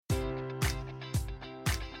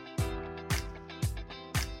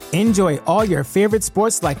Enjoy all your favorite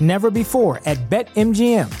sports like never before at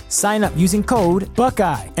BetMGM. Sign up using code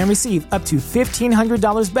Buckeye and receive up to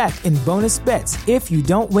 $1,500 back in bonus bets if you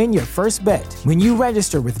don't win your first bet. When you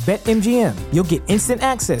register with BetMGM, you'll get instant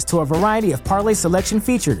access to a variety of parlay selection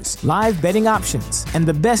features, live betting options, and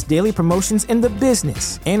the best daily promotions in the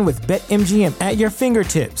business. And with BetMGM at your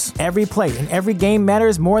fingertips, every play and every game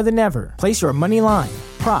matters more than ever. Place your money line,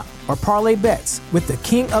 prop, or parlay bets with the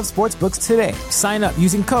king of sportsbooks today. Sign up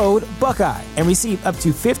using code Buckeye and receive up to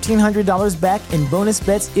 $1,500 back in bonus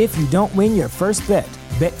bets if you don't win your first bet.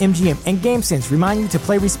 BetMGM and GameSense remind you to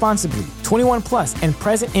play responsibly. 21 plus and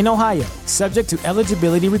present in Ohio, subject to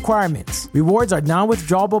eligibility requirements. Rewards are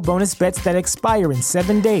non-withdrawable bonus bets that expire in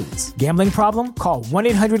 7 days. Gambling problem? Call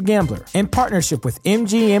 1-800-GAMBLER. In partnership with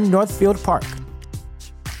MGM Northfield Park.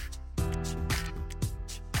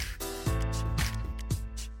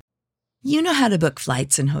 You know how to book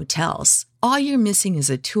flights and hotels. All you're missing is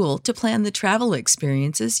a tool to plan the travel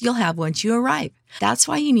experiences you'll have once you arrive. That's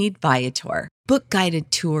why you need Viator. Book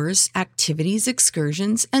guided tours, activities,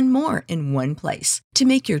 excursions, and more in one place to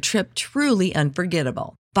make your trip truly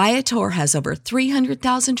unforgettable. Viator has over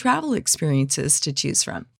 300,000 travel experiences to choose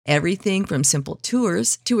from. Everything from simple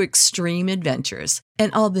tours to extreme adventures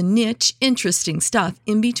and all the niche, interesting stuff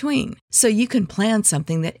in between. So you can plan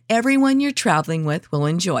something that everyone you're traveling with will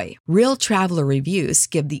enjoy. Real traveler reviews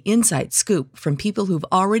give the inside scoop from people who've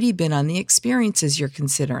already been on the experiences you're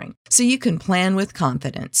considering. So you can plan with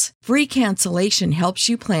confidence. Free cancellation helps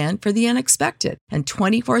you plan for the unexpected. And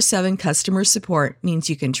 24/7 customer support means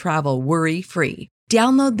you can travel worry-free.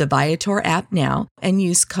 Download the Viator app now and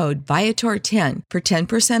use code Viator10 for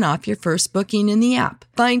 10% off your first booking in the app.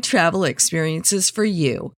 Find travel experiences for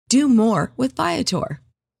you. Do more with Viator.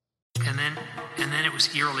 And then it was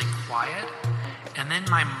eerily quiet. And then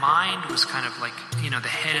my mind was kind of like, the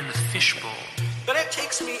head in the fishbowl. Then it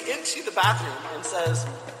takes me into the bathroom and says,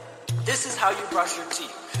 this is how you brush your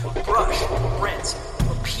teeth. Brush, rinse,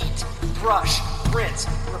 repeat. Brush, rinse,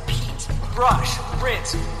 repeat. Brush,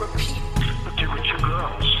 rinse, repeat. There were two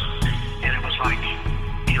girls, and it was like,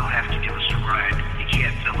 you don't have to give us a ride. You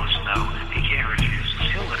can't fill us, no. You can't refuse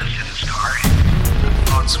us. He'll let us in his car.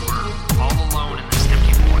 Thoughts were all alone in this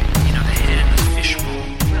empty void. The head in the fishbowl.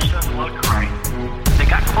 This doesn't look right. They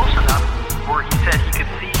got close enough where he said he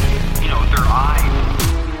could see, their eyes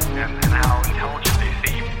and how intelligent they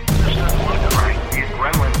seem. This doesn't look right. These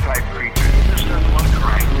gremlin-type creatures. This doesn't look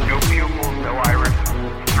right. No pupils, no iris.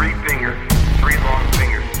 3 fingers. 3 long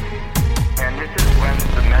fingers. And this is when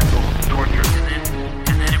the mental torture.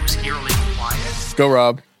 And then it was eerily quiet. Go,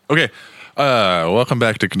 Rob. Okay. Welcome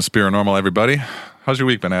back to Conspiranormal, everybody. How's your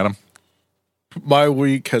week been, Adam? My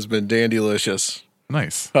week has been dandylicious.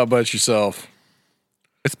 Nice. How about yourself?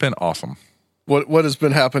 It's been awesome. What has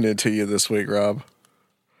been happening to you this week, Rob?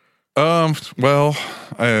 Well,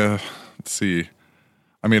 let's see.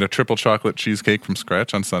 I made a triple chocolate cheesecake from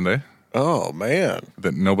scratch on Sunday. Oh, man.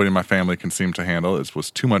 That nobody in my family can seem to handle. It was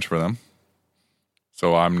too much for them.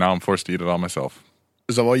 So I'm forced to eat it all myself.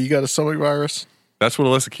 Is that why you got a stomach virus? That's what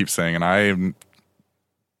Alyssa keeps saying, and I'm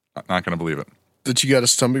not going to believe it. That you got a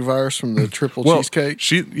stomach virus from the triple cheesecake?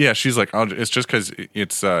 She's like, oh, it's just because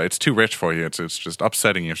it's too rich for you. It's just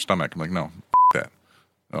upsetting your stomach. I'm like, no, that.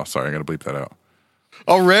 Oh, sorry, I got to bleep that out.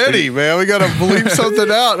 Already, man, we got to bleep something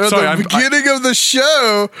out at the beginning of the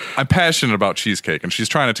show. I'm passionate about cheesecake, and she's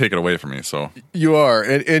trying to take it away from me. So you are,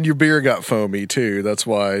 and your beer got foamy too. That's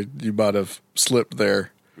why you might have slipped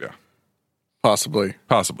there. Yeah, possibly.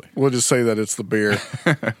 We'll just say that it's the beer.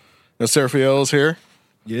 Now, Seraphiel is here.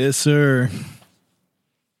 Yes, sir.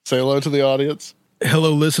 Say hello to the audience.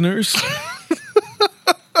 Hello, listeners.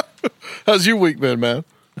 How's your week been, man?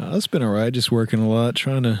 It's been all right. Just working a lot,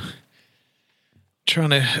 trying to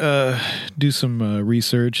do some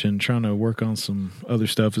research and trying to work on some other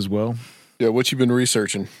stuff as well. Yeah, what you been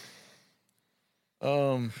researching?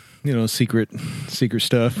 Secret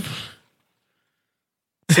stuff.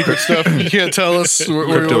 Secret stuff you can't tell us.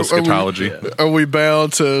 Cryptoschatology. Are we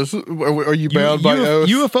bound to? Are you bound by oath?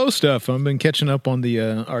 UFO stuff. I've been catching up on the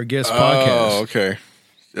our guest podcast. Oh, okay.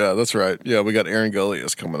 Yeah, that's right. Yeah, we got Aaron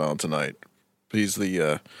Gullius coming on tonight. He's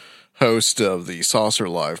the host of the Saucer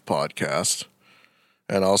Live podcast,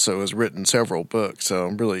 and also has written several books. So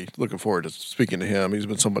I'm really looking forward to speaking to him. He's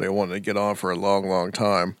been somebody I wanted to get on for a long, long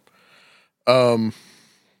time.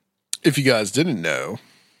 If you guys didn't know,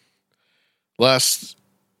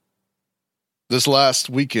 this last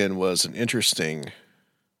weekend was an interesting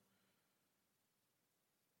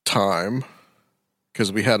time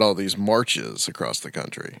because we had all these marches across the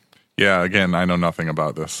country. Yeah, again, I know nothing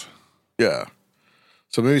about this. Yeah.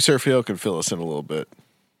 So maybe Seraphiel can fill us in a little bit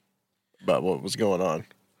about what was going on.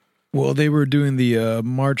 Well, they were doing the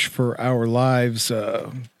March for Our Lives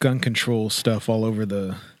gun control stuff all over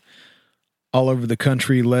the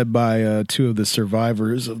country, led by two of the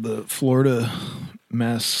survivors of the Florida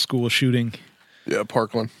mass school shooting. Yeah,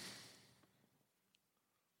 Parkland.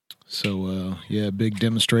 So big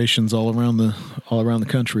demonstrations all around the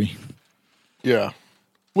country. Yeah.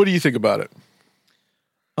 What do you think about it?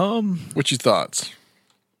 What's your thoughts?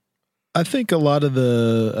 I think a lot of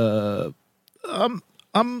the I'm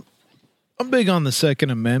big on the Second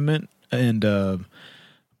Amendment, and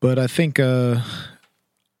but I think there's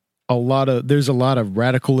a lot of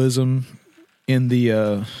radicalism in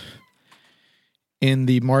the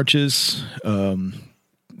marches.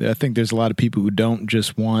 I think there's a lot of people who don't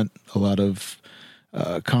just want a lot of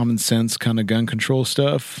common sense kind of gun control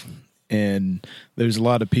stuff, and there's a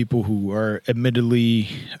lot of people who are admittedly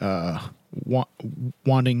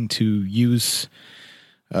wanting to use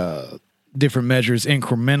different measures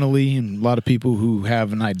incrementally, and a lot of people who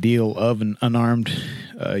have an ideal of an unarmed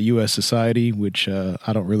U.S. society, which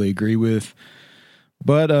I don't really agree with.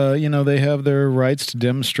 But, they have their rights to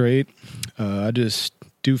demonstrate. I just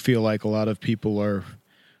do feel like a lot of people are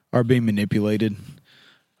being manipulated,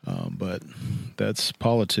 but that's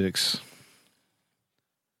politics.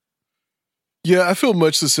 Yeah, I feel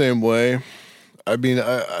much the same way. I mean,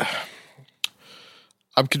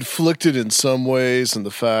 I'm conflicted in some ways in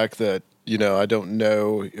the fact that, I don't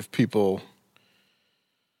know if people.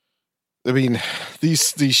 I mean,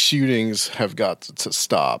 these shootings have got to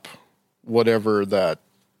stop, whatever that,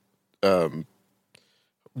 however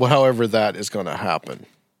that is going to happen.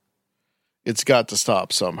 It's got to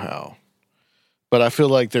stop somehow. But I feel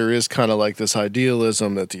like there is kind of like this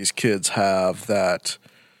idealism that these kids have that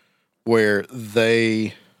where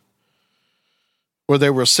they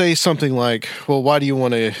will say something like, well, why do you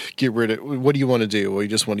want to get rid of, what do you want to do? Well, you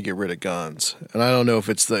just want to get rid of guns. And I don't know if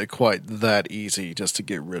it's quite that easy just to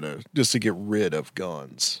get rid of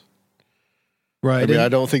guns. Right. I mean, I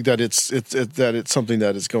don't think that it's something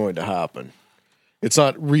that is going to happen. It's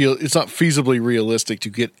not feasibly realistic to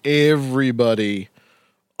get everybody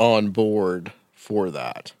on board for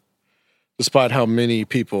that, despite how many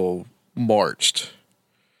people marched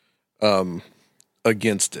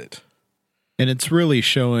against it. And it's really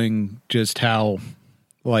showing just how,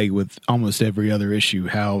 like with almost every other issue,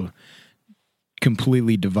 how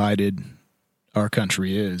completely divided our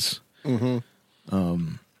country is. Mm-hmm.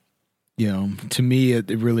 To me,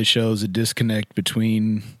 it really shows a disconnect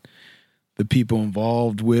between the people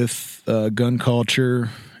involved with gun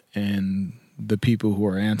culture and the people who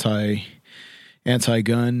are anti-gun.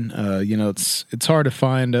 It's hard to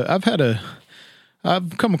find. I've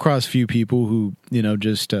come across a few people who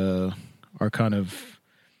just are kind of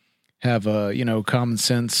have common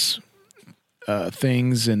sense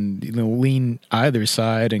things and lean either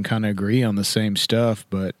side and kind of agree on the same stuff,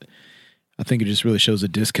 but I think it just really shows a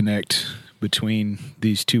disconnect between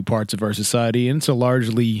these two parts of our society, and it's a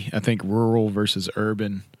largely, I think, rural versus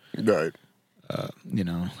urban, right?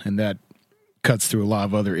 And that cuts through a lot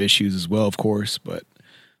of other issues as well, of course. But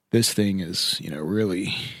this thing is,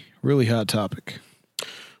 really, really hot topic.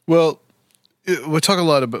 Well, people have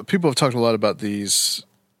talked a lot about these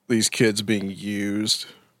kids being used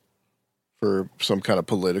for some kind of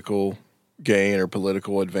political gain or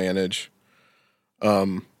political advantage.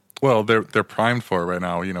 Well, they're primed for it right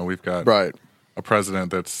now. We've got a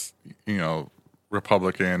president that's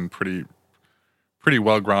Republican, pretty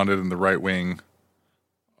well grounded in the right wing,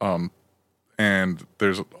 and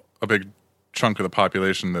there's a big chunk of the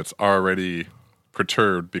population that's already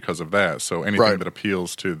perturbed because of that. So anything that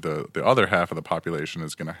appeals to the other half of the population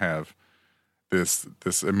is going to have this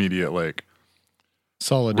immediate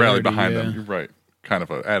solidarity, rally behind them, right? Kind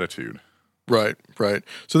of an attitude. Right.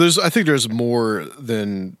 So I think there's more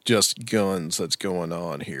than just guns that's going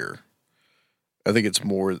on here. I think it's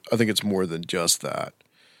more than just that.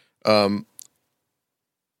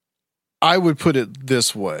 I would put it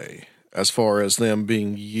this way, as far as them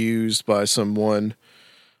being used by someone,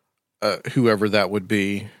 whoever that would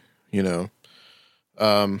be,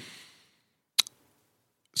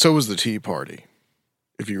 so was the Tea Party,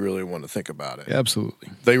 if you really want to think about it. Absolutely.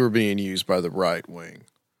 They were being used by the right wing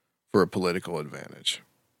for a political advantage.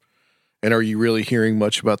 And are you really hearing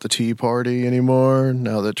much about the Tea Party anymore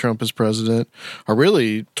now that Trump is president? Or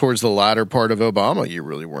really, towards the latter part of Obama, you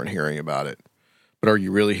really weren't hearing about it. But are you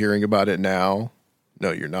really hearing about it now?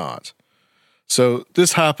 No, you're not. So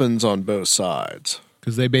this happens on both sides.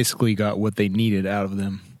 Because they basically got what they needed out of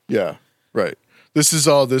them. Yeah, right. This is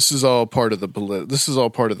all part of the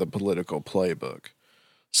political playbook.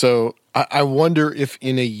 So I wonder if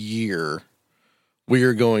in a year we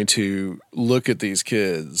are going to look at these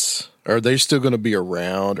kids. Are they still going to be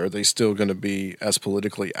around? Are they still going to be as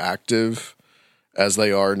politically active as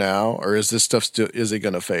they are now? Or is this stuff is it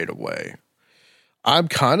going to fade away? I'm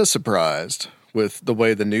kind of surprised with the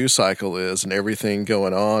way the news cycle is and everything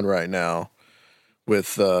going on right now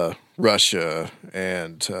with Russia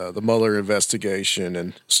and the Mueller investigation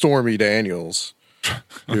and Stormy Daniels,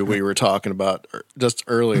 who we were talking about just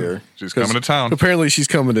earlier. She's coming to town. Apparently she's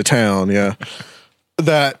coming to town, yeah.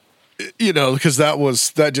 That, because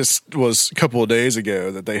that just was a couple of days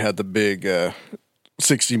ago that they had the big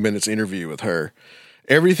 60 Minutes interview with her.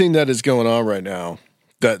 Everything that is going on right now,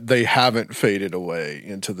 that they haven't faded away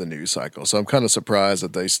into the news cycle. So I'm kind of surprised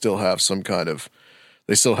that they still have some kind of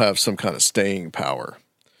staying power.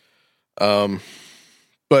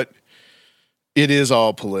 But it is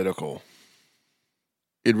all political.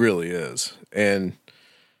 It really is. And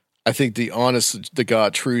I think the honest to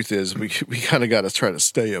God truth is we kind of got to try to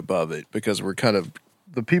stay above it, because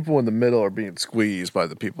the people in the middle are being squeezed by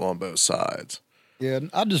the people on both sides. Yeah,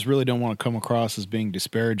 I just really don't want to come across as being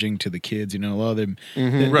disparaging to the kids. A lot of them,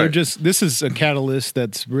 Mm-hmm. they're just, this is a catalyst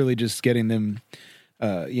that's really just getting them,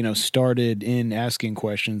 started in asking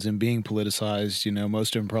questions and being politicized.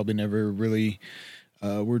 Most of them probably never really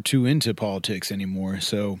were too into politics anymore.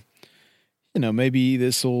 So, maybe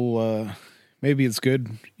this will, maybe it's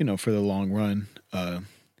good, for the long run.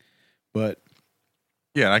 But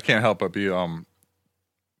yeah, and I can't help but be,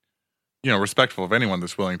 respectful of anyone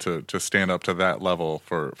that's willing to stand up to that level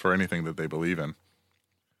for anything that they believe in.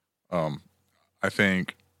 I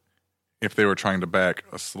think if they were trying to back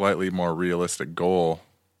a slightly more realistic goal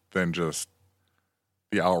than just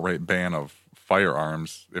the outright ban of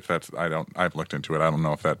firearms, if that's, I've looked into it. I don't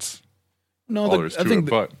know if that's all there is to it,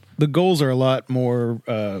 but the goals are a lot more,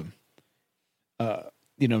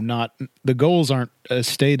 not, the goals aren't as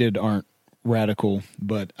stated, aren't radical,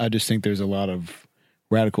 but I just think there's a lot of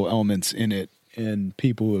radical elements in it, and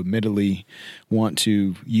people who admittedly want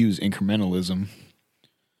to use incrementalism.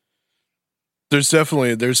 There's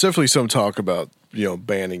definitely some talk about,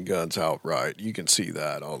 banning guns outright. You can see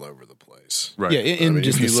that all over the place. right. Yeah, in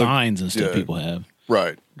just the signs and stuff yeah. people have.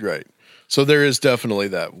 Right. So there is definitely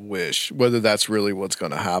that wish. Whether that's really what's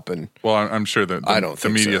going to happen. Well, I'm sure that I don't the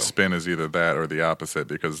think media so. spin is either that or the opposite,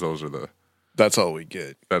 because those are That's all we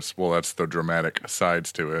get. that's the dramatic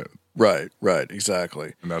sides to it, Right,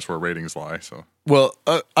 exactly. and that's where ratings lie. So Well,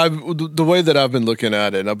 the way that I've been looking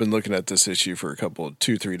at it, and I've been looking at this issue for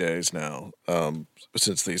 2-3 days now,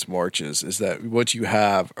 since these marches, is that what you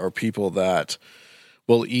have are people that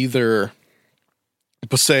will either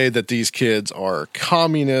say that these kids are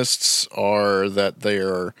communists, or that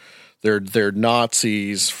they're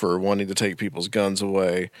Nazis for wanting to take people's guns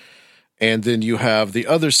away. And then you have the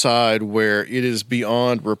other side where it is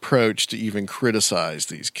beyond reproach to even criticize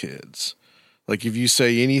these kids. Like if you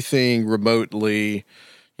say anything remotely,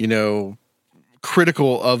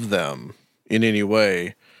 critical of them in any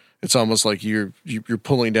way, it's almost like you're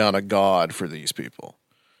pulling down a god for these people.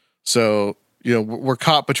 So, we're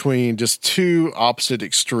caught between just two opposite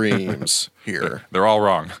extremes here. they're all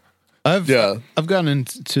wrong. I've gotten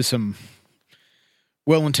into some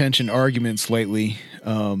well-intentioned arguments lately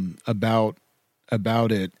about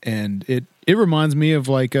it, and it reminds me of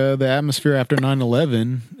like the atmosphere after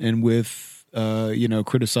 9/11, and with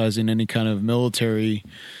criticizing any kind of military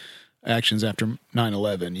actions after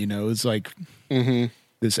 9/11. It's like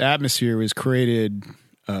this atmosphere was created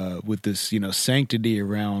with this sanctity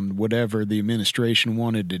around whatever the administration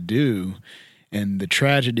wanted to do. And the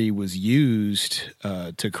tragedy was used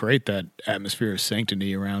to create that atmosphere of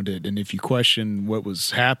sanctity around it. And if you question what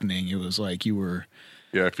was happening, it was like you were...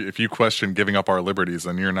 Yeah, if you question giving up our liberties,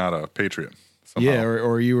 then you're not a patriot. Somehow. Yeah,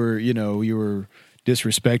 or you were, you were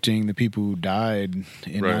disrespecting the people who died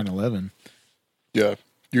in 9/11. Yeah,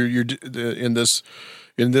 you're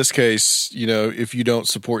in this case, if you don't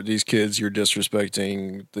support these kids, you're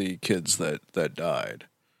disrespecting the kids that died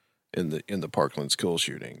in the Parkland school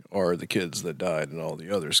shooting, or the kids that died in all the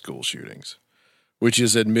other school shootings, which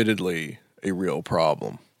is admittedly a real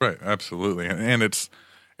problem. Right, absolutely. And it's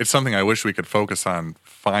something I wish we could focus on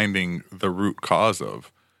finding the root cause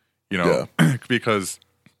of, because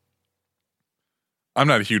I'm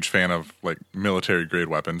not a huge fan of like military grade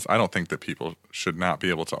weapons. I don't think that people should not be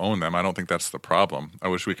able to own them. I don't think that's the problem. I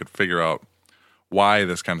wish we could figure out why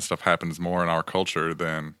this kind of stuff happens more in our culture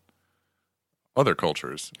than other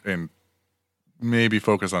cultures, and maybe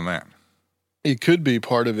focus on that. It could be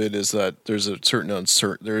part of it is that there's a certain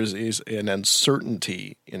there is an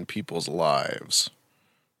uncertainty in people's lives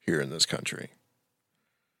here in this country,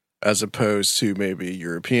 as opposed to maybe a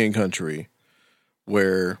European country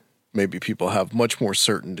where maybe people have much more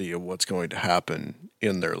certainty of what's going to happen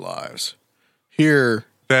in their lives. Here,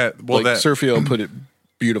 Sergio put it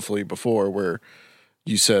beautifully before, where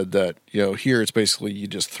you said that, here it's basically you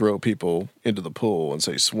just throw people into the pool and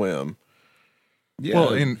say swim. Yeah.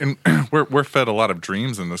 Well, and we're fed a lot of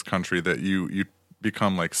dreams in this country that you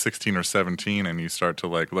become like 16 or 17 and you start to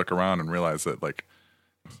like look around and realize that like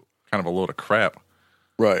it's kind of a load of crap.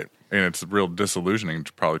 Right. And it's real disillusioning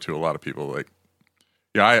probably to a lot of people. Like,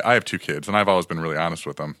 I have 2 kids and I've always been really honest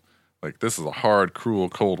with them. Like, this is a hard, cruel,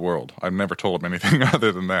 cold world. I've never told them anything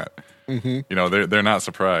other than that. Mm-hmm. They're not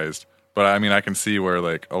surprised. But I mean, I can see where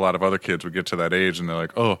like a lot of other kids would get to that age and they're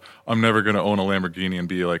like, oh, I'm never going to own a Lamborghini and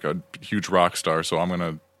be like a huge rock star. So I'm going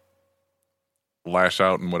to lash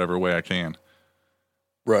out in whatever way I can.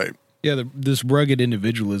 Right. Yeah. This rugged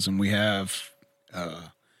individualism we have,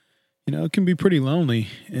 it can be pretty lonely,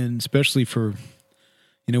 and especially for,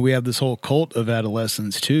 we have this whole cult of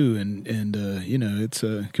adolescence too. And it's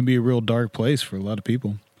can be a real dark place for a lot of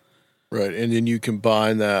people. Right. And then you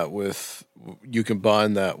combine that with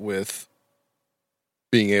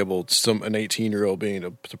being able an 18-year-old being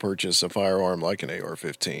able to purchase a firearm like an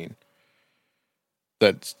AR-15.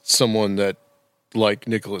 That someone that, like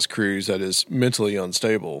Nicholas Cruz, that is mentally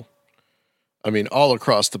unstable. I mean, all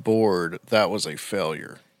across the board, that was a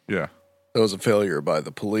failure. Yeah. That was a failure by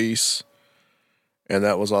the police. And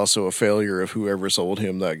that was also a failure of whoever sold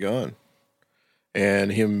him that gun.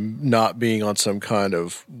 And him not being on some kind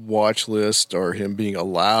of watch list or him being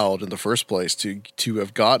allowed in the first place to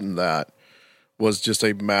have gotten that was just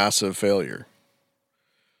a massive failure.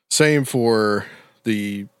 Same for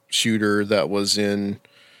the shooter that was in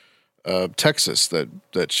Texas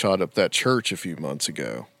that shot up that church a few months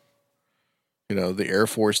ago. The Air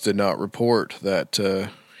Force did not report that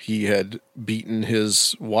he had beaten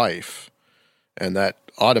his wife, and that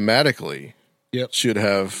automatically should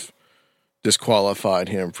have disqualified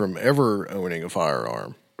him from ever owning a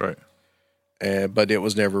firearm. Right. But it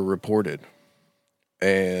was never reported.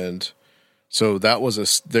 And so that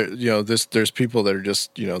was there's people that are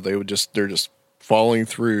just, they're just falling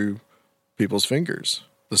through people's fingers,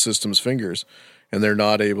 the system's fingers, and they're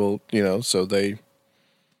not able, so they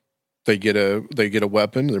get a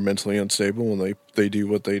weapon, they're mentally unstable, and they do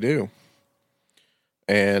what they do.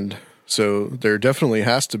 And so there definitely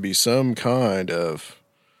has to be some kind of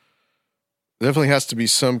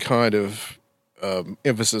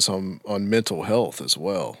emphasis on mental health as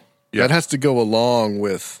well. Yeah. That has to go along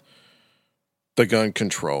with the gun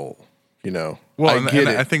control, Well,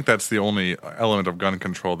 I think that's the only element of gun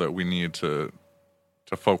control that we need to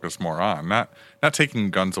focus more on. Not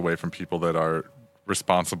taking guns away from people that are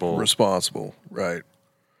responsible, right.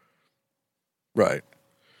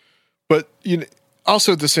 But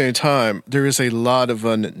also at the same time, there is a lot of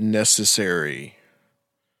unnecessary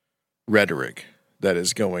rhetoric that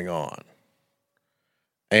is going on,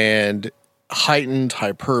 and heightened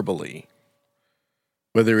hyperbole,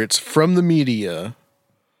 whether it's from the media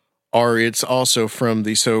or it's also from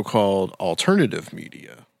the so-called alternative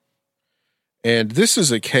media. And this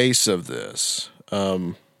is a case of this.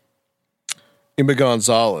 Emma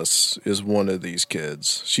Gonzalez is one of these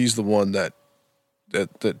kids. She's the one that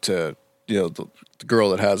the girl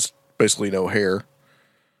that has basically no hair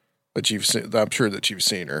that you've seen. I'm sure that you've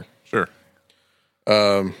seen her. Sure.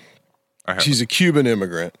 She's a Cuban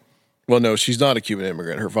immigrant. Well, no, she's not a Cuban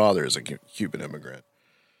immigrant. Her father is a Cuban immigrant.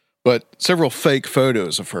 But several fake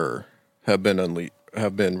photos of her have been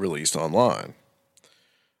released online.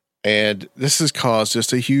 And this has caused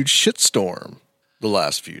just a huge shitstorm the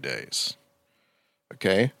last few days.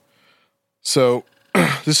 Okay? So,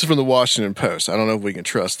 this is from the Washington Post. I don't know if we can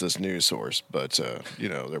trust this news source, but,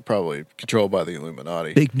 they're probably controlled by the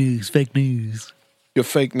Illuminati. Fake news. Your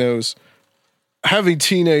fake news. Having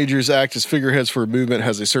teenagers act as figureheads for a movement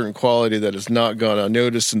has a certain quality that has not gone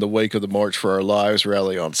unnoticed in the wake of the March for Our Lives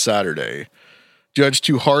rally on Saturday. Judged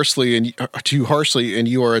too harshly, and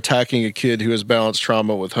you are attacking a kid who has balanced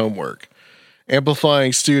trauma with homework.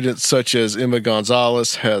 Amplifying students such as Emma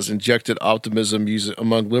Gonzalez has injected optimism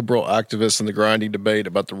among liberal activists in the grinding debate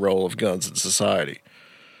about the role of guns in society.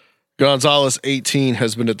 Gonzalez, 18,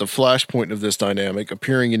 has been at the flashpoint of this dynamic,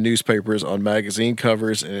 appearing in newspapers, on magazine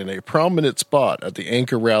covers, and in a prominent spot at the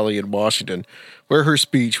Anchor rally in Washington, where her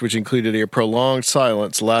speech, which included a prolonged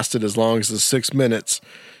silence, lasted as long as the 6 minutes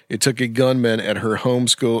it took a gunman at her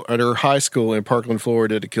high school in Parkland,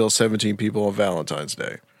 Florida, to kill 17 people on Valentine's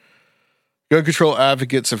Day. Gun control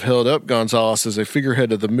advocates have held up Gonzalez as a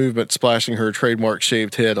figurehead of the movement, splashing her trademark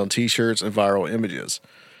shaved head on T-shirts and viral images.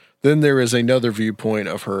 Then there is another viewpoint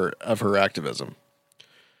of her activism.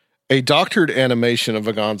 A doctored animation of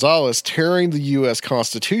a Gonzalez tearing the U.S.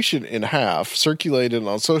 Constitution in half circulated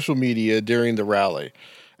on social media during the rally,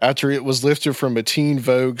 after it was lifted from a Teen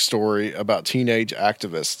Vogue story about teenage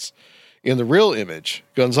activists. In the real image,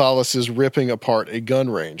 Gonzalez is ripping apart a gun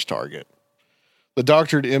range target. The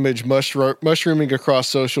doctored image mushrooming across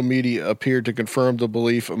social media appeared to confirm the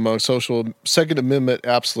belief among social Second Amendment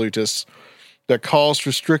absolutists that calls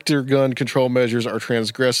for stricter gun control measures are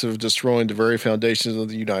transgressive, destroying the very foundations of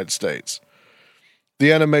the United States.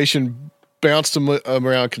 The animation bounced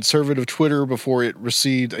around conservative Twitter before it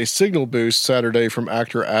received a signal boost Saturday from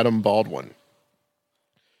actor Adam Baldwin.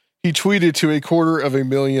 He tweeted to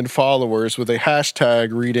 250,000 followers with a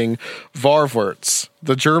hashtag reading Vorwärts,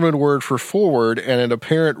 the German word for forward, and an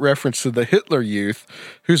apparent reference to the Hitler Youth,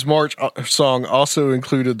 whose march song also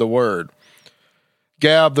included the word.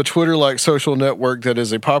 Gab, the Twitter-like social network that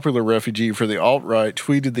is a popular refuge for the alt-right,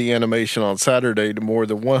 tweeted the animation on Saturday to more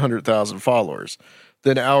than 100,000 followers,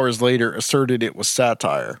 then hours later asserted it was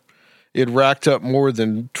satire. It racked up more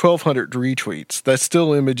than 1,200 retweets. That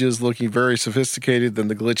still images looking very sophisticated than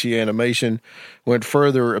the glitchy animation went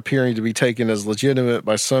further, appearing to be taken as legitimate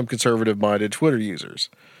by some conservative-minded Twitter users.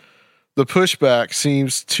 The pushback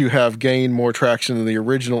seems to have gained more traction than the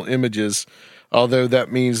original images, although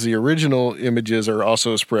that means the original images are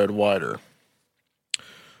also spread wider.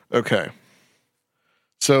 Okay.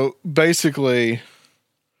 So basically,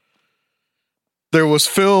 there was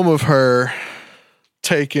film of her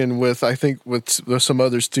taken with, I think, with some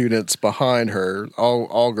other students behind her,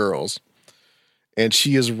 all girls, and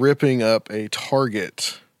she is ripping up a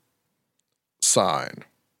Target sign.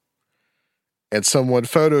 And someone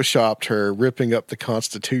photoshopped her ripping up the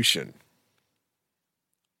Constitution.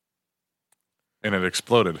 And it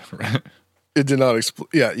exploded, right? It did not explode.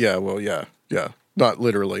 Yeah. Not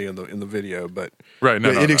literally in the video, but right.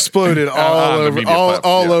 It exploded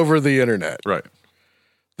all over the internet. Right.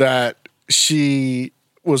 That she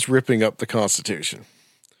was ripping up the Constitution.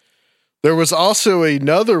 There was also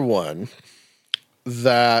another one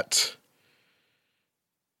that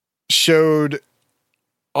showed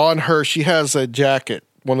on her. She has a jacket,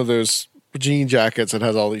 one of those jean jackets that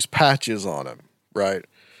has all these patches on them, right?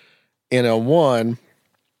 And on one,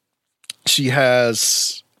 she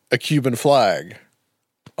has a Cuban flag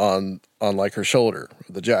on like her shoulder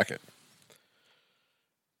of the jacket.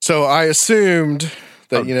 So I assumed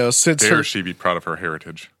that, since dare she be proud of her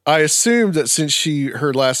heritage? I assumed that since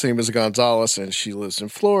her last name is Gonzalez and she lives in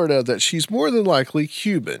Florida, that she's more than likely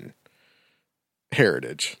Cuban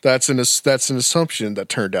heritage. That's an assumption that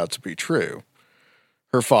turned out to be true.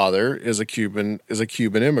 Her father is a Cuban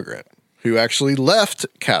immigrant who actually left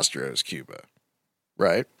Castro's Cuba,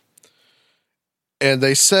 right? And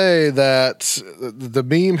they say that the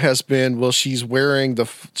meme has been, well, she's doing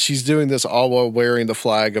this all while wearing the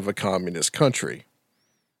flag of a communist country.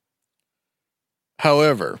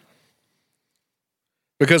 However,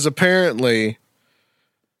 because apparently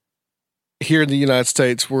here in the United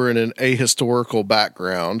States, we're in an ahistorical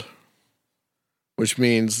background, which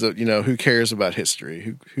means that, who cares about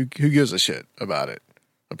history? Who gives a shit about it?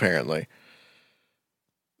 Apparently.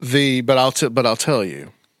 But I'll tell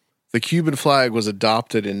you, the Cuban flag was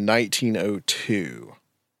adopted in 1902.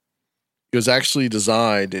 It was actually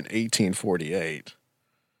designed in 1848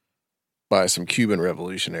 by some Cuban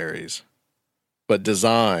revolutionaries, but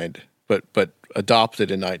adopted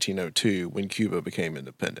in 1902 when Cuba became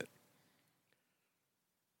independent.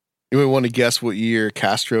 You want to guess what year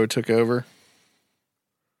Castro took over?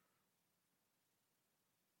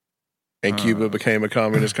 And Cuba became a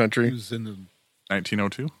communist country? It was in the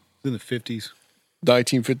 1902? In the 50s.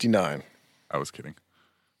 1959. I was kidding.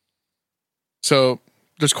 So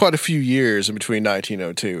there's quite a few years in between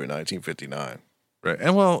 1902 and 1959. Right.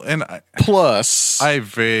 And plus I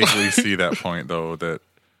vaguely see that point though, that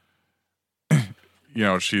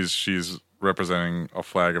she's representing a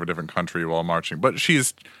flag of a different country while marching, but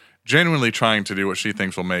she's genuinely trying to do what she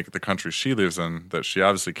thinks will make the country she lives in, that she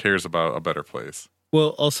obviously cares about, a better place.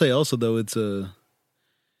 Well, I'll say also though,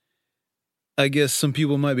 I guess some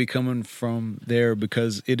people might be coming from there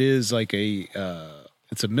because it is like it's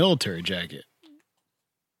a military jacket.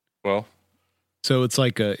 Well, so it's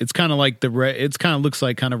like it's kind of like it's kind of looks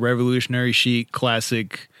like kind of revolutionary chic,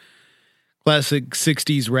 classic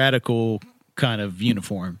 60s radical kind of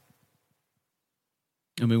uniform.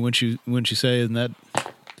 I mean, wouldn't you say, isn't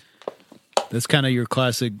that's kind of your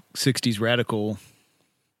classic 60s radical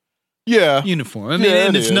uniform. I mean,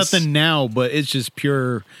 and it's nothing now, but it's just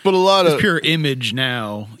pure. But it's pure image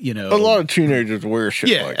now. A lot of teenagers wear shit.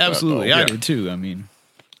 Yeah, like absolutely. That, I do too. I mean,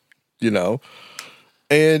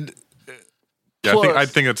 and yeah, plus, I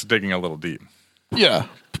think it's digging a little deep. Yeah.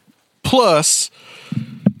 Plus,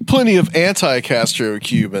 plenty of anti-Castro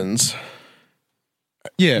Cubans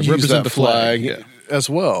use represent that the flag as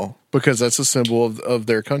well, because that's a symbol of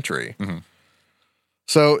their country. Mm-hmm.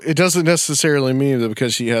 So it doesn't necessarily mean that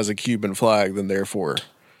because she has a Cuban flag, then therefore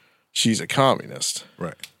she's a communist.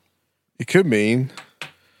 Right. It could mean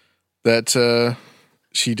that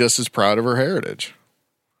she just is proud of her heritage.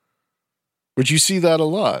 But you see that a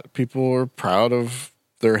lot. People are proud of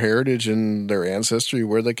their heritage and their ancestry,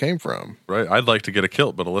 where they came from. Right. I'd like to get a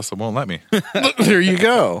kilt, but Alyssa won't let me. There you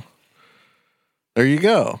go. There you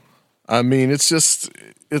go. I mean, it's just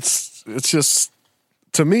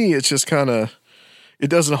to me, it's just kind of,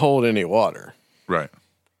 it doesn't hold any water. Right.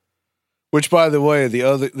 Which, by the way,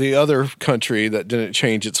 the other country that didn't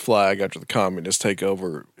change its flag after the communist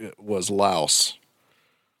takeover was Laos.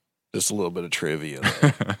 Just a little bit of trivia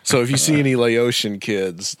there. So if you see any Laotian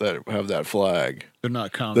kids that have that flag, they're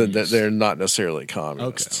not communists. They're not necessarily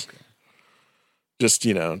communists. Okay. Just,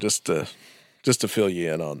 just to fill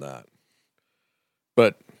you in on that.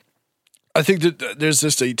 But I think that there's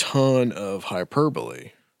just a ton of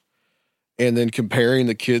hyperbole. And then comparing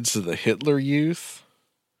the kids to the Hitler Youth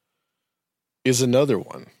is another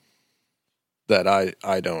one that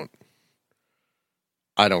I don't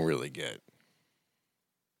really get.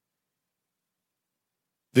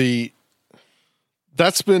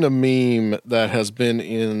 That's been a meme that has been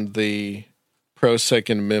in the pro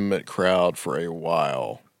Second Amendment crowd for a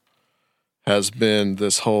while. Has been the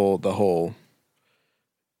whole.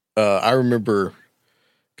 I remember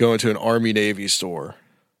going to an Army Navy store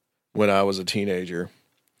when I was a teenager,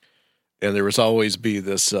 and there would always be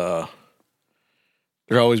this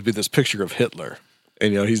picture of Hitler,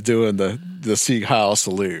 and he's doing the Sieg Heil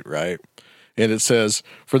salute, right? And it says,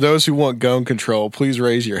 "For those who want gun control, please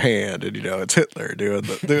raise your hand." And it's Hitler doing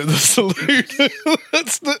the salute.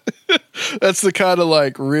 that's the kind of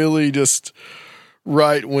like really just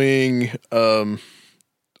right wing,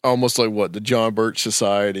 almost like what the John Birch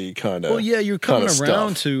Society kind of. Well, yeah, you're coming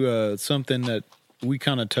around to something that we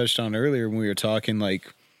kind of touched on earlier when we were talking,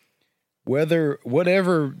 like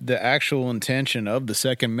whatever the actual intention of the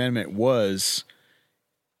Second Amendment was,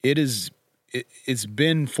 it's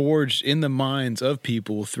been forged in the minds of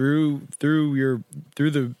people through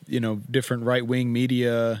the different right wing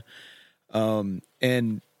media,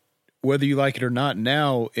 and whether you like it or not,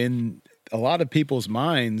 now in a lot of people's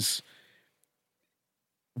minds,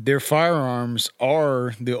 their firearms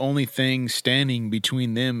are the only thing standing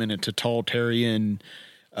between them and a totalitarian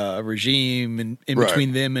regime, and in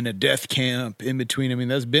between them and a death camp, in between. I mean,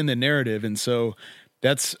 that's been the narrative, and so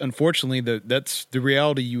that's unfortunately that's the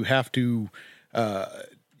reality you have to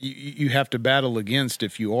you have to battle against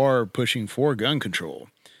if you are pushing for gun control.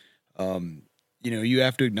 You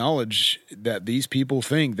have to acknowledge that these people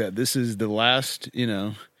think that this is the last,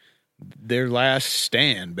 their last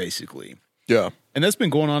stand, basically. Yeah. And that's been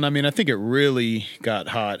going on. I mean, I think it really got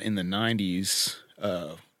hot in the 90s,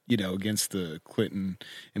 against the Clinton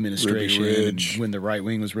administration, when the right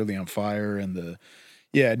wing was really on fire, and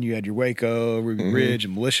and you had your Waco, Ruby Ridge,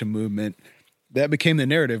 and militia movement. That became the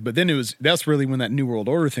narrative. But then that's really when that New World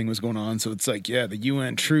Order thing was going on. So it's like, yeah, the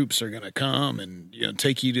UN troops are going to come and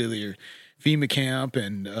take you to your FEMA camp,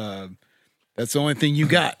 and that's the only thing you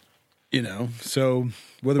got, So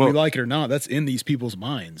whether we like it or not, that's in these people's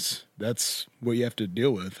minds. That's what you have to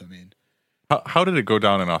deal with. I mean, how did it go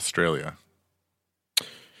down in Australia?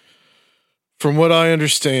 From what I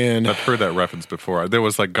understand, I've heard that reference before. There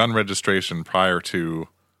was like gun registration prior to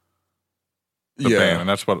the ban, and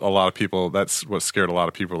that's what scared a lot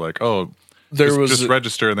of people. Like, just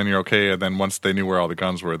register, and then you're okay. And then once they knew where all the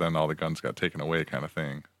guns were, then all the guns got taken away, kind of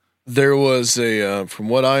thing. There was from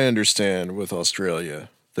what I understand with Australia,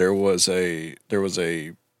 there was a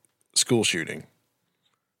school shooting,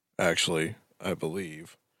 actually, I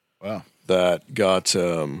believe. Wow. That got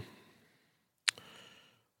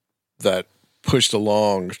that pushed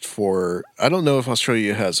along for, I don't know if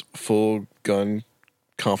Australia has full gun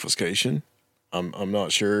confiscation. I'm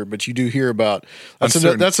not sure, but you do hear about that's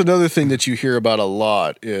another thing that you hear about a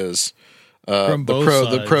lot is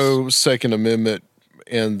the pro Second Amendment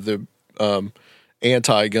and the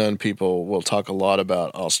anti-gun people will talk a lot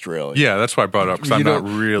about Australia. Yeah, that's why I brought it up, because I'm not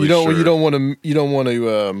really sure. You don't want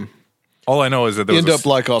to. All I know is that there end up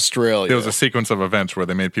like Australia. There was a sequence of events where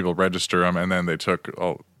they made people register them, and then they took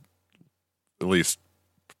at least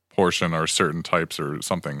portion or certain types or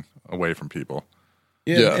something away from people.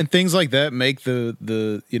 Yeah, and things like that make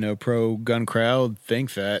the pro gun crowd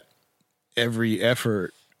think that every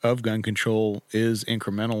effort of gun control is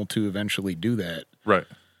incremental to eventually do that. Right.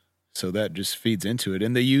 So that just feeds into it,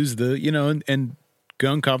 and they use and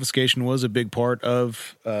gun confiscation was a big part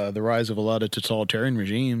of the rise of a lot of totalitarian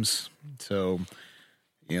regimes. So,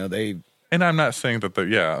 they. And I'm not saying that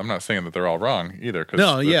I'm not saying that they're all wrong either.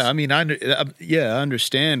 No, yeah, I mean, I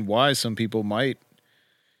understand why some people might,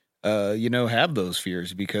 have those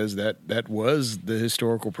fears, because that was the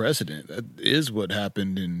historical precedent. That is what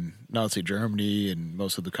happened in Nazi Germany and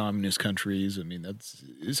most of the communist countries. I mean,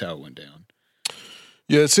 is how it went down.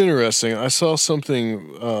 Yeah, it's interesting. I saw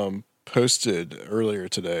something posted earlier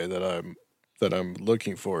today that I'm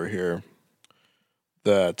looking for here.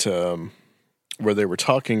 That where they were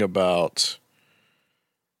talking about,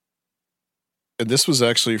 and this was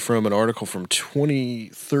actually from an article from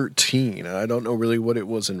 2013. I don't know really what it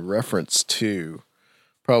was in reference to.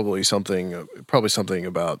 Probably something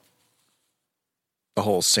about the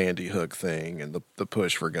whole Sandy Hook thing and the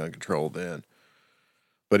push for gun control then.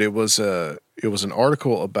 But it was an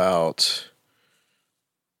article about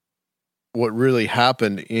what really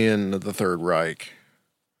happened in the Third Reich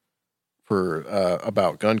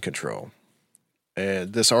about gun control.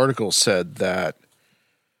 And this article said that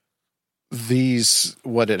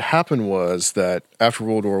what had happened was that after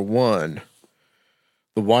World War I,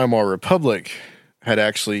 the Weimar Republic had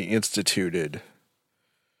actually instituted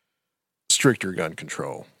stricter gun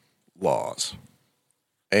control laws.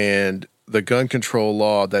 And the gun control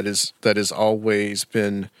law that has always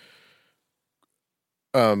been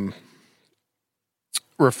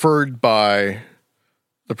referred by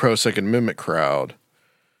the pro-Second Amendment crowd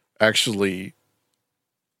actually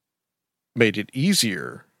made it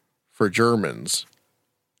easier for Germans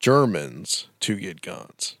to get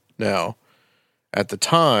guns. Now, at the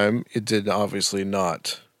time, it did obviously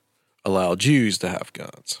not allow Jews to have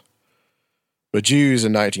guns. But Jews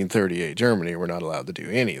in 1938 Germany were not allowed to do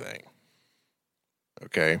anything.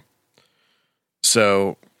 Okay?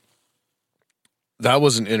 So that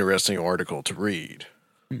was an interesting article to read.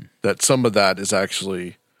 That some of that is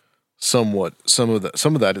actually somewhat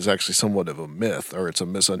of a myth, or it's a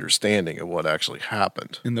misunderstanding of what actually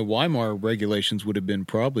happened. And the Weimar regulations would have been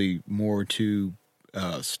probably more to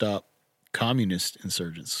stop communist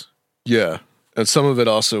insurgents. Yeah, and some of it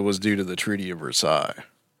also was due to the Treaty of Versailles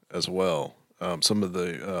as well. Some of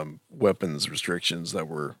the weapons restrictions that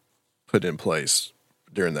were put in place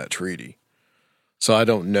during that treaty. So I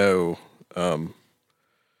don't know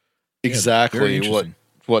exactly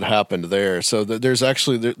what happened there. So there's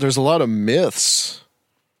actually there's a lot of myths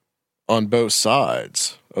on both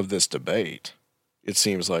sides of this debate. It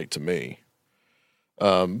seems like to me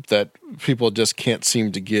that people just can't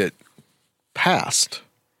seem to get past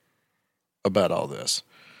about all this.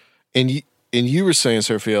 And you were saying,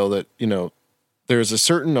 Seraphiel, that there's a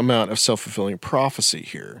certain amount of self-fulfilling prophecy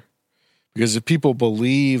here, because if people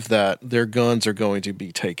believe that their guns are going to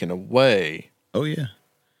be taken away, oh yeah,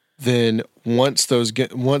 then once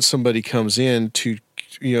somebody comes in to,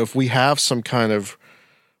 if we have some kind of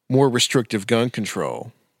more restrictive gun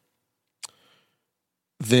control,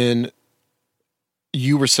 then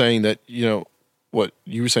you were saying that, what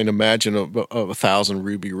you were saying, imagine a 1,000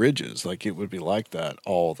 Ruby Ridges, like it would be like that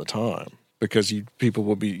all the time, because the government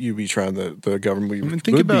would be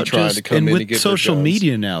trying to come in and get social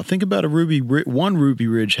media now. Think about one Ruby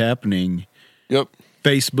Ridge happening. Yep.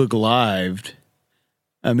 Facebook Live.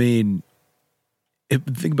 I mean,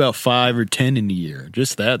 think about 5 or 10 in a year.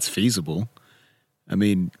 Just that's feasible. I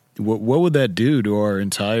mean, what would that do to our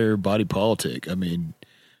entire body politic? I mean,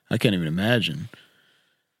 I can't even imagine.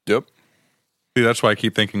 Yep. See, that's why I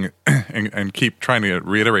keep thinking and keep trying to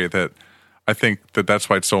reiterate that I think that that's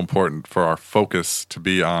why it's so important for our focus to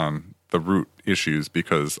be on the root issues,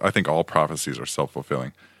 because I think all prophecies are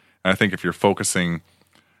self-fulfilling. And I think if you're focusing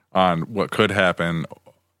on what could happen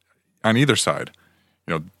on either side,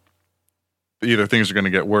 either things are going to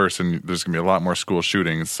get worse and there's going to be a lot more school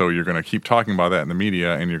shootings, so you're going to keep talking about that in the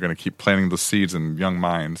media and you're going to keep planting the seeds in young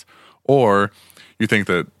minds, or you think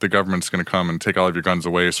that the government's going to come and take all of your guns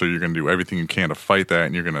away, so you're going to do everything you can to fight that,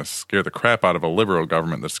 and you're going to scare the crap out of a liberal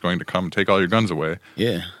government that's going to come and take all your guns away.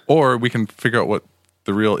 Yeah. Or we can figure out what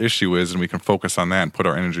the real issue is and we can focus on that and put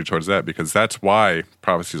our energy towards that, because that's why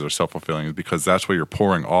prophecies are self-fulfilling, is because that's where you're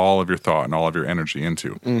pouring all of your thought and all of your energy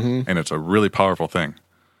into. Mm-hmm. And it's a really powerful thing.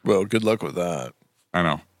 Well, good luck with that. I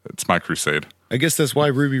know. It's my crusade. I guess that's why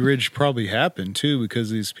Ruby Ridge probably happened, too, because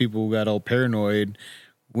these people got all paranoid,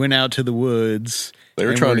 went out to the woods. They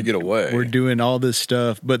were trying to get away. We're doing all this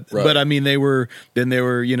stuff. But I mean, they were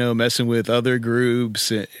messing with other groups,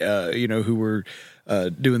 who were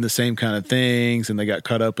doing the same kind of things, and they got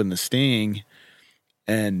caught up in the sting.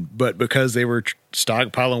 But because they were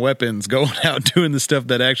stockpiling weapons, going out doing the stuff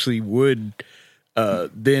that actually would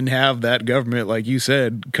then have that government, like you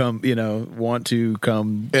said, come, want to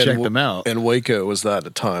come check them out. And Waco was that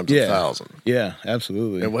at times 1,000. Yeah,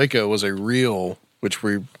 absolutely. And Waco was a real, which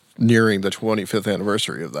we're nearing the 25th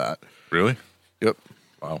anniversary of that. Really? Yep.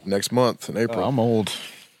 Wow. Next month in April. I'm old.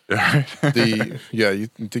 You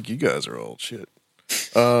think you guys are old shit.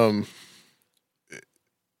 That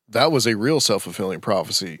was a real self-fulfilling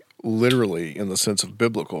prophecy, literally in the sense of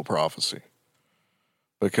biblical prophecy,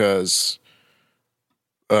 because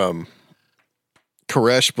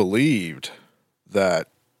Koresh believed that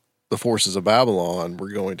the forces of Babylon were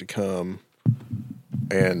going to come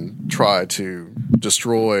and try to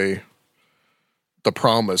destroy the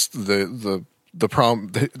promised the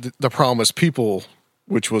promised people,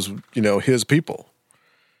 which was his people.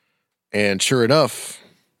 And sure enough,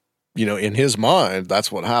 in his mind,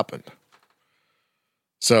 that's what happened.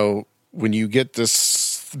 So when you get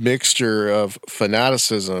this mixture of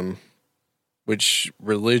fanaticism, which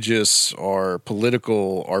religious or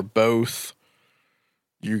political or both,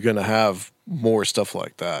 you're going to have more stuff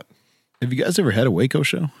like that. Have you guys ever had a Waco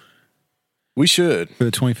show? We should. For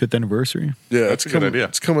the 25th anniversary? Yeah, That's a good idea.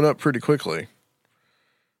 It's coming up pretty quickly.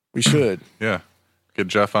 We should. Yeah. Get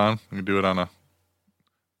Jeff on. We can do it on a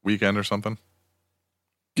weekend or something.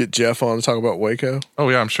 Get Jeff on to talk about Waco? Oh,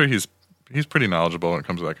 yeah. I'm sure he's pretty knowledgeable when it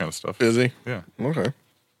comes to that kind of stuff. Is he? Yeah. Okay.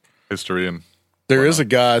 History and... There is a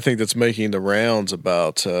guy, I think, that's making the rounds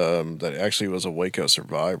about that actually was a Waco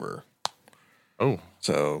survivor. Oh.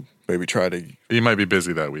 So maybe try to... He might be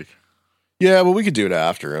busy that week. Yeah, but we could do it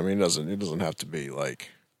after. I mean, it doesn't have to be like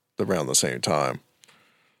around the same time.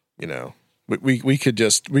 We could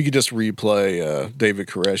just replay David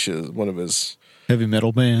Koresh's one of his heavy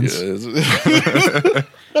metal bands.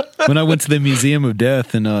 When I went to the Museum of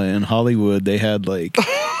Death in Hollywood, they had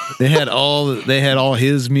all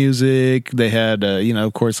his music. They had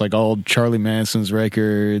of course, like all Charlie Manson's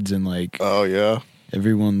records and like oh yeah,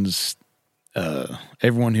 everyone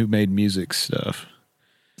who made music stuff.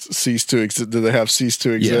 Cease to exist. Do they have Cease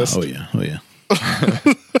to Exist? Yeah. Oh yeah.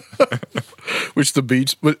 Which the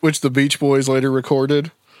Beach Boys later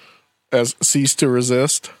recorded as Cease to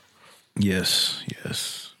Resist. Yes.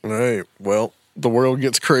 All right. Well, the world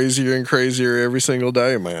gets crazier and crazier every single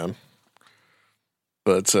day, man.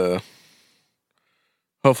 But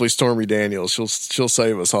hopefully Stormy Daniels, she'll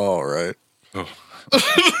save us all, right? Oh.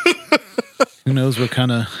 Who knows what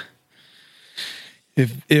kind of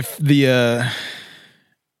if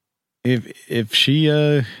she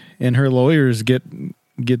and her lawyers get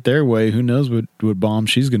their way, who knows what bomb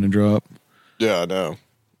she's going to drop. Yeah, I know.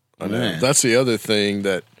 Man. That's the other thing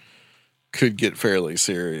that could get fairly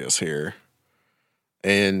serious here.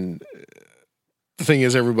 And the thing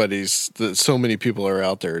is, so many people are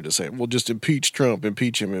out there to say, well, just impeach Trump,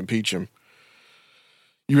 impeach him.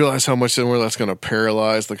 You realize how much more that's going to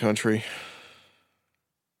paralyze the country?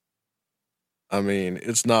 I mean,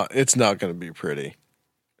 it's not going to be pretty.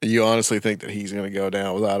 You honestly think that he's going to go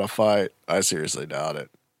down without a fight? I seriously doubt it.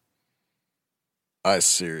 I could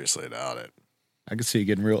see it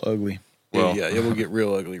getting real ugly. Well, yeah, it will get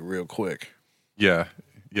real ugly real quick. Yeah,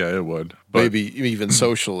 it would. But maybe even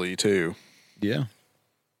socially too. Yeah.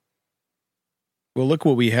 Well, look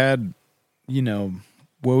what we had, what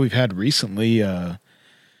we've had recently. I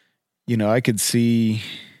could see,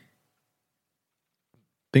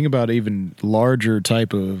 think about even larger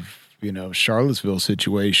type of, Charlottesville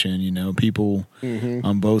situation, people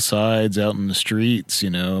on both sides out in the streets,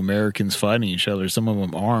 Americans fighting each other, some of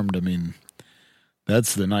them armed. I mean,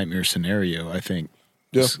 that's the nightmare scenario, I think.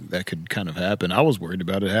 Yeah. That could kind of happen. I was worried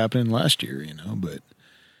about it happening last year, but.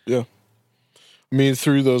 Yeah. I mean,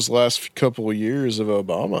 through those last couple of years of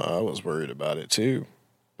Obama, I was worried about it too,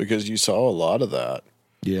 because you saw a lot of that.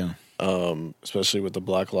 Yeah. Especially with the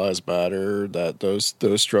Black Lives Matter, that those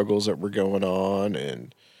struggles that were going on,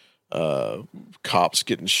 and cops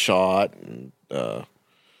getting shot, and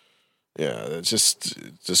it's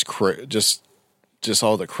just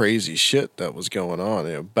all the crazy shit that was going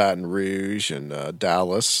on. Baton Rouge and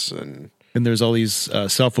Dallas, and there's all these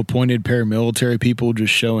self-appointed paramilitary people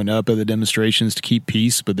just showing up at the demonstrations to keep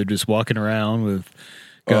peace, but they're just walking around with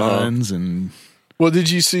guns and. Well,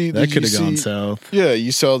 did you see that could have gone south? Yeah,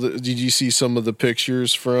 you saw. Did you see some of the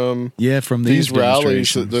pictures from? Yeah, from these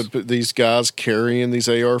rallies. These guys carrying these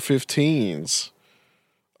AR-15s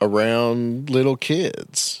around little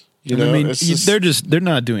kids. I mean, they're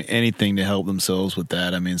not doing anything to help themselves with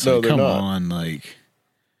that. I mean, so come on, like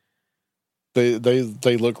they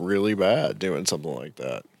look really bad doing something like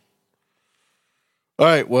that. All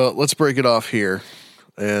right, well, let's break it off here.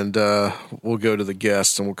 And we'll go to the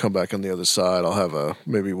guests, and we'll come back on the other side. I'll have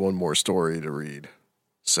maybe one more story to read.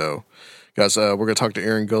 So Guys, we're going to talk to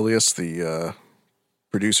Aaron Gulyas, the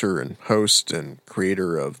producer and host and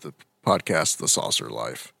creator of the podcast, The Saucer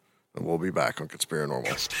Life. And we'll be back on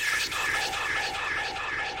Conspiranormal.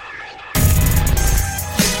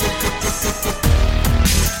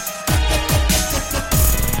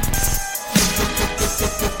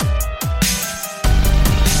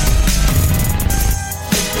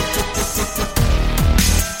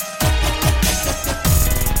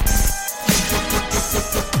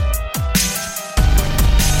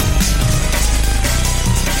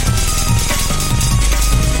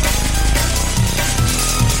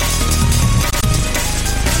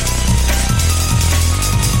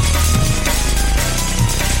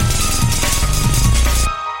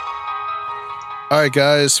 All right,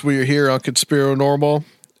 guys, we are here on Conspiranormal,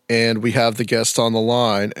 and we have the guest on the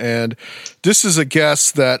line. And this is a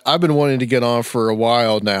guest that I've been wanting to get on for a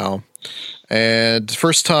while now. And the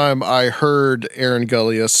first time I heard Aaron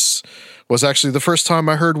Gulyas was actually the first time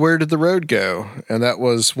I heard Where Did the Road Go? And that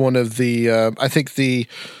was one of the, I think the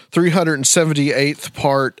 378th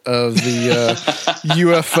part of the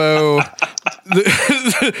UFO,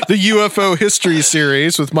 the UFO history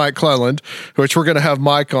series with Mike Cleland, which we're going to have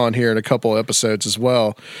Mike on here in a couple episodes as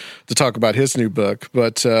well to talk about his new book.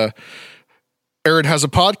 But Aaron has a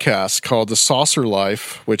podcast called The Saucer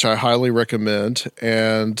Life, which I highly recommend.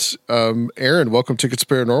 And Aaron, welcome to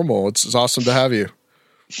Conspiranormal. It's awesome to have you.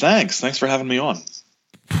 Thanks for having me on.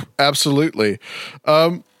 Absolutely.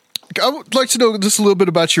 I would like to know just a little bit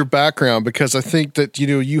about your background, because I think that, you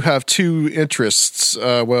know, you have two interests,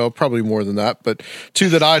 well, probably more than that, but two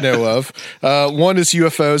that I know of. One is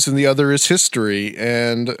UFOs and the other is history.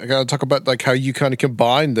 And I got to talk about like how you kind of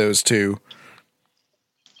combine those two.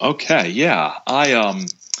 Okay. Yeah.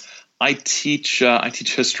 I teach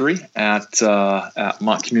history at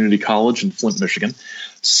Mott Community College in Flint, Michigan.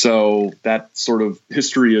 So that sort of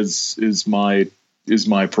history is my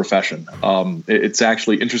profession. It's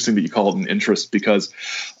actually interesting that you call it an interest, because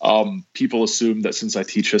people assume that since I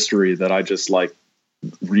teach history that I just like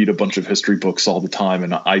read a bunch of history books all the time,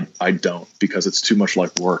 and I don't, because it's too much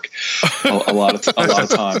like work a lot of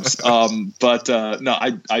times. But no,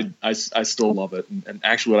 I still love it, and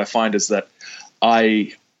actually what I find is that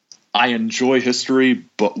I enjoy history,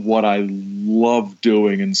 but what I love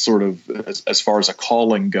doing, and sort of as far as a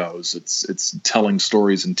calling goes, it's telling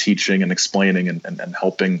stories and teaching and explaining and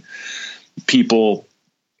helping people,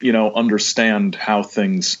 you know, understand how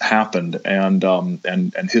things happened.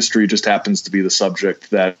 And history just happens to be the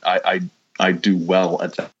subject that I do well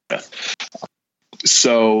at that.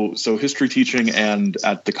 So history teaching, and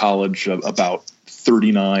at the college about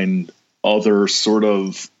 39 other sort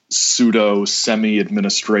of pseudo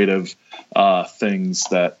semi-administrative things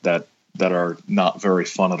that are not very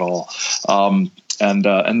fun at all, and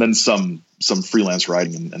then some freelance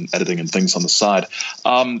writing and editing and things on the side.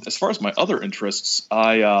 As far as my other interests,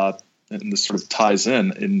 and this sort of ties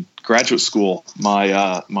in graduate school,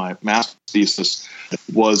 my master's thesis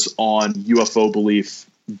was on UFO belief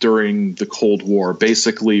during the Cold War,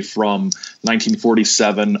 basically from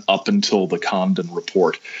 1947 up until the Condon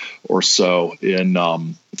Report or so in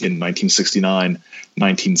 1969,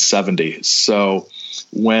 1970. So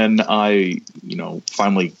when I, you know,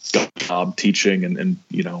 finally got a job teaching and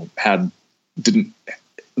you know, didn't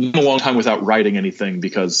a long time without writing anything,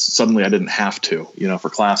 because suddenly I didn't have to, you know, for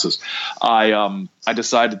classes, I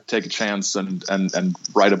decided to take a chance and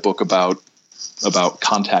write a book about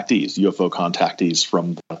contactees, UFO contactees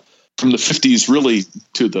from the 50s really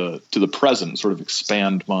to the present, sort of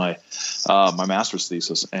expand my my master's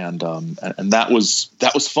thesis, and that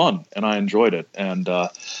was fun, and I enjoyed it. And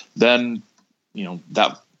then, you know,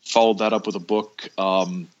 that followed that up with a book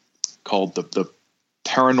called the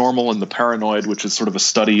Paranormal and the Paranoid, which is sort of a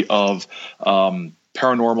study of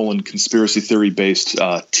paranormal and conspiracy theory based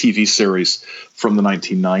TV series from the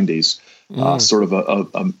 1990s. Sort of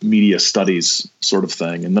a media studies sort of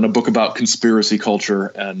thing, and then a book about conspiracy culture,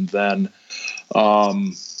 and then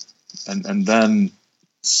and then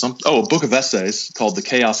a book of essays called The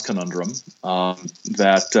Chaos Conundrum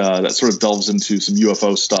that sort of delves into some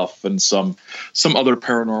UFO stuff and some other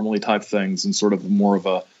paranormally type things, and sort of more of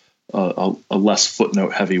a less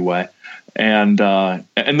footnote heavy way, and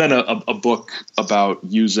then a book about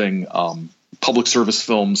using public service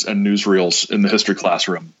films and newsreels in the history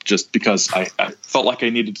classroom, just because I felt like I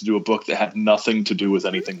needed to do a book that had nothing to do with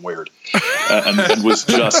anything weird, and was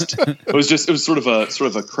it was sort of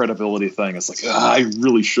a credibility thing. It's like, I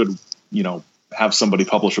really should, you know, have somebody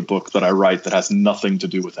publish a book that I write that has nothing to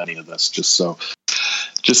do with any of this, just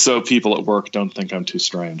so people at work don't think I'm too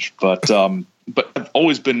strange. But I've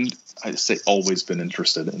always been I say always been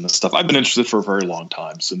interested in this stuff. I've been interested for a very long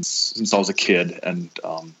time, since I was a kid, and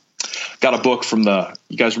got a book from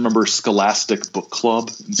you guys remember Scholastic Book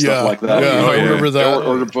Club and stuff like that? Yeah, I remember that.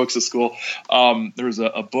 Order books at school. There was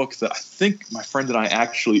a book that I think my friend and I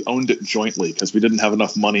actually owned it jointly because we didn't have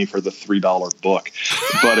enough money for the $3 book.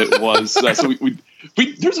 But it was, so we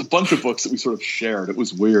there's a bunch of books that we sort of shared. It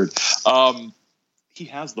was weird. He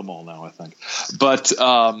has them all now, I think. But it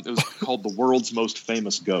was called The World's Most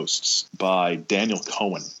Famous Ghosts by Daniel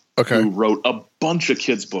Cohen. Okay. Who wrote a bunch of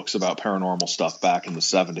kids' books about paranormal stuff back in the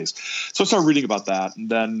 70s. So I started reading about that. And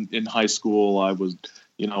then in high school, I was,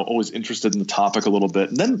 always interested in the topic a little bit.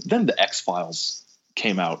 And then the X-Files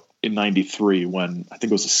came out in 93 when I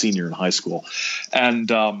think I was a senior in high school. And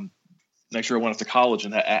next year I went off to college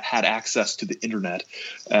and had access to the internet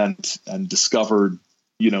and discovered,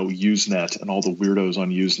 Usenet and all the weirdos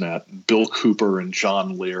on Usenet, Bill Cooper and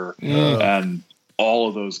John Lear and all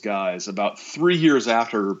of those guys, about 3 years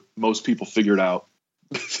after most people figured out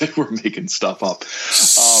they were making stuff up.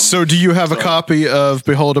 So do you have a copy of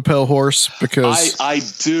Behold a Pale Horse? Because I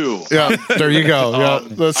do. Yeah, there you go. Yeah,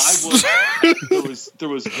 there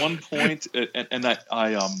was one point, and that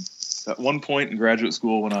at one point in graduate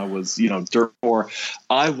school when I was, dirt poor,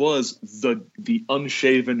 I was the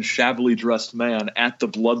unshaven, shabbily dressed man at the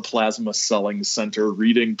blood plasma selling center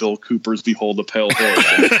reading Bill Cooper's Behold a Pale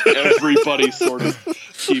Horse. Everybody sort of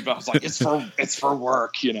I was like, it's for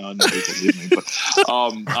work, and nobody believed me. But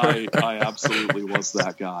I absolutely was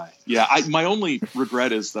that guy. Yeah, my only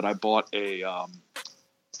regret is that I bought I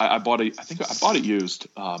think I bought it used,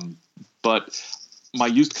 but my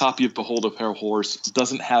used copy of Behold a Pale Horse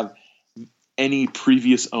doesn't have any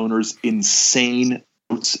previous owner's insane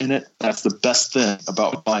notes in it. That's the best thing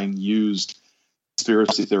about buying used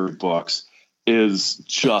conspiracy theory books, is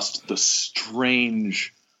just the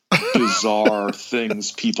strange, bizarre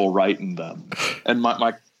things people write in them. And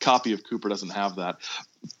my copy of Cooper doesn't have that.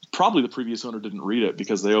 Probably the previous owner didn't read it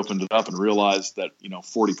because they opened it up and realized that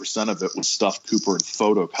 40% of it was stuff Cooper had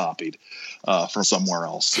photocopied from somewhere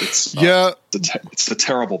else. It's a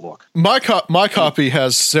terrible book. My copy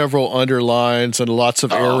has several underlines and lots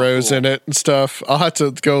of arrows in it and stuff. I'll have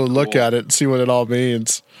to go look at it and see what it all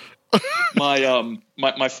means. my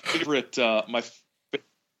favorite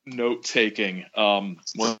note taking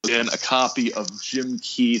was in a copy of Jim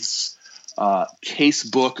Keith's case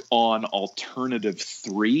book on Alternative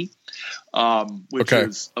 3, which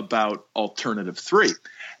is about Alternative 3.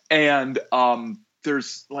 And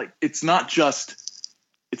there's it's not just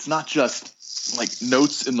like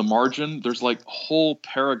notes in the margin. There's like whole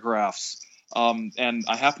paragraphs. And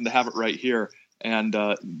I happen to have it right here. And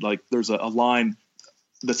there's a line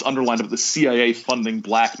that's underlined about the CIA funding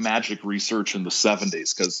black magic research in the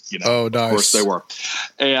 70s because of course they were,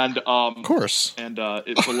 and of course, and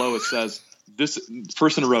below it says, this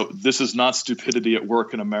person wrote, "This is not stupidity at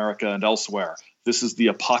work in America and elsewhere. This is the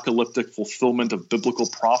apocalyptic fulfillment of biblical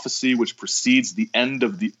prophecy which precedes the end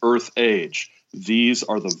of the Earth age. These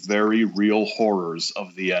are the very real horrors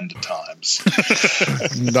of the end times."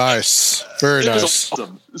 Nice, very nice.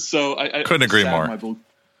 Awesome. So I couldn't agree more.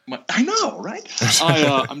 I know, right?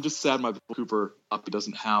 I'm just sad my Bill Cooper copy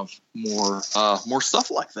doesn't have more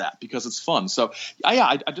stuff like that because it's fun. So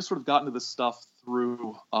I just sort of got into this stuff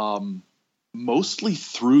through mostly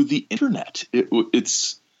through the internet.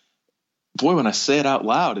 It's boy, when I say it out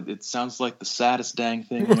loud, it sounds like the saddest dang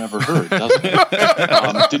thing you ever heard, doesn't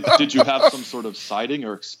it? Did you have some sort of sighting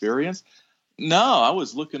or experience? No, I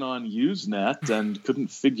was looking on Usenet and couldn't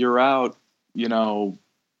figure out,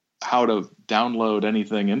 how to download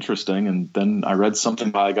anything interesting, and then I read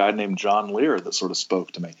something by a guy named John Lear that sort of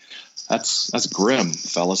spoke to me. That's grim,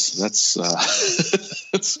 fellas. That's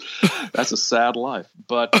a sad life.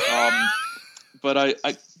 But I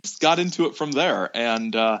just got into it from there,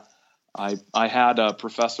 and I had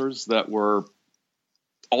professors that were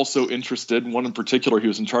also interested. One in particular, he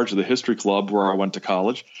was in charge of the history club where I went to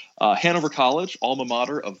college. Hanover College, alma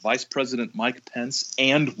mater of Vice President Mike Pence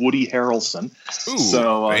and Woody Harrelson. Ooh,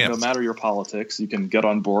 so no matter your politics, you can get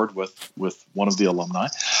on board with one of the alumni.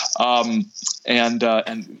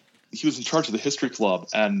 And he was in charge of the history club.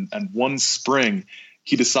 And one spring,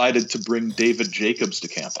 he decided to bring David Jacobs to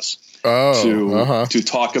campus to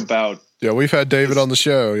talk about. Yeah, we've had David on the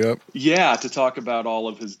show. Yep. Yeah, to talk about all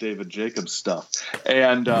of his David Jacobs stuff.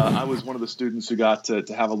 And I was one of the students who got to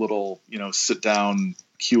have a little, sit down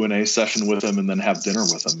Q&A session with him and then have dinner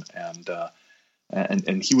with him.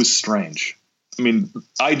 And he was strange. I mean,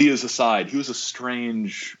 ideas aside, he was a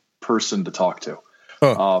strange person to talk to.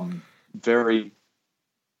 Huh. Very,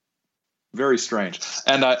 very strange.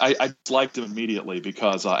 And I liked him immediately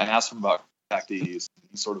because I asked him about contactees.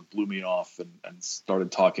 He sort of blew me off and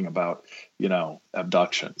started talking about,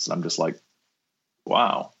 abductions. And I'm just like,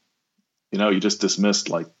 wow, you just dismissed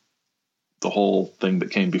like the whole thing that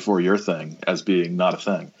came before your thing as being not a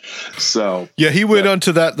thing. So yeah, he went on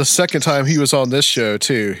to that the second time he was on this show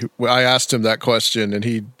too. I asked him that question and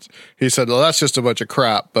he said, well, that's just a bunch of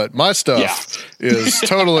crap, but my stuff is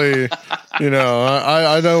totally,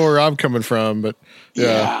 I know where I'm coming from, but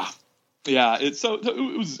yeah. Yeah,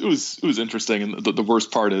 it was interesting, and the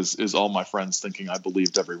worst part is all my friends thinking I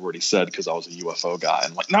believed every word he said because I was a UFO guy.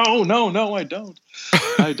 And like, no, I don't,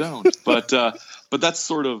 But that's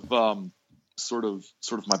sort of my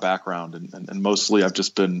background, and mostly I've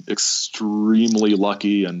just been extremely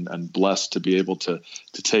lucky and blessed to be able to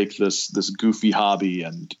take this goofy hobby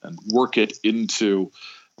and work it into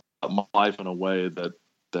my life in a way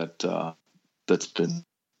that's been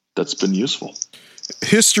useful.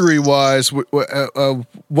 History-wise,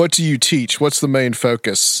 what do you teach? What's the main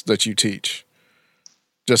focus that you teach?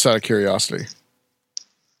 Just out of curiosity.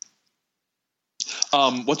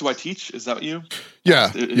 What do I teach? Is that what you? Yeah,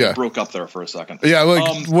 it broke up there for a second. Yeah,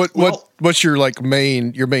 like what's your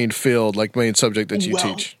main field, like main subject that you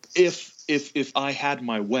teach? If I had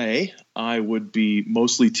my way, I would be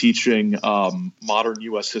mostly teaching modern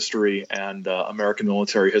U.S. history and American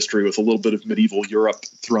military history with a little bit of medieval Europe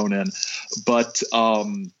thrown in. But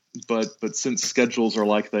since schedules are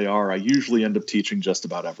like they are, I usually end up teaching just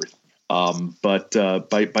about everything. But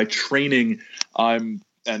by training, I'm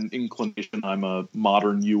an inclination. I'm a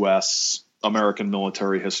modern U.S. American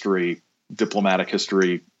military history, diplomatic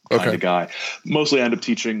history kind of guy. Mostly I end up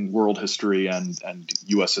teaching world history and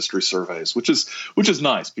U.S. history surveys, which is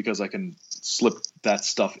nice because I can slip that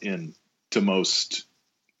stuff in to most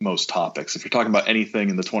topics. If you're talking about anything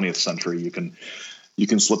in the 20th century, you can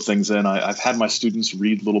slip things in. I've had my students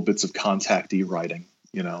read little bits of contactee writing,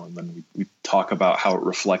 and then we talk about how it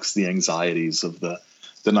reflects the anxieties of the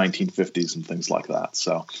 1950s and things like that.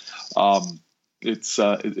 So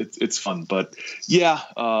it's fun, but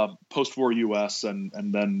post-war U.S. and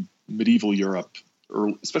then medieval Europe,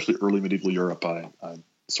 especially early medieval Europe, I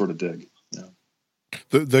sort of dig. Yeah.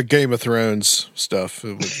 The Game of Thrones stuff.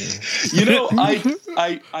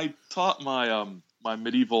 I taught my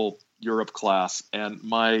medieval Europe class, and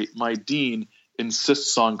my dean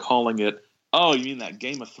insists on calling it, oh, you mean that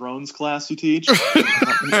Game of Thrones class you teach?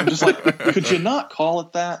 I'm just like, could you not call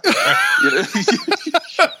it that?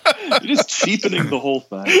 You're just cheapening the whole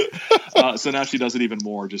thing. So now she does it even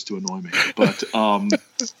more just to annoy me. But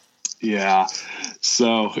yeah.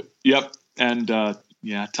 So yep. And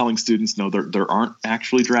telling students no, there aren't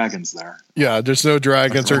actually dragons there. Yeah, there's no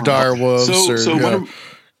dragons or dire wolves. When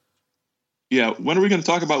are we going to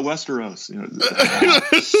talk about Westeros?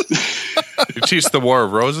 You teach the War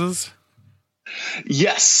of Roses?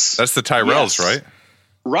 Yes. That's the Tyrells, right?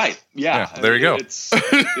 Right. Yeah. There you go.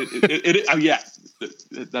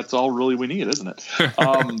 That's all really we need, isn't it?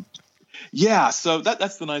 So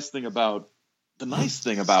that's the nice thing about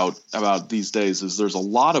these days is there's a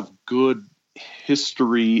lot of good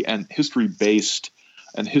history and history based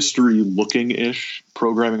and history looking ish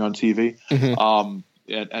programming on TV. Mm-hmm.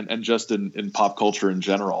 And just in pop culture in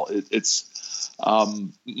general. It's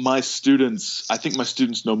my students, I think my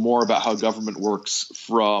students know more about how government works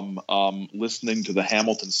from listening to the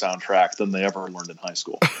Hamilton soundtrack than they ever learned in high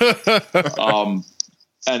school.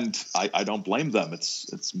 And I don't blame them.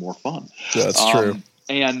 It's more fun. Yeah, that's true.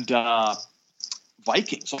 And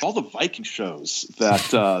Vikings, all the Viking shows that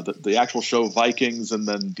the actual show Vikings, and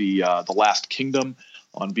then the Last Kingdom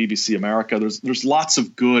on BBC America. There's lots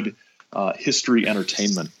of good history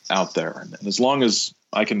entertainment out there, and as long as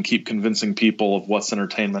I can keep convincing people of what's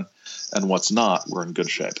entertainment and what's not, we're in good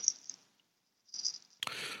shape.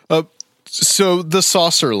 So the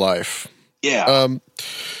saucer life. Yeah.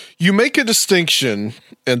 You make a distinction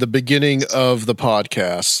in the beginning of the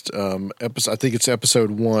podcast, I think it's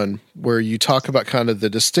episode 1, where you talk about kind of the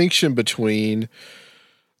distinction between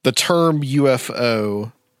the term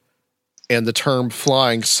UFO and the term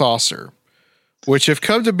flying saucer, which have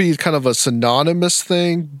come to be kind of a synonymous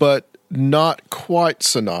thing, but not quite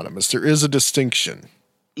synonymous. There is a distinction.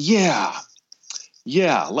 Yeah.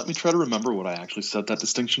 Let me try to remember what I actually said that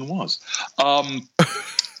distinction was.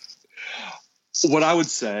 What I would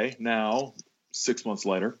say now, 6 months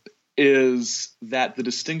later, is that the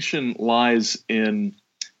distinction lies in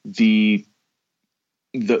the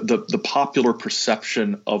popular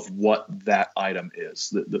perception of what that item is.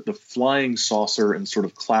 The flying saucer in sort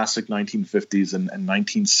of classic 1950s and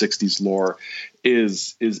 1960s lore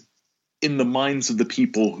is in the minds of the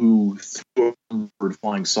people who threw the word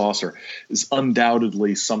flying saucer is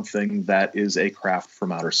undoubtedly something that is a craft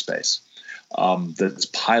from outer space. that's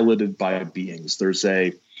piloted by beings. There's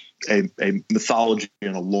a mythology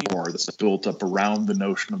and a lore that's built up around the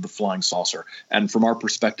notion of the flying saucer. And from our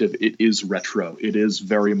perspective, it is retro. It is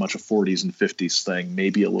very much a 40s and 50s thing,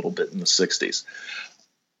 maybe a little bit in the 60s.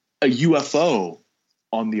 A UFO,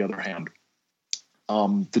 on the other hand,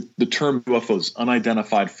 the term UFOs,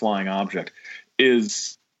 unidentified flying object,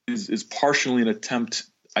 is partially an attempt,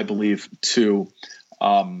 I believe, to,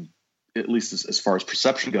 at least as far as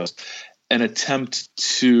perception goes, an attempt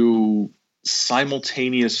to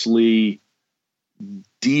simultaneously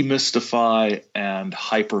demystify and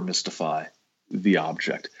hypermystify the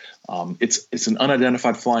object. It's an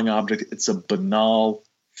unidentified flying object. It's a banal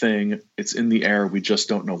thing. It's in the air. We just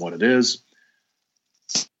don't know what it is.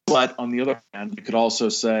 But on the other hand, you could also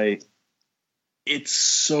say it's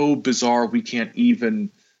so bizarre we can't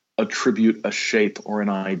even attribute a shape or an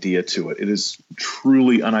idea to it. It is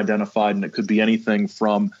truly unidentified, and it could be anything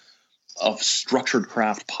from a structured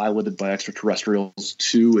craft piloted by extraterrestrials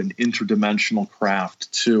to an interdimensional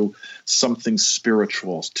craft to something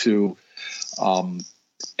spiritual to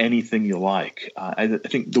anything you like. I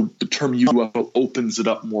think the term UFO opens it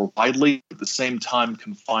up more widely, at the same time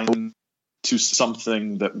confining to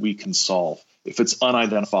something that we can solve. If it's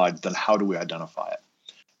unidentified, then how do we identify it?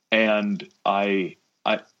 And I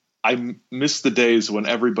miss the days when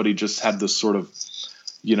everybody just had this sort of,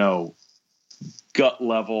 gut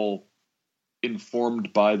level,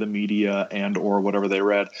 informed by the media and or whatever they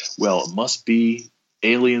read. Well, it must be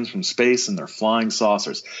aliens from space and they're flying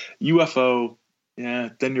saucers. UFO,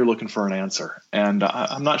 then you're looking for an answer. And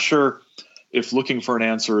I'm not sure if looking for an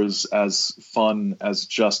answer is as fun as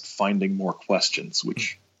just finding more questions,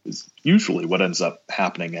 which is usually what ends up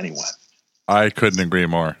happening anyway. I couldn't agree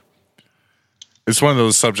more. It's one of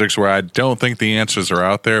those subjects where I don't think the answers are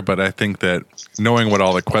out there, but I think that knowing what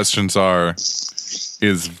all the questions are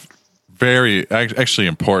is very actually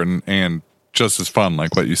important and just as fun,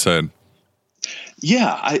 like what you said.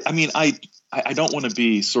 Yeah, I mean, I don't want to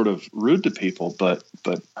be sort of rude to people, but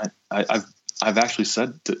I've actually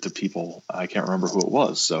said to people, I can't remember who it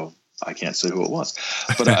was, so I can't say who it was,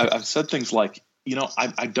 but I've said things like,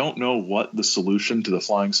 I don't know what the solution to the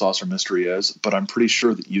flying saucer mystery is, but I'm pretty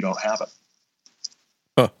sure that you don't have it.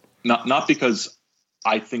 Huh. Not because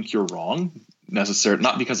I think you're wrong necessarily,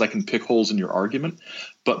 not because I can pick holes in your argument,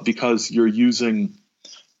 but because you're using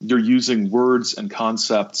words and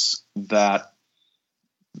concepts that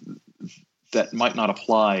might not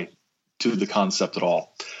apply to the concept at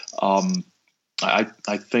all.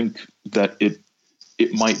 I think that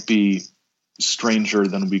it might be stranger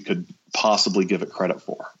than we could possibly give it credit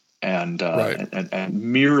for. And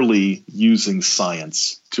merely using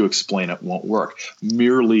science to explain it won't work.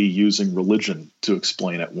 Merely using religion to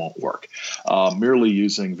explain it won't work. Merely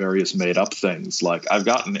using various made-up things like I've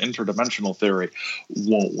got an interdimensional theory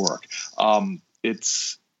won't work.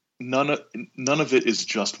 It's none of it is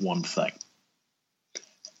just one thing.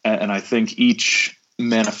 And I think each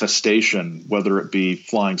manifestation, whether it be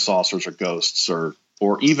flying saucers or ghosts or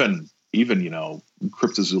even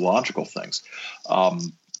cryptozoological things,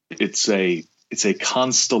 it's a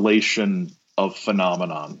constellation of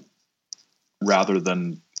phenomenon rather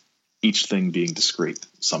than each thing being discrete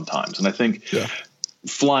sometimes. And I think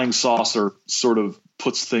flying saucer sort of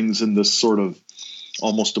puts things in this sort of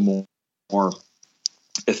almost a more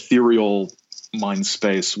ethereal mind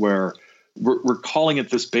space where we're calling it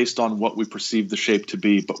this based on what we perceive the shape to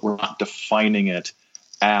be, but we're not defining it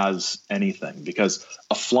as anything, because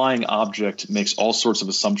a flying object makes all sorts of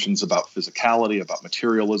assumptions about physicality, about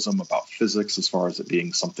materialism, about physics, as far as it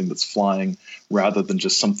being something that's flying rather than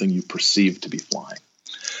just something you perceive to be flying.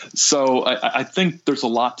 So I think there's a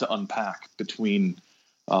lot to unpack between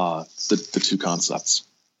the two concepts.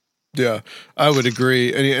 Yeah, I would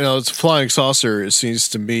agree. And it's flying saucer. It seems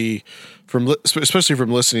to me, especially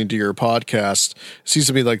from listening to your podcast, it seems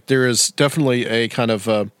to me like there is definitely a kind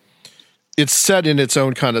of it's set in its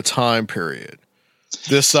own kind of time period.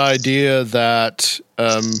 This idea that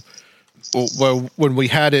when we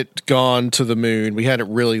hadn't gone to the moon, we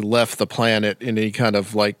hadn't really left the planet in any kind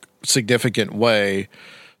of like significant way,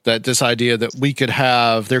 that this idea that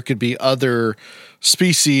there could be other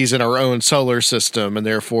species in our own solar system, and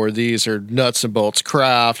therefore these are nuts and bolts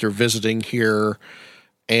craft or visiting here.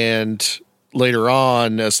 And later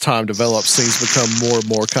on, as time develops, things become more and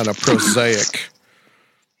more kind of prosaic.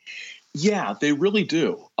 Yeah, they really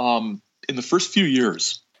do. In the first few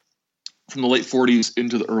years, from the late 40s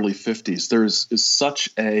into the early 50s, is such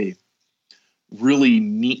a really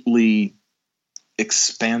neatly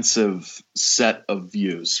expansive set of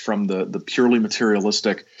views, from the purely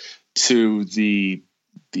materialistic to the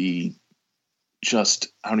just,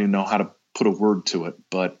 I don't even know how to put a word to it,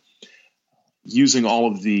 but using all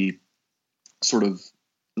of the sort of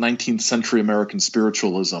 19th century American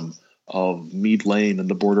spiritualism of Meade Lane and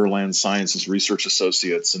the Borderland Sciences Research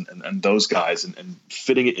Associates and those guys and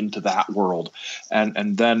fitting it into that world.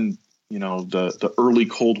 And then, the early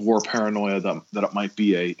Cold War paranoia that it might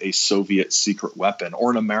be a Soviet secret weapon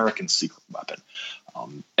or an American secret weapon.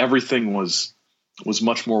 Everything was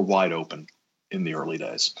much more wide open in the early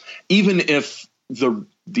days. Even if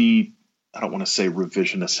the I don't want to say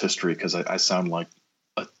revisionist history because I sound like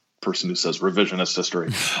a person who says revisionist history.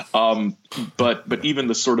 But even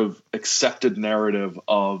the sort of accepted narrative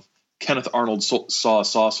of Kenneth Arnold saw a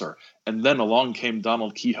saucer, and then along came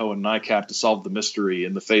Donald Kehoe and NICAP to solve the mystery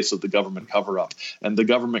in the face of the government cover-up. And the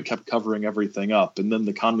government kept covering everything up. And then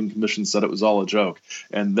the Condon Commission said it was all a joke.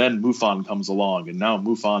 And then MUFON comes along, and now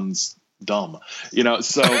MUFON's dumb.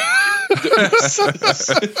 So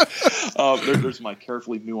there's my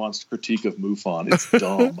carefully nuanced critique of MUFON. It's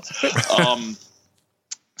dumb.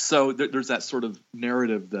 So there's that sort of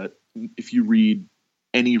narrative that if you read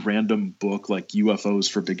any random book like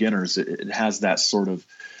UFOs for Beginners, it has that sort of,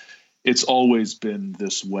 it's always been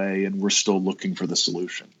this way and we're still looking for the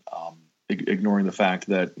solution. Ignoring the fact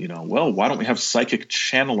that, why don't we have psychic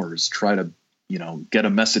channelers try to, get a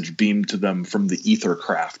message beamed to them from the ether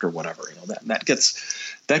craft or whatever, that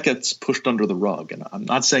gets pushed under the rug. And I'm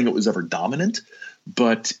not saying it was ever dominant,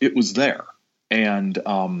 but it was there. And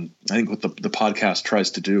I think what the podcast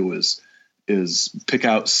tries to do is pick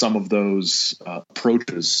out some of those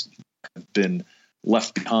approaches that have been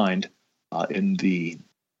left behind in the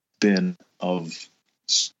bin of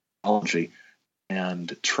psychology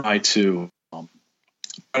and try to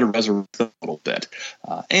resurrect them a little bit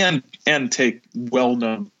and take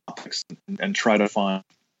well-known topics and try to find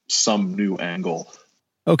some new angle.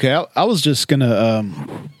 Okay, I was just gonna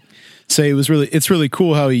say it's really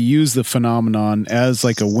cool how he used the phenomenon as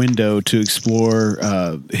like a window to explore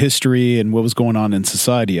history and what was going on in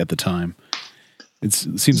society at the time. It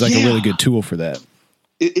seems like a really good tool for that.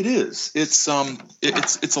 It is. It's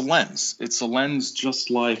a lens. It's a lens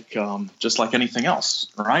just like anything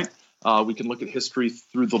else, right? We can look at history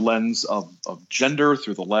through the lens of gender,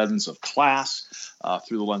 through the lens of class,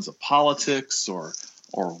 through the lens of politics or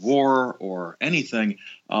war or anything.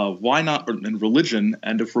 Why not in religion?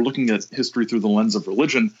 And if we're looking at history through the lens of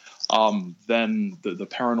religion, then the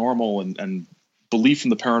paranormal and belief in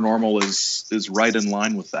the paranormal is right in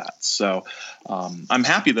line with that. So I'm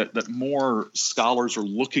happy that more scholars are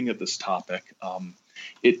looking at this topic.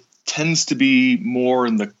 It tends to be more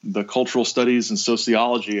in the cultural studies and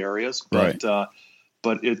sociology areas, but right.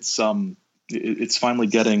 But it's finally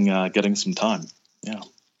getting some time. Yeah.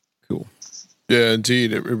 Cool. Yeah,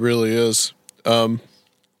 indeed, it really is.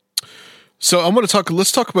 So I'm going to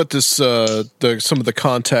let's talk about this, some of the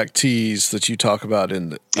contactees that you talk about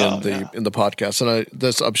in the podcast. And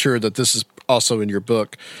I'm sure that this is also in your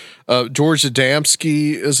book. George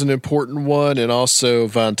Adamski is an important one, and also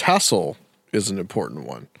Van Tassel is an important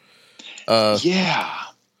one. Yeah.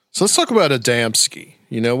 So let's talk about Adamski.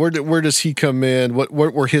 Where does he come in? What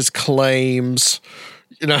were his claims?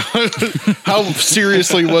 How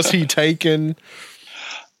seriously was he taken?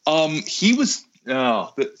 He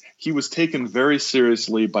was taken very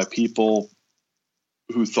seriously by people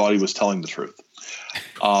who thought he was telling the truth.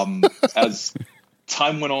 As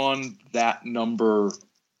time went on, that number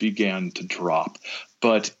began to drop.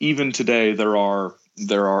 But even today, there are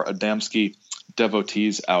Adamski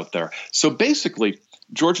devotees out there. So basically,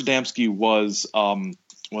 George Adamski was a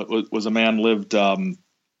man lived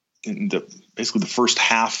in basically the first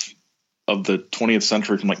half of the 20th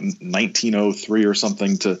century, from like 1903 or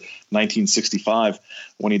something to 1965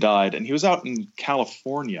 when he died. And he was out in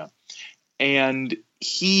California, and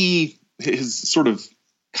his sort of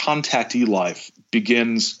contactee life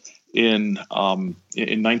begins in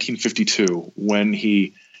 1952 when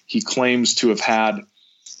he claims to have had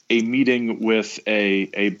a meeting with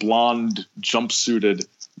a blonde jumpsuited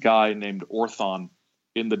guy named Orthon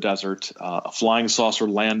in the desert. A flying saucer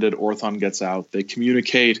landed. Orthon gets out. They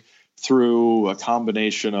communicate through a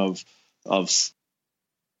combination of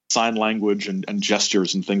sign language and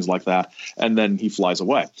gestures and things like that. And then he flies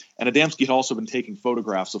away. And Adamski had also been taking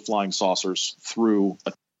photographs of flying saucers through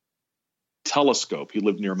a telescope. He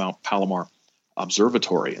lived near Mount Palomar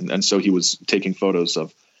Observatory. And so he was taking photos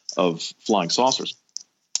of flying saucers.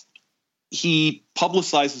 He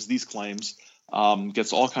publicizes these claims,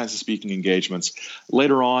 gets all kinds of speaking engagements.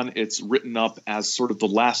 Later on, it's written up as sort of the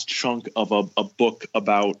last chunk of a book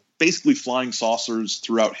about basically flying saucers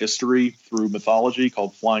throughout history, through mythology,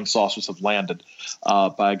 called Flying Saucers Have Landed,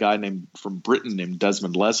 by a guy from Britain named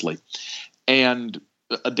Desmond Leslie. And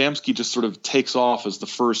Adamski just sort of takes off as the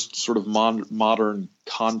first sort of modern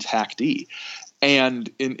contactee. And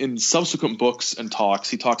in subsequent books and talks,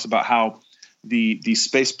 he talks about how the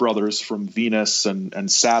space brothers from Venus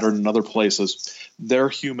and Saturn and other places, they're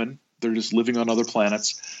human. They're just living on other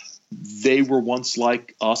planets. They were once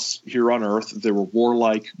like us here on Earth. They were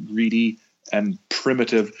warlike, greedy, and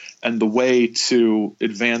primitive. And the way to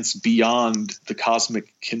advance beyond the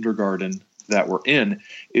cosmic kindergarten that we're in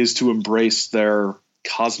is to embrace their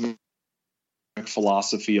cosmic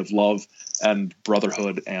philosophy of love and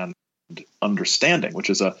brotherhood and understanding, which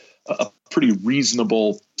is a pretty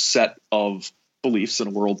reasonable set of beliefs in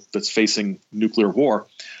a world that's facing nuclear war.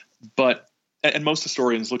 And most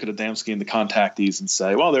historians look at Adamski and the contactees and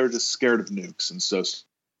say, well, they're just scared of nukes. And so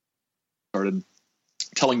started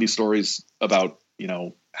telling these stories about,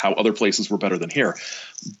 how other places were better than here.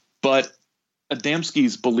 But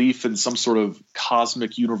Adamski's belief in some sort of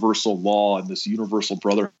cosmic universal law and this universal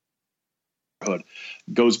brotherhood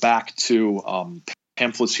goes back to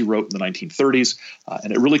pamphlets he wrote in the 1930s.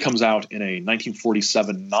 And it really comes out in a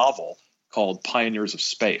 1947 novel called Pioneers of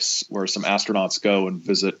Space, where some astronauts go and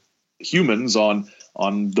visit humans on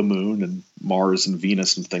the moon and Mars and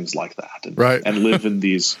Venus and things like that, and live in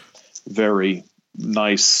these very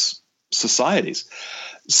nice societies.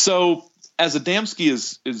 So as Adamski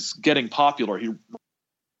is getting popular, he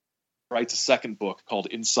writes a second book called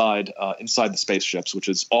Inside the Spaceships, which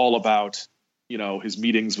is all about his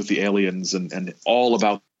meetings with the aliens and all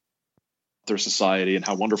about their society and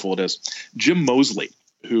how wonderful it is. Jim Moseley,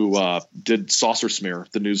 who did Saucer Smear,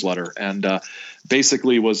 the newsletter, and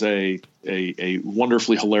basically was a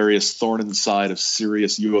wonderfully hilarious thorn in the side of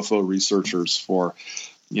serious UFO researchers for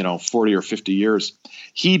 40 or 50 years.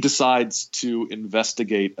 He decides to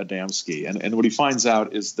investigate Adamski, and what he finds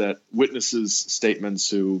out is that witnesses' statements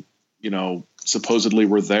who supposedly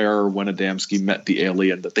were there when Adamski met the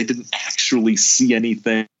alien, that they didn't actually see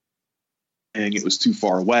anything. It was too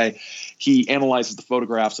far away. He analyzes the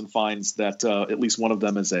photographs and finds that at least one of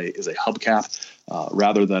them is a hubcap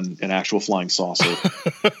rather than an actual flying saucer.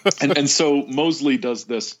 and so Moseley does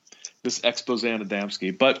this expose on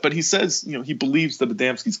Adamski, but he says he believes that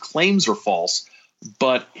Adamski's claims are false,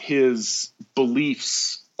 but his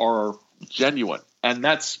beliefs are genuine, and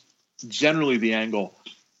that's generally the angle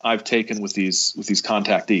I've taken with these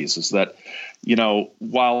contactees, is that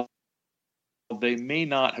while they may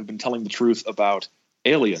not have been telling the truth about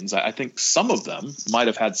aliens, I think some of them might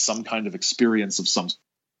have had some kind of experience of some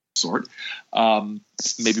sort,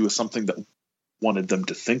 maybe with something that wanted them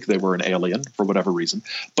to think they were an alien for whatever reason.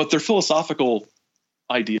 But their philosophical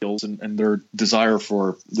ideals and their desire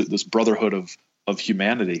for this brotherhood of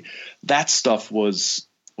humanity, that stuff was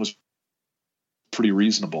pretty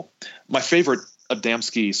reasonable. My favorite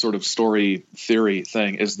Adamski sort of story theory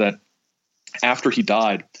thing is that after he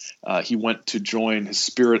died, he went to join, his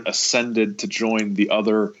spirit ascended to join the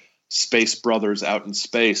other space brothers out in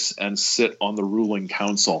space and sit on the ruling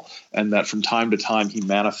council, and that from time to time he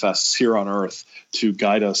manifests here on Earth to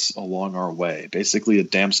guide us along our way. Basically,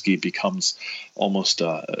 Adamski becomes almost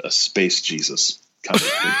a space Jesus kind of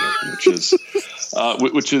figure,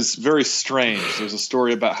 which is very strange. There's a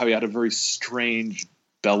story about how he had a very strange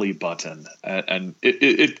belly button, and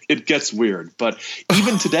it gets weird. But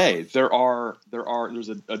even today, there's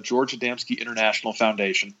a George Adamski International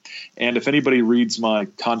Foundation, and if anybody reads my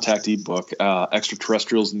contactee book,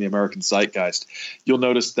 Extraterrestrials in the American Zeitgeist, you'll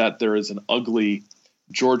notice that there is an ugly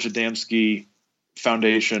George Adamski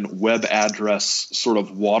Foundation web address sort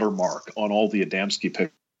of watermark on all the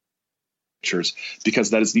Adamski pictures,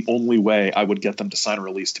 because that is the only way I would get them to sign a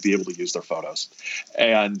release to be able to use their photos.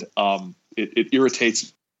 And it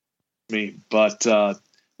irritates me, but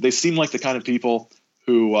they seem like the kind of people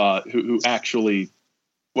who actually,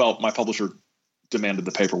 well, my publisher demanded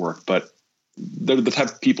the paperwork, but they're the type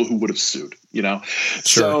of people who would have sued, Sure.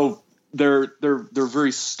 So they're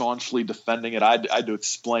very staunchly defending it. I had to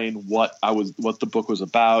explain what the book was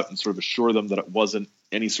about and sort of assure them that it wasn't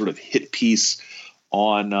any sort of hit piece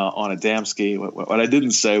on Adamski. What I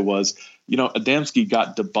didn't say was, Adamski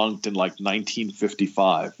got debunked in like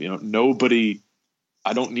 1955.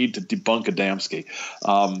 I don't need to debunk Adamski.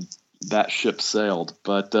 That ship sailed,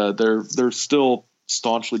 but they're still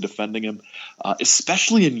staunchly defending him,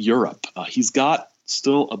 especially in Europe. He's got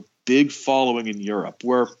still a big following in Europe,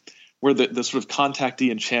 where the sort of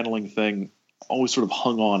contactee and channeling thing always sort of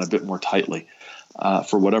hung on a bit more tightly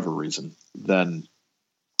for whatever reason than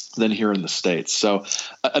here in the States. So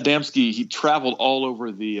Adamski, he traveled all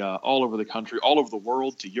over the country, all over the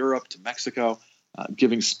world, to Europe, to Mexico,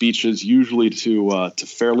 giving speeches usually to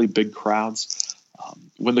fairly big crowds.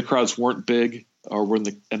 When the crowds weren't big, when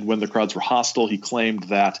the crowds were hostile, he claimed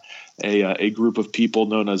that a group of people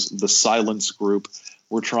known as the Silence Group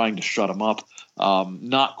were trying to shut him up.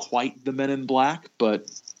 Not quite the Men in Black, but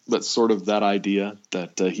sort of that idea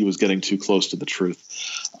that he was getting too close to the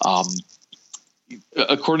truth.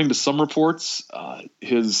 According to some reports,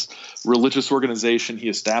 his religious organization he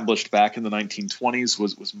established back in the 1920s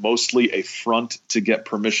was mostly a front to get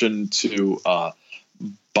permission to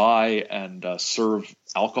buy and serve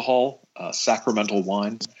alcohol, sacramental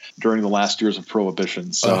wine, during the last years of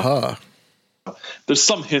Prohibition. So there's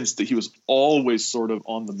some hints that he was always sort of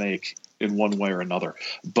on the make in one way or another.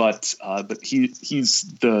 But he's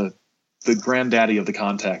the granddaddy of the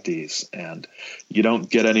contactees, and you don't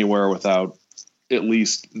get anywhere without at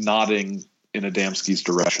least nodding in Adamski's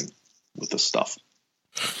direction with this stuff.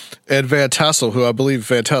 And Van Tassel, who I believe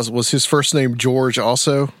was his first name George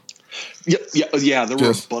also? Yeah. There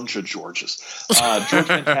were a bunch of Georges. George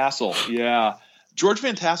Van Tassel, yeah. George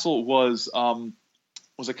Van Tassel was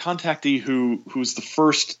a contactee who's the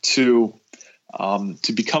first to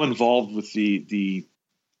become involved with the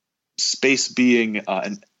space being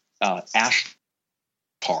an Ashtar.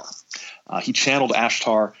 He channeled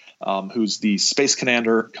Ashtar, who's the space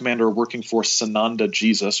commander working for Sananda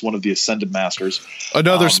Jesus, one of the Ascended Masters.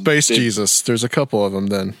 Another space Jesus. There's a couple of them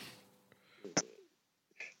then.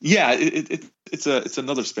 Yeah, it's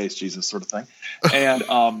another space Jesus sort of thing.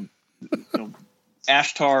 And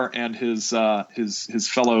Ashtar and his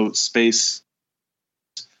fellow space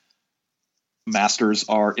masters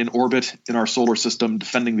are in orbit in our solar system,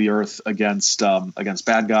 defending the Earth against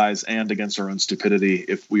bad guys and against our own stupidity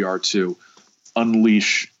if we are to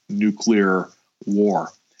unleash nuclear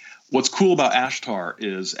war. What's cool about Ashtar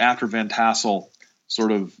is after Van Tassel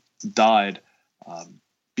sort of died,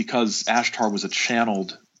 because Ashtar was a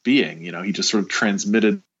channeled being, he just sort of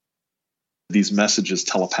transmitted these messages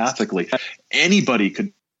telepathically. Anybody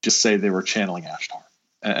could just say they were channeling Ashtar.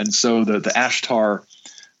 And so the Ashtar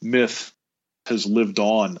myth has lived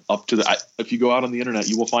on up to if you go out on the internet,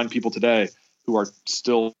 you will find people today who are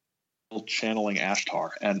still channeling Ashtar.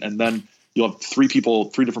 And then you'll have three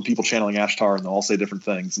different people channeling Ashtar, and they'll all say different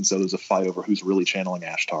things. And so there's a fight over who's really channeling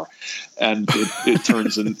Ashtar. And it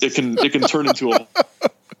turns and it can turn into a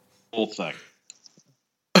whole thing.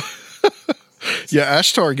 Yeah,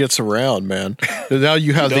 Ashtar gets around, man. Now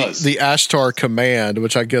you have the Ashtar Command,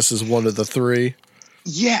 which I guess is one of the three.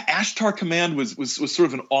 Yeah, Ashtar Command was sort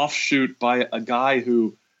of an offshoot by a guy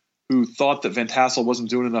who thought that Van Tassel wasn't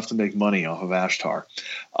doing enough to make money off of Ashtar.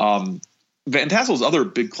 Van Tassel's other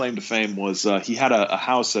big claim to fame was he had a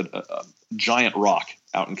house at Giant Rock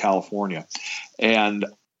out in California, and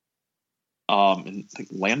in I think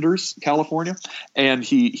Landers, California, and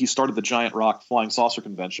he started the Giant Rock Flying Saucer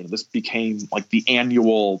Convention. This became like the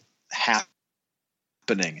annual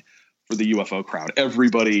happening for the UFO crowd.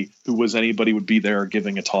 Everybody who was anybody would be there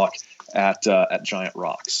giving a talk at Giant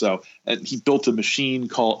Rock. So he built a building/machine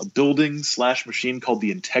called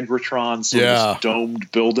the Integratron, so this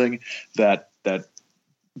domed building that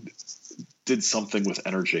did something with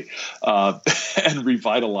energy and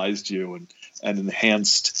revitalized you and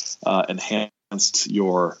enhanced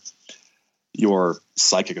your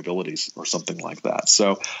psychic abilities or something like that.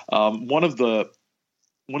 So one of the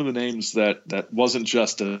names that wasn't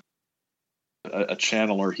just a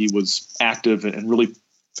channeler, he was active and really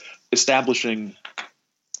establishing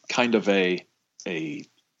kind of a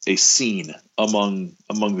scene among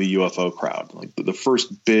the UFO crowd, like the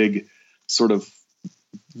first big sort of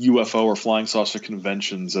UFO or flying saucer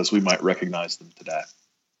conventions as we might recognize them today.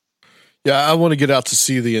 Yeah, I want to get out to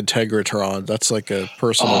see the Integratron. That's like a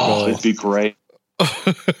personal goal. It'd be great.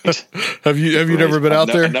 Have you never been out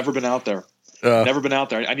there? I've never been out there. Never been out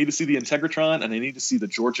there. I need to see the Integratron, and I need to see the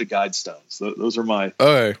Georgia Guidestones. Those are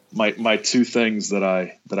my two things that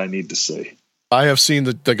I need to see. I have seen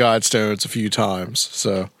the Guidestones a few times.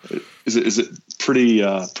 So is it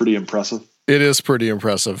pretty impressive? It is pretty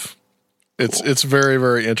impressive. It's very,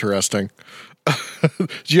 very interesting. Do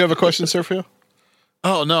you have a question, Sergio?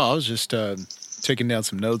 Oh no, I was just taking down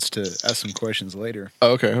some notes to ask some questions later.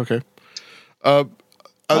 Oh, okay.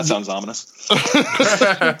 That sounds ominous.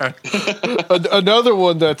 Another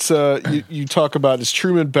one that's you talk about is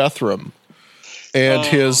Truman Bethram and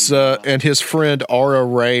his friend Aura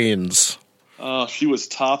Raines. She was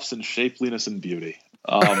tops in shapeliness and beauty.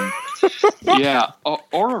 Yeah,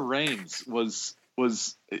 Aura Raines was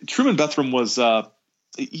Truman Bethram was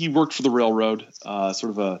he worked for the railroad,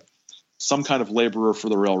 sort of some kind of laborer for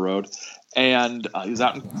the railroad, and he was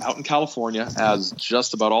out in California, as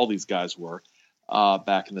just about all these guys were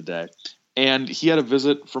back in the day. And he had a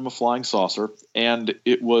visit from a flying saucer, and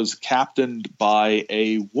it was captained by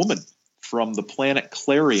a woman from the planet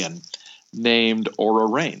Clarion named Aura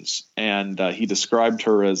Raines, and he described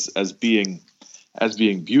her as being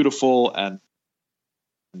beautiful and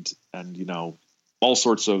all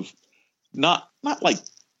sorts of not like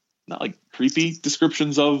creepy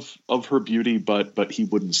descriptions of her beauty, but he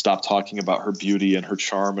wouldn't stop talking about her beauty and her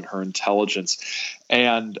charm and her intelligence.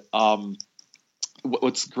 And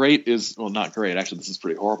what's great is, well, not great, actually, this is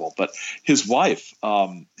pretty horrible, but his wife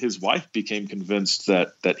became convinced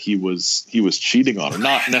that he was cheating on her,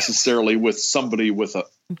 not necessarily with somebody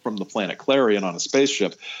from the planet Clarion on a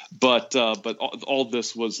spaceship, but all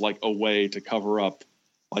this was like a way to cover up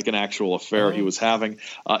like an actual affair he was having.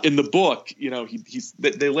 In the book,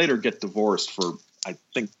 they later get divorced for, I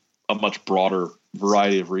think, a much broader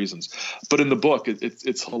variety of reasons. But in the book,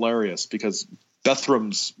 it's hilarious because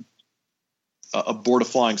Bethrum's Aboard a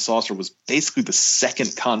Flying Saucer was basically the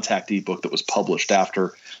second contactee book that was published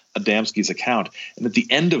after Adamski's account. And at the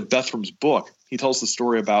end of Bethrum's book, he tells the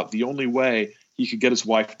story about the only way he could get his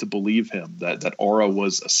wife to believe him that Aura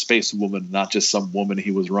was a space woman, not just some woman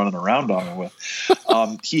he was running around on her with.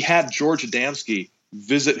 He had George Adamski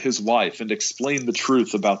visit his wife and explain the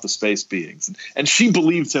truth about the space beings. And she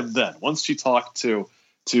believed him then. Once she talked to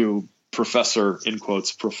Professor, in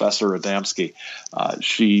quotes, Professor Adamski,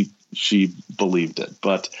 she believed it.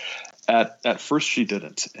 But at first she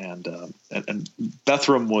didn't. And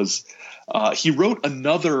Bethram was he wrote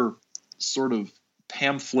another sort of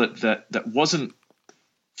pamphlet that wasn't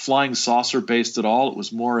flying saucer based at all. It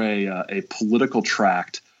was more a political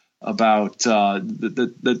tract about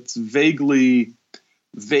that's vaguely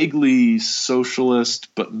socialist,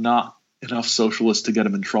 but not enough socialist to get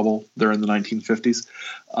him in trouble there in the 1950s.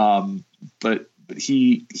 But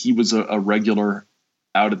he was a regular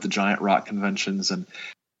out at the giant rock conventions, and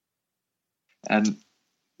it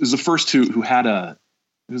was the first who had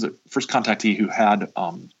he was the first contactee who had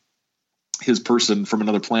his person from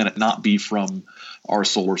another planet not be from our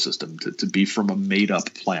solar system, to be from a made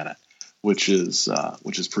up planet, which is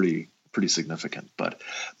pretty significant. But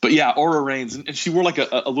yeah, Aura Raines, and she wore like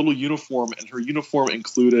a little uniform, and her uniform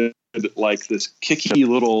included like this kicky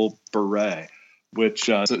little beret, which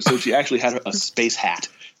so she actually had a space hat,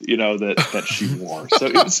 that she wore. So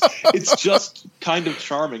it's just kind of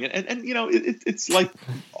charming, and it's like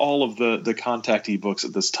all of the contactee books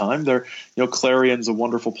at this time. They're Clarion's a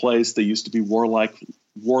wonderful place. They used to be warlike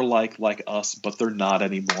like us, but they're not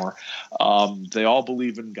anymore. They all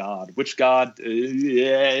believe in God. Which God?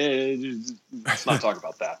 Let's not talk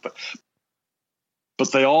about that.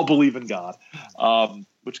 But they all believe in God.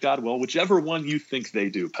 Which God? Well, whichever one you think they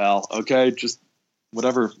do, pal. Okay, just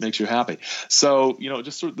whatever makes you happy. So,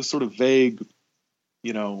 just this sort of vague,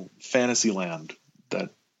 fantasy land that'd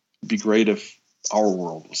be great if our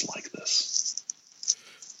world was like this.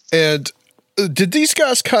 And did these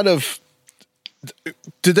guys kind of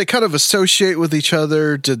associate with each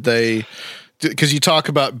other? Because you talk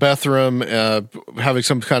about Bethram having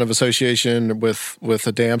some kind of association with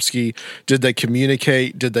Adamski. Did they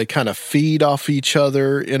communicate? Did they kind of feed off each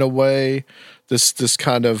other in a way? This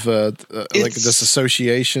kind of like this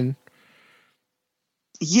association.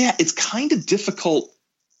 Yeah, it's kind of difficult.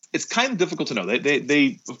 It's kind of difficult to know.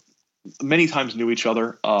 They many times knew each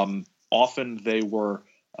other. Often they were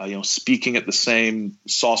speaking at the same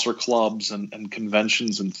saucer clubs and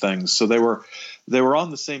conventions and things. So they were on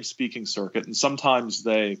the same speaking circuit, and sometimes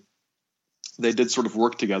they did sort of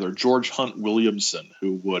work together. George Hunt Williamson,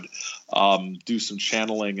 who would do some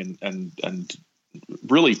channeling and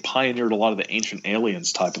really pioneered a lot of the Ancient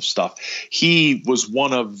Aliens type of stuff. He was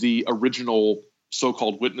one of the original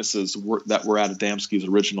so-called witnesses that were at Adamski's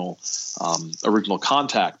original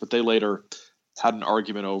contact, but they later had an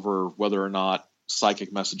argument over whether or not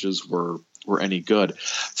psychic messages were any good.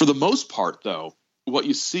 For the most part, though, what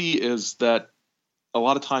you see is that a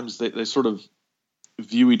lot of times they sort of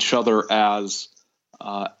view each other as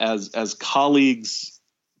colleagues,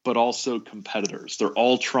 but also competitors. They're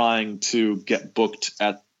all trying to get booked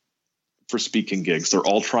for speaking gigs. They're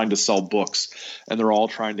all trying to sell books, and they're all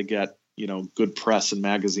trying to get good press in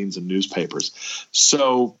magazines and newspapers.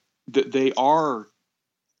 So they are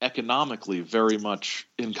economically very much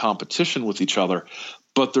in competition with each other,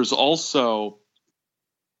 but there's also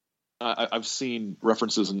I've seen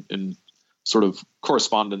references in sort of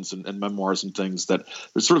correspondence and memoirs and things that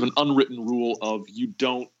there's sort of an unwritten rule of you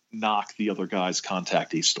don't knock the other guy's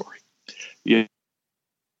contactee story. And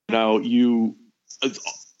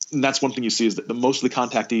that's one thing you see is that most of the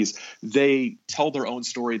contactees, they tell their own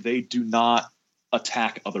story. They do not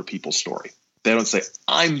attack other people's story. They don't say,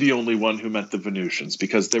 I'm the only one who met the Venusians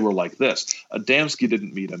because they were like this. Adamski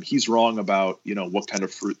didn't meet him. He's wrong about, what kind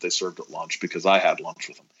of fruit they served at lunch because I had lunch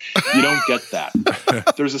with him. You don't get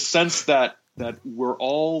that. There's a sense that we're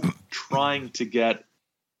all trying to get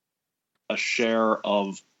a share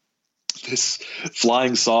of this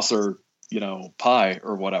flying saucer, pie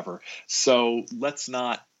or whatever. So let's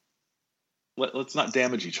not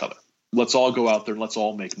damage each other. Let's all go out there and let's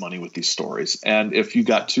all make money with these stories. And if you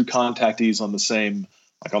got two contactees on the same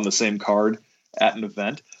card at an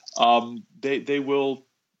event, they will,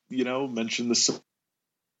 mention the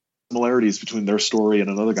similarities between their story and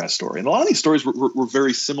another guy's story. And a lot of these stories were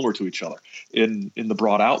very similar to each other in the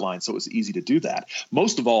broad outline. So it was easy to do that.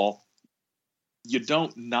 Most of all, you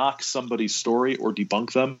don't knock somebody's story or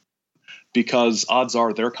debunk them because odds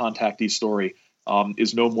are their contactee story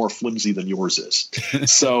is no more flimsy than yours is.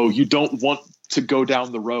 So you don't want to go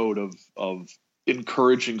down the road of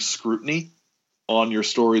encouraging scrutiny on your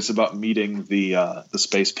stories about meeting the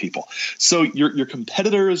space people. So you're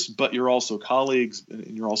competitors, but you're also colleagues,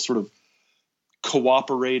 and you're all sort of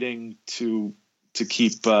cooperating to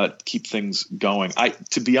keep things going.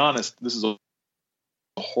 To be honest, this is a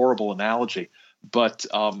horrible analogy, but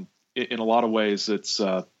in a lot of ways, it's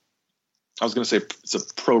I was going to say it's a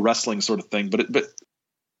pro wrestling sort of thing, but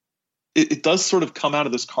it does sort of come out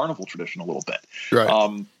of this carnival tradition a little bit.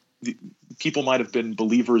 Right. People might have been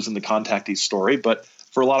believers in the contactee story, but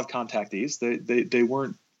for a lot of contactees, they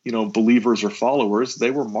weren't, believers or followers. They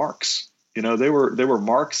were marks. They were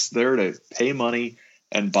marks there to pay money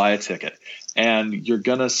and buy a ticket. And you're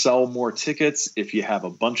going to sell more tickets if you have a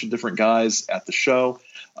bunch of different guys at the show.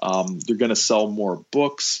 You're going to sell more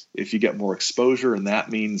books if you get more exposure, and that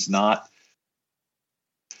means not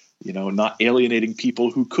alienating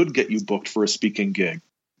people who could get you booked for a speaking gig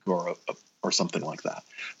or something like that.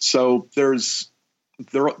 So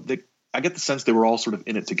I get the sense they were all sort of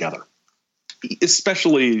in it together,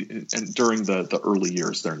 especially during the early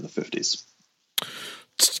years there in the 50s.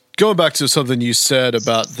 Going back to something you said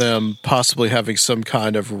about them possibly having some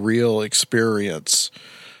kind of real experience,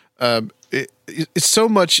 it's so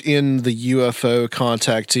much in the UFO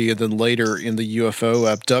contactee and then later in the UFO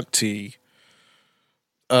abductee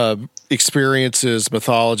experiences,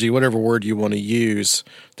 mythology, whatever word you want to use.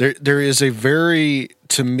 There is there's a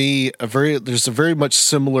very much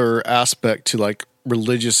similar aspect to like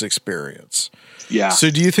religious experience. Yeah. So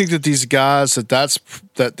do you think that these guys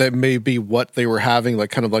that may be what they were having,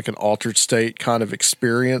 like kind of like an altered state kind of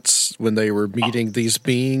experience when they were meeting these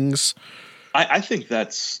beings? I think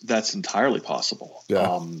that's entirely possible.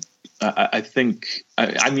 Yeah. I think,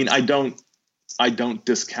 I don't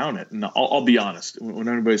discount it. And I'll be honest, when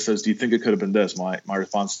anybody says, do you think it could have been this? My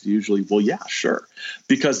response is usually, well, yeah, sure.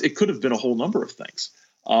 Because it could have been a whole number of things.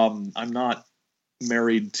 I'm not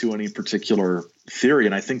married to any particular theory.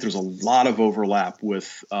 And I think there's a lot of overlap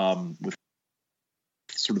with sort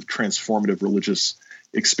of transformative religious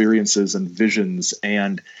experiences and visions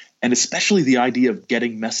and especially the idea of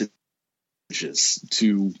getting messages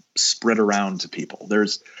to spread around to people.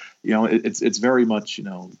 There's, it's very much,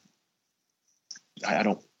 I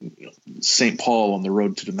don't, St. Paul on the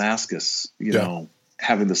road to Damascus,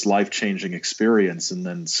 having this life-changing experience and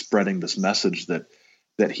then spreading this message that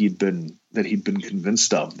he'd been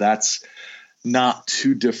convinced of. That's not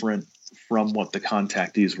too different from what the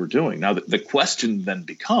contactees were doing. Now, the question then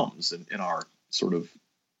becomes in our sort of,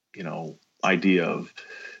 idea of,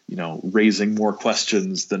 raising more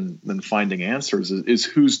questions than finding answers is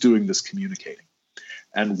who's doing this communicating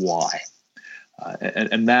and why.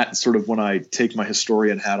 And that sort of when I take my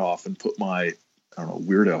historian hat off and put my,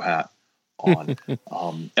 weirdo hat on,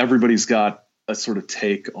 everybody's got a sort of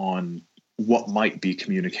take on what might be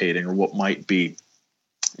communicating or what might be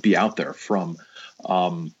out there from.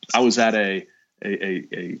 I was at a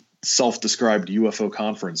self-described UFO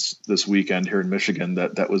conference this weekend here in Michigan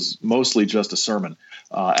that was mostly just a sermon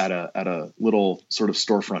at a little sort of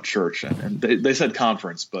storefront church, and they said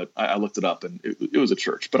conference, but I looked it up and it was a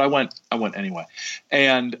church. But I went anyway,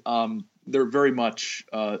 and they're very much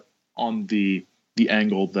on the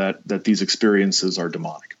angle that these experiences are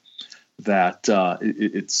demonic, that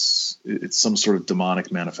it's some sort of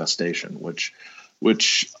demonic manifestation, which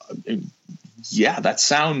yeah, that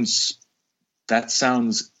sounds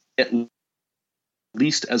at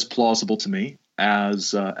least as plausible to me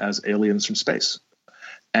as aliens from space.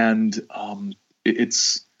 And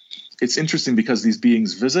it's interesting because these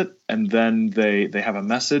beings visit and then they have a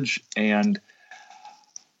message, and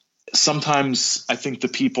sometimes I think the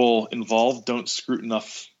people involved don't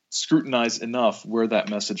scrutinize enough where that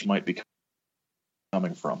message might be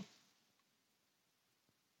coming from.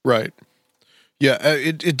 Right. Yeah,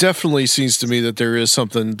 it definitely seems to me that there is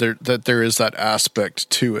something there, that there is that aspect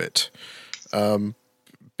to it,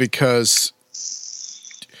 because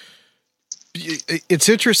it's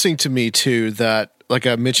interesting to me too that, like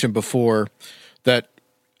I mentioned before, that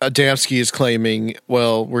Adamski is claiming,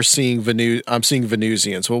 well, I'm seeing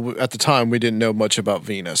Venusians. Well, at the time we didn't know much about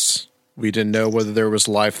Venus. We didn't know whether there was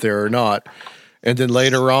life there or not. And then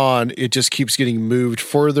later on, it just keeps getting moved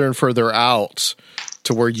further and further out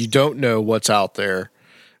to where you don't know what's out there.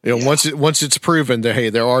 You know, once it's proven that, hey,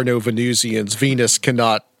 there are no Venusians,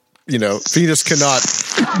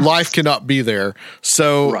 life cannot be there.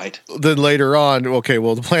 So then later on, okay,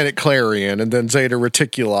 well, the planet Clarion, and then Zeta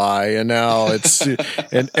Reticuli, and now it's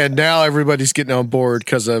and now everybody's getting on board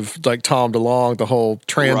because of, like, Tom DeLonge, the whole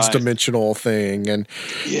trans-dimensional thing, and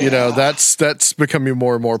you know, that's becoming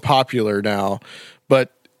more and more popular now.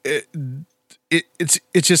 But it's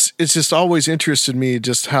just always interested me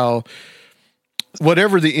just how,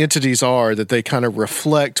 whatever the entities are, that they kind of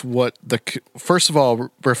reflect first of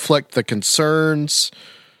all, reflect the concerns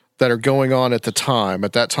that are going on at the time.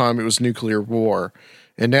 At that time, it was nuclear war.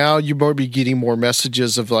 And now you might be getting more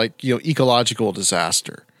messages of, like, you know, ecological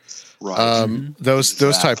disaster. Right. Those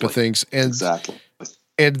type of things. And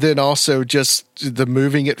and then also just the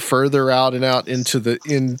moving it further out and out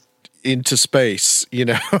into space, you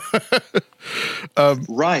know.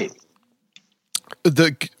 Right.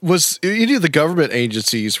 Was any of the government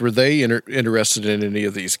agencies, were they interested in any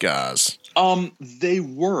of these guys? They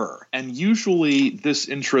were, and usually this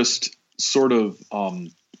interest sort of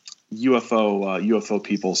UFO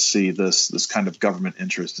people see this kind of government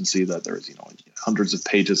interest and see that there's, you know, hundreds of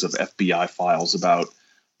pages of FBI files about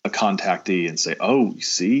a contactee and say, oh,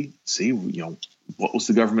 see, you know, what was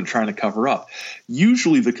the government trying to cover up?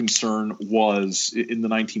 Usually the concern was, in the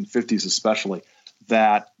 1950s especially,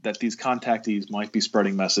 that these contactees might be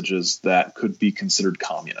spreading messages that could be considered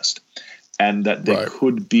communist, and that they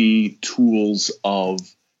could be tools of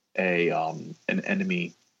an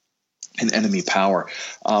enemy power.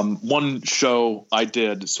 One show I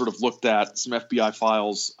did sort of looked at some FBI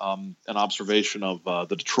files, an observation of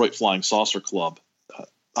the Detroit Flying Saucer Club.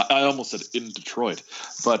 I almost said in Detroit,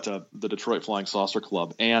 but the Detroit Flying Saucer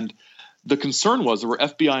Club. And the concern was there were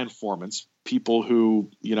FBI informants, people who,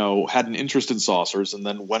 you know, had an interest in saucers and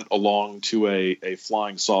then went along to a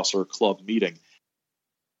Flying Saucer Club meeting,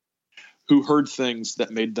 who heard things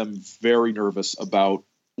that made them very nervous about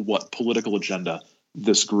what political agenda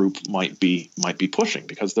this group might be pushing,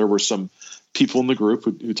 because there were some people in the group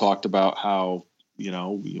who talked about how, you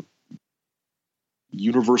know,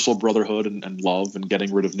 universal brotherhood and love and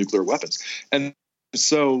getting rid of nuclear weapons. And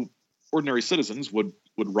so ordinary citizens would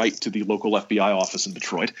write to the local FBI office in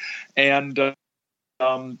Detroit, and the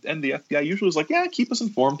FBI usually was like, yeah, keep us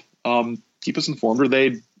informed, or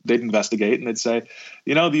they'd investigate, and they'd say,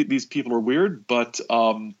 you know, these people are weird, but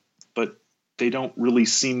they don't really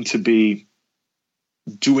seem to be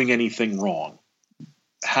doing anything wrong.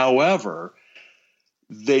 However,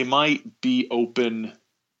 they might be open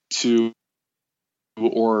to,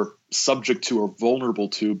 or subject to, or vulnerable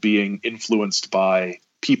to being influenced by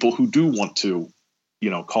people who do want to, you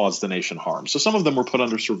know, cause the nation harm. So some of them were put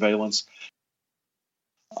under surveillance.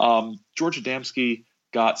 George Adamski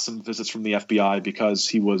got some visits from the FBI because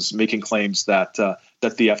he was making claims that the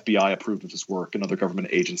FBI approved of his work and other government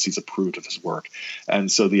agencies approved of his work.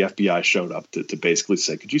 And so the FBI showed up to basically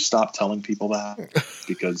say, could you stop telling people that?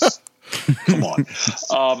 Because come on.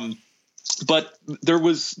 But there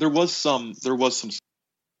was some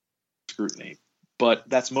scrutiny, but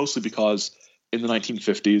that's mostly because in the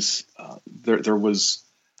 1950s, there was,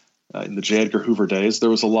 in the J. Edgar Hoover days, there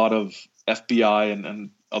was a lot of FBI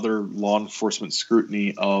and other law enforcement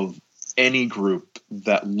scrutiny of any group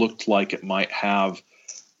that looked like it might have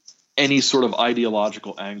any sort of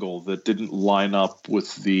ideological angle that didn't line up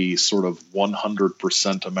with the sort of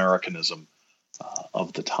 100% Americanism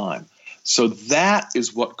of the time. So that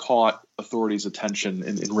is what caught authorities' attention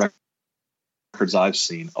in records I've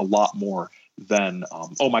seen a lot more than,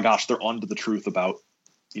 oh my gosh, they're onto the truth about,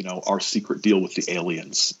 you know, our secret deal with the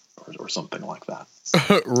aliens or something like that.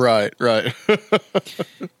 Right.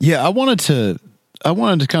 Yeah, I wanted to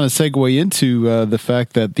kind of segue into the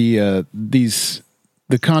fact that the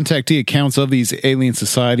contactee accounts of these alien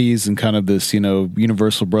societies and kind of this, you know,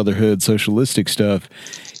 universal brotherhood, socialistic stuff,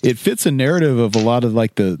 it fits a narrative of a lot of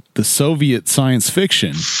like the Soviet science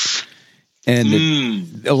fiction.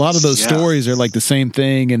 And a lot of those stories are like the same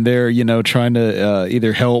thing, and they're, you know, trying to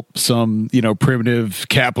either help some, you know, primitive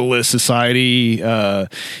capitalist society.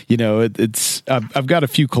 You know, I've got a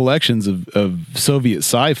few collections of Soviet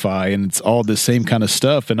sci-fi, and it's all the same kind of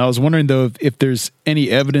stuff. And I was wondering though if there's any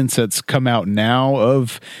evidence that's come out now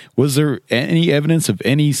was there any evidence of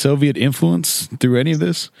any Soviet influence through any of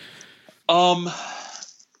this?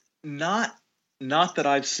 Not that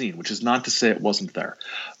I've seen, which is not to say it wasn't there,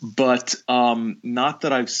 but not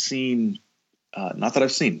that I've seen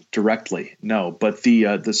directly. No, but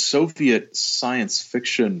the Soviet science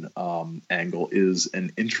fiction angle is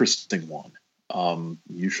an interesting one.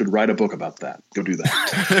 You should write a book about that. Go do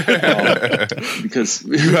that because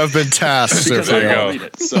you have been tasked. Because I don't read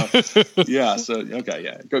it. So yeah. So okay,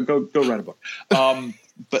 yeah. Go write a book.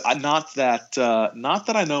 But not that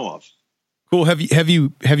I know of. Cool. Have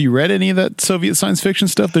you read any of that Soviet science fiction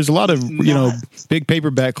stuff? There's a lot of big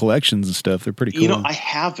paperback collections and stuff. They're pretty cool. You know, I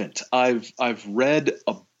haven't. I've read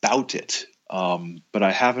about it, but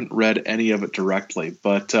I haven't read any of it directly.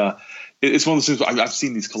 But it's one of those things. I've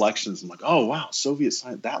seen these collections. I'm like, oh wow, Soviet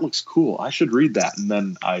science. That looks cool. I should read that. And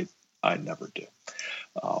then I never do.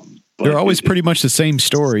 They're always pretty much the same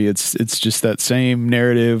story. It's just that same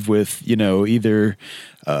narrative with, you know, either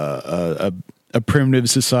a primitive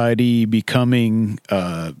society becoming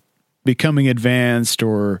advanced,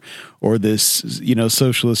 or this, you know,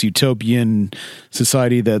 socialist utopian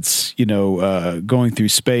society that's, you know, going through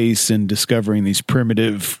space and discovering these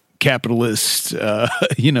primitive capitalists,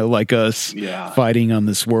 you know, like us, fighting on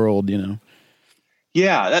this world, you know.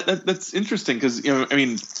 Yeah, that's interesting because, you know, I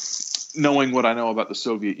mean, knowing what I know about the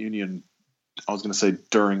Soviet Union, I was going to say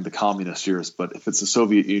during the communist years, but if it's the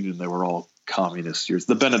Soviet Union, they were all communist years.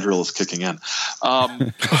 The Benadryl is kicking in.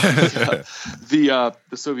 The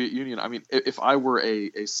Soviet Union. I mean, if I were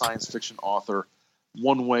a science fiction author,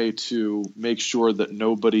 one way to make sure that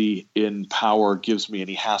nobody in power gives me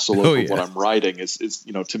any hassle over what I'm writing is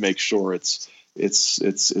you know, to make sure it's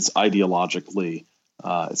ideologically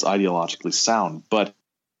sound. But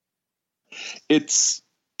it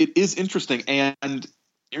is interesting, and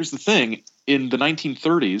here's the thing: in the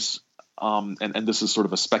 1930s. And this is sort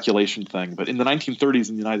of a speculation thing, but in the 1930s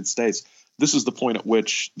in the United States, this is the point at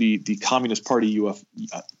which the Communist Party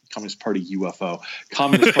USA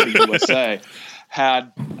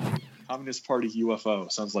had Communist Party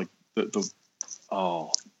UFO. Sounds like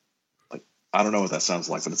like I don't know what that sounds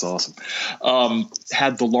like, but it's awesome.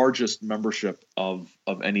 Had the largest membership of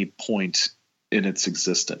any point in its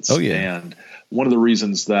existence. And one of the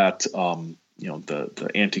reasons that you know,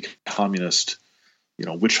 the anti-communist, you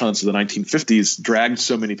know, witch hunts of the 1950s dragged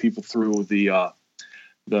so many people through the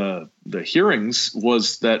hearings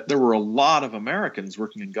was that there were a lot of Americans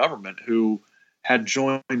working in government who had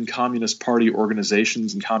joined Communist Party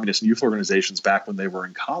organizations and communist youth organizations back when they were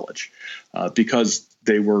in college, because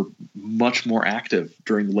they were much more active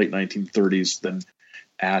during the late 1930s than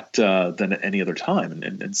at any other time.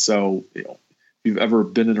 And so, you know, if you've ever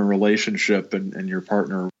been in a relationship and your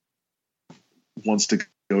partner wants to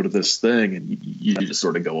go to this thing and you just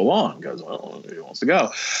sort of go along because, well, he wants to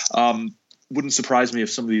go. Wouldn't surprise me if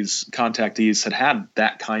some of these contactees had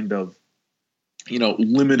that kind of, you know,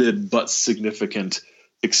 limited but significant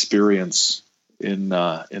experience in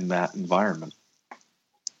that environment.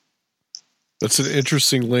 That's an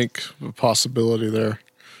interesting link, possibility there.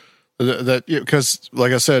 That because,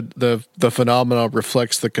 like I said, the phenomenon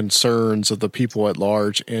reflects the concerns of the people at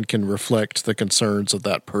large and can reflect the concerns of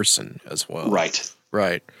that person as well. Right.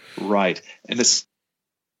 And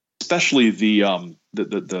especially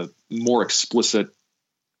the more explicit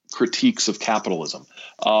critiques of capitalism.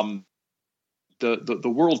 The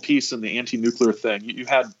world peace and the anti-nuclear thing. You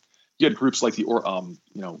had groups like the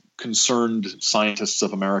Concerned Scientists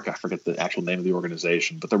of America. I forget the actual name of the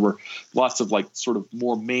organization, but there were lots of like sort of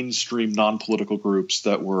more mainstream non-political groups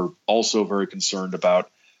that were also very concerned about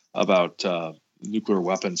nuclear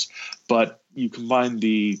weapons. But you combine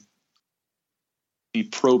the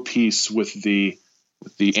pro-peace with the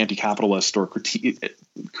anti-capitalist or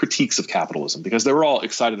critiques of capitalism, because they were all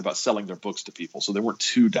excited about selling their books to people, so they weren't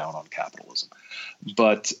too down on capitalism.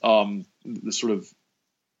 But the sort of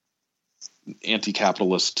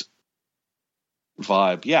anti-capitalist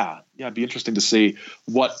vibe, it'd be interesting to see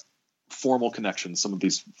what formal connections some of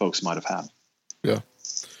these folks might have had. Yeah.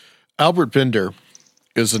 Albert Bender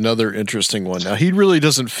is another interesting one. Now, he really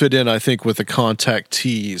doesn't fit in, I think, with the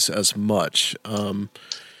contactees as much.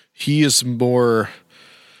 He more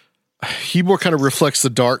kind of reflects the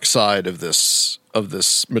dark side of this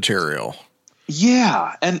material.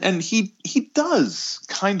 Yeah, and he does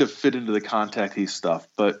kind of fit into the contactee stuff,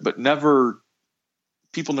 but never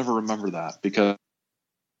people never remember that because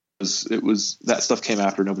it was that stuff came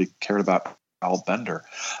after. Nobody cared about Al Bender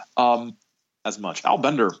as much. Al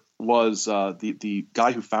Bender was the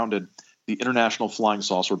guy who founded the International Flying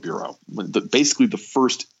Saucer Bureau, basically the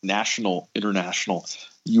first international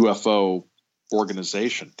UFO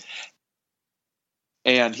organization.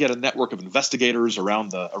 And he had a network of investigators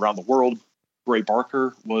around the world. Gray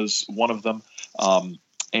Barker was one of them.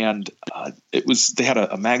 They had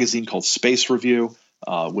a magazine called Space Review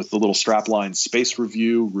with the little strapline "Space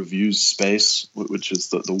Review reviews space," which is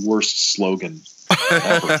the worst slogan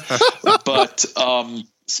ever. But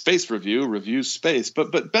Space Review reviews space.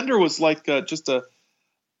 But Bender was like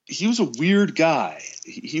he was a weird guy.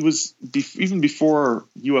 He was even before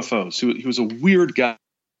UFOs. He was a weird guy.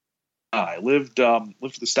 Lived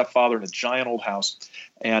with the stepfather in a giant old house,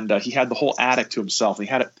 and he had the whole attic to himself. He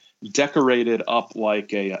had it decorated up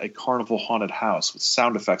like a carnival haunted house with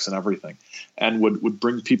sound effects and everything, and would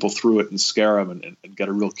bring people through it and scare them and get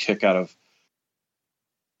a real kick out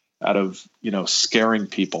of scaring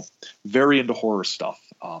people. Very into horror stuff,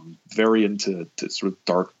 very into sort of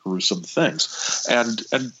dark, gruesome things, and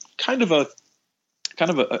kind of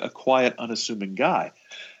a quiet, unassuming guy.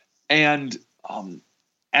 And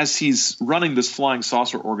as he's running this flying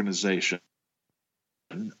saucer organization,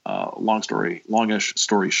 longish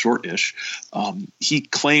story shortish, he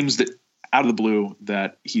claims that out of the blue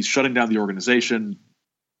that he's shutting down the organization.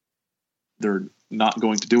 They're not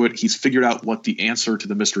going to do it. He's figured out what the answer to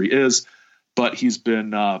the mystery is, but he's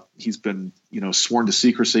been sworn to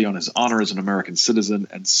secrecy on his honor as an American citizen,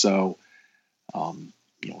 and so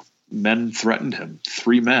men threatened him.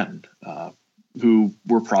 3 men who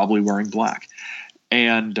were probably wearing black.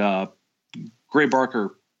 And Gray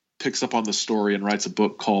Barker picks up on the story and writes a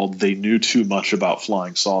book called "They Knew Too Much About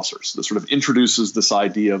Flying Saucers." That sort of introduces this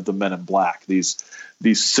idea of the men in black, these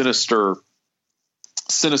sinister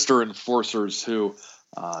enforcers who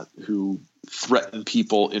threaten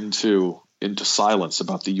people into silence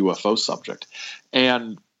about the UFO subject.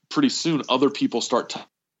 And pretty soon, other people start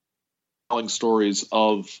telling stories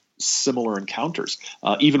of similar encounters,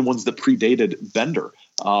 even ones that predated Bender.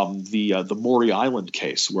 The Maury Island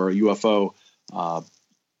case, where a UFO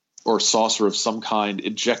or saucer of some kind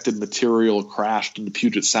ejected material, crashed into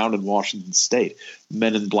Puget Sound in Washington State.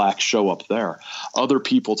 Men in black show up there. Other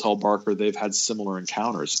people tell Barker they've had similar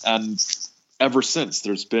encounters, and ever since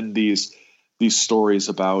there's been these stories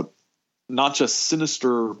about not just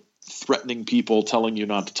sinister, threatening people telling you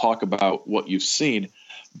not to talk about what you've seen,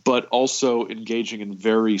 but also engaging in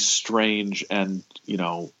very strange and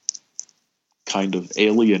kind of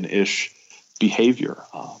alien-ish behavior.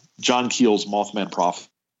 John Keel's Mothman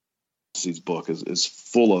Prophecies book is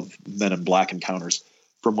full of men in black encounters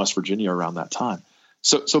from West Virginia around that time.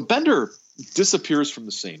 So Bender disappears from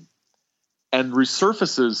the scene and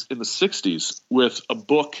resurfaces in the 60s with a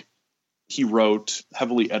book he wrote,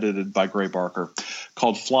 heavily edited by Gray Barker,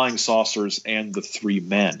 called "Flying Saucers and the 3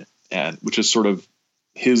 Men," and which is sort of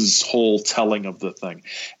his whole telling of the thing.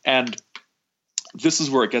 And this is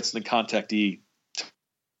where it gets into contactee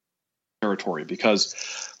territory, because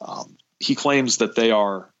he claims that they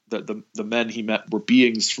are the men he met were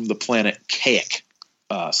beings from the planet Kazikh,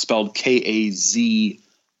 spelled Kazik,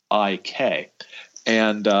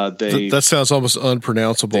 and they. That sounds almost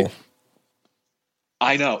unpronounceable.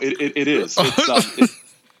 I know it is.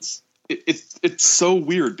 It's so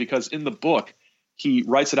weird because in the book he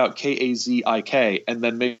writes it out Kazik, and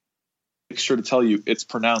then makes sure to tell you it's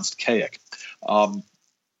pronounced Kazikh,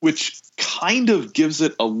 which kind of gives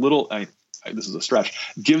it a little. This is a stretch.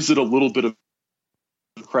 Gives it a little bit of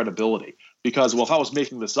credibility, because if I was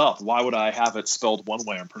making this up, why would I have it spelled one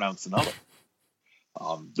way and pronounced another?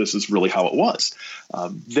 This is really how it was.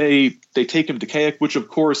 They take him to Kazikh, which of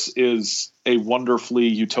course is a wonderfully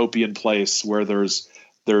utopian place where there's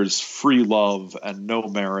free love and no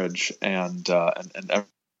marriage, and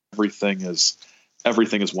everything is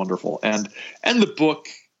wonderful. And the book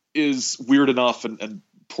is weird enough and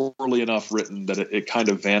poorly enough written that it kind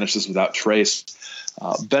of vanishes without trace.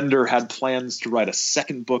 Bender had plans to write a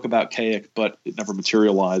second book about Kazikh, but it never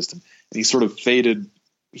materialized, and he sort of faded.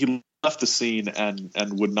 He left the scene and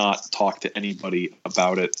would not talk to anybody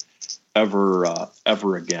about it ever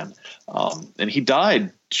again. And he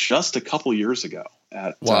died just a couple years ago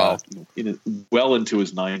well into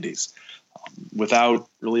his 90s, without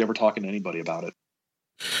really ever talking to anybody about it.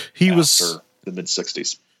 He was the mid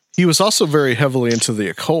 60s. He was also very heavily into the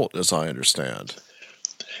occult, as I understand.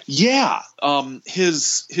 Yeah.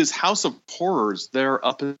 His House of Horrors there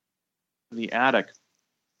up in the attic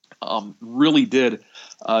really did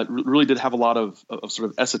have a lot of sort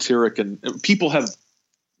of esoteric, and people have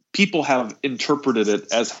people have interpreted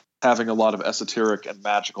it as having a lot of esoteric and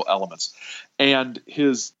magical elements. And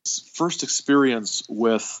his first experience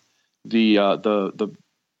with the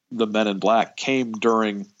Men in Black came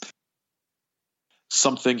during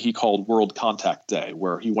something he called World Contact Day,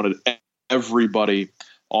 where he wanted everybody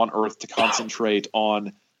on Earth to concentrate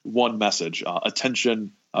on one message,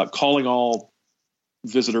 attention, calling all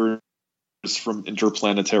visitors from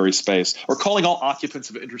interplanetary space, or calling all occupants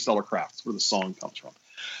of interstellar crafts, where the song comes from.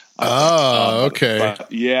 Okay.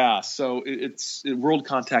 Yeah, so it's World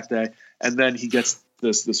Contact Day, and then he gets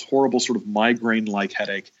this horrible sort of migraine-like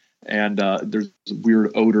headache, and there's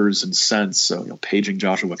weird odors and scents. So paging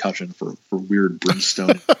Joshua Cutchin for weird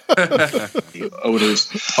brimstone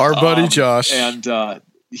odors. Our buddy Josh, and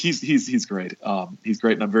he's great. He's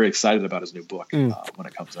great, and I'm very excited about his new book when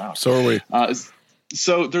it comes out. So are we.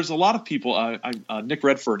 So there's a lot of people. Nick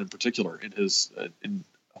Redfern in particular, in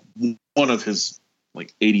one of his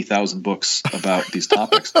like 80,000 books about these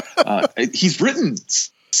topics. He's written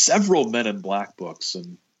several Men in Black books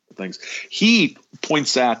and things. He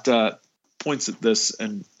points at this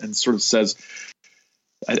and sort of says,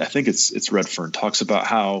 I think it's Redfern, talks about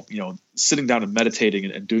how sitting down and meditating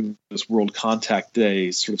and doing this World Contact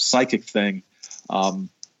Day sort of psychic thing.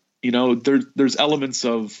 There's elements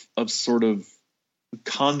of sort of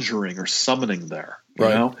conjuring or summoning there.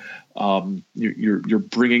 Right. You're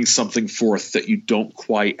bringing something forth that you don't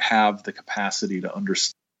quite have the capacity to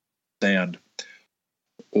understand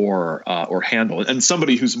or handle. And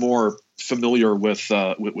somebody who's more familiar with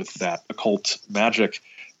that occult magic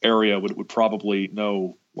area would probably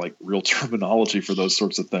know like real terminology for those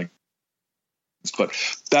sorts of things. But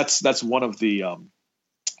that's one of the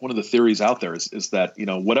theories out there is that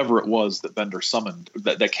whatever it was that Bender summoned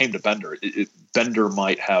that came to Bender, Bender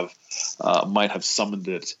might have summoned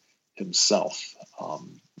it himself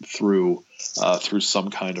through some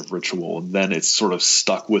kind of ritual, and then it's sort of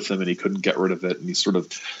stuck with him and he couldn't get rid of it, and he sort of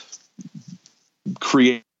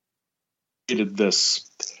created this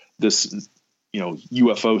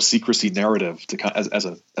UFO secrecy narrative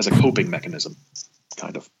as a coping mechanism,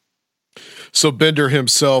 kind of. So Bender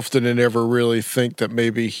himself didn't ever really think that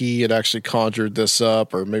maybe he had actually conjured this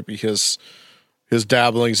up, or maybe his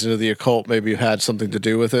dabblings into the occult maybe had something to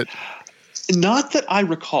do with it? Not that I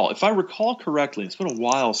recall. If I recall correctly, it's been a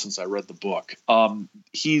while since I read the book.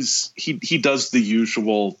 He does the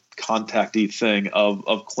usual contactee thing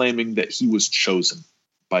of claiming that he was chosen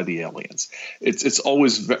by the aliens. It's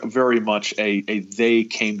always very much a they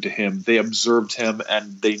came to him, they observed him,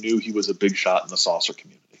 and they knew he was a big shot in the saucer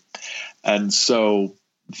community. And so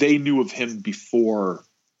they knew of him before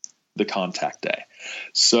the contact day.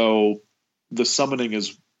 So the summoning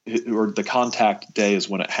or the contact day is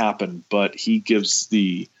when it happened, but he gives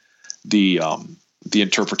the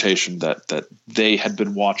interpretation that they had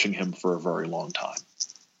been watching him for a very long time,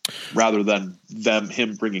 rather than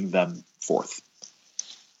him bringing them forth.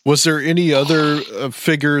 Was there any other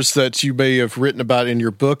figures that you may have written about in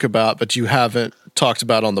your book but you haven't talked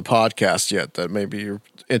about on the podcast yet that maybe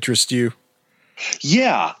interest you?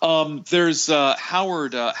 Yeah, there's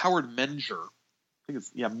Howard Menger. I think it's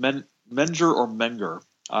Menger or Menger.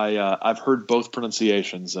 I've heard both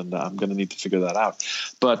pronunciations, and I'm going to need to figure that out.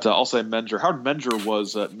 But I'll say Menger. Howard Menger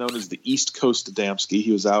was known as the East Coast Adamski.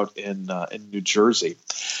 He was out in New Jersey,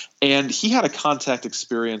 and he had a contact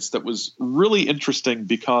experience that was really interesting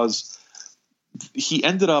because he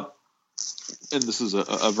ended up, and this is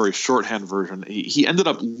a very shorthand version, he ended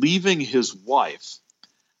up leaving his wife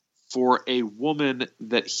for a woman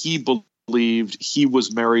that he believed he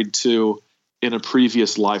was married to in a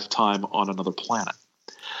previous lifetime on another planet.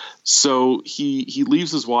 So he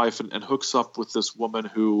leaves his wife and hooks up with this woman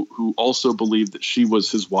who also believed that she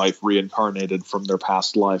was his wife reincarnated from their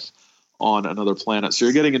past life on another planet. So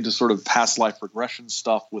you're getting into sort of past life regression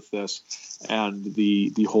stuff with this, and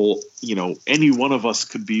the whole, any one of us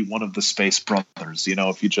could be one of the space brothers,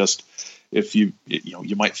 if you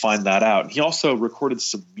might find that out. And he also recorded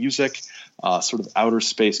some music, sort of outer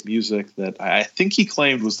space music that I think he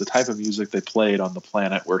claimed was the type of music they played on the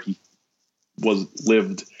planet where he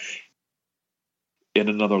lived in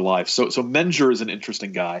another life. So Menger is an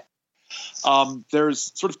interesting guy.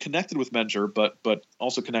 There's sort of connected with Menger, but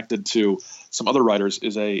also connected to some other writers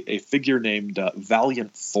is a figure named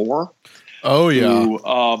Valiant Thor. Oh yeah, who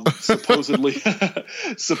supposedly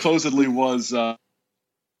was an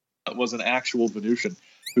actual Venusian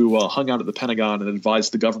who hung out at the Pentagon and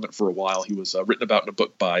advised the government for a while. He was written about in a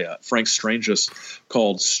book by Frank Stranges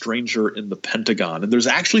called Stranger in the Pentagon. And there's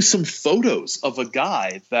actually some photos of a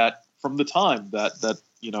guy that from the time that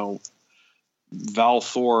Val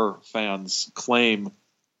Thor fans claim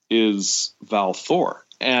is Val Thor.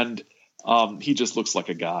 and he just looks like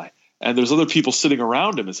a guy. And there's other people sitting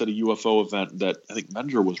around him. It's at a UFO event that I think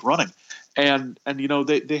Menger was running. And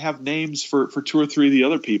they have names for 2 or 3 of the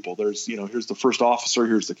other people. There's, here's the first officer,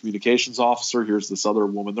 here's the communications officer, here's this other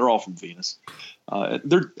woman. They're all from Venus.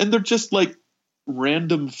 They're just like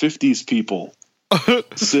random 50s people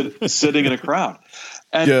sitting in a crowd.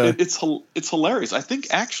 And it's hilarious. I think,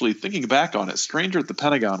 actually, thinking back on it, Stranger at the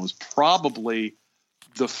Pentagon was probably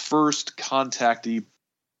the first contactee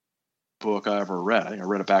book I ever read. I think I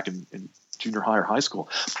read it back in junior high or high school.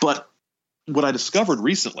 But what I discovered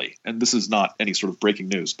recently, and this is not any sort of breaking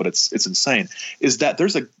news, but it's insane, is that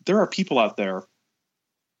there are people out there.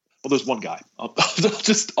 Well, there's one guy.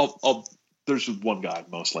 There's one guy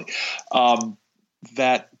mostly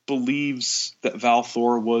that believes that Val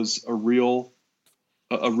Thor was a real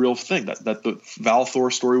thing. That the Val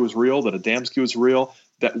Thor story was real. That Adamski was real.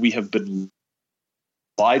 That we have been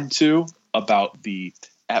lied to about the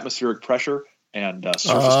atmospheric pressure and surface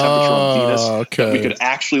temperature on Venus. Okay. That we could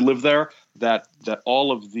actually live there. That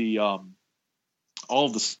all of the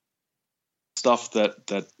stuff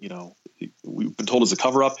that we've been told is a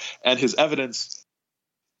cover up, and his evidence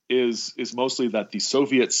is mostly that the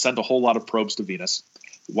Soviets sent a whole lot of probes to Venus.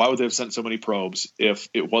 Why would they have sent so many probes if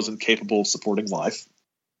it wasn't capable of supporting life?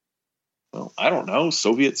 Well, I don't know.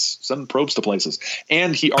 Soviets send probes to places,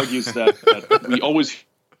 and he argues that we always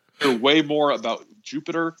hear way more about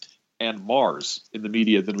Jupiter and Mars in the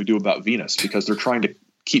media than we do about Venus, because they're trying to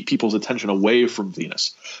keep people's attention away from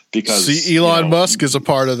Venus. Because Elon Musk is a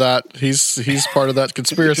part of that. He's part of that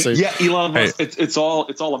conspiracy. Yeah, Elon Musk. It's all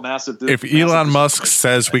a massive. If Elon Musk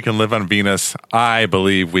says we can live on Venus, I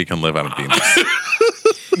believe we can live on Venus.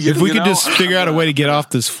 If we could just figure out a way to get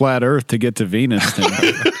off this flat Earth to get to Venus, then.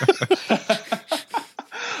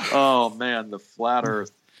 Oh man, the flat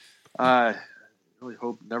Earth. I really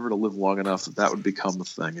hope never to live long enough that would become a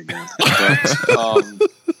thing again. But,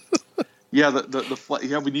 we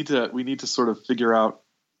need to sort of figure out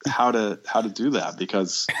how to do that,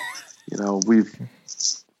 because we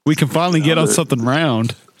can finally get on something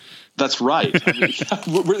round. That's right. I mean,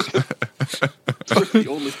 we're the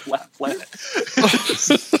only flat planet.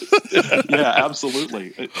 Yeah,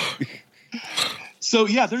 absolutely. So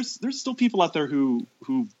yeah, there's still people out there who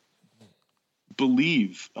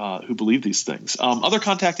believe these things. Other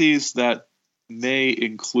contactees that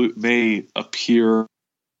may appear.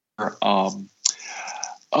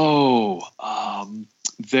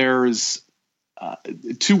 There's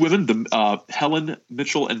 2 women, Helen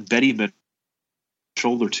Mitchell and Betty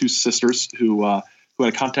Mitchell. They're 2 sisters who had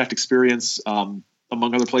a contact experience, among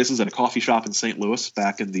other places, at a coffee shop in St. Louis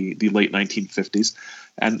back in the late 1950s.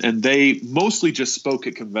 And they mostly just spoke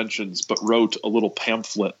at conventions, but wrote a little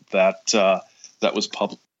pamphlet that was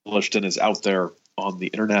published and is out there on the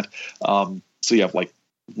internet. So you have like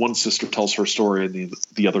one sister tells her story and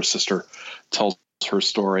the other sister tells her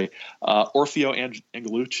story. Orfeo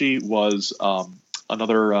Angelucci was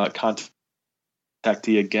another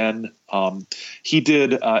contactee again. He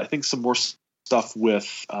did, I think, some more stuff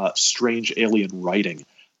with strange alien writing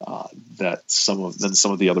than some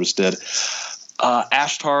of the others did.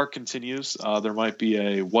 Ashtar continues. There might be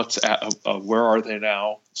a Where Are They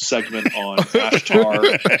Now segment on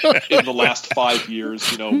Ashtar in the last 5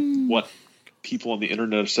 years. What people on the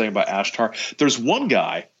internet are saying about Ashtar. There's one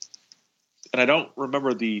guy, and I don't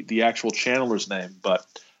remember the actual channeler's name, but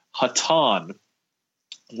Hatan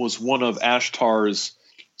was one of Ashtar's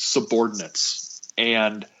subordinates,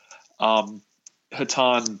 and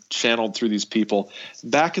Hatan channeled through these people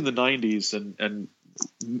back in the 90s and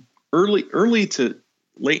early to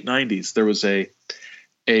late 90s. There was a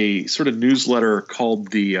sort of newsletter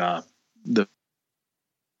called the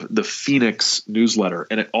Phoenix newsletter,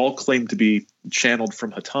 and it all claimed to be channeled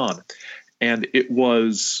from Hatan, and it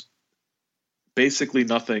was basically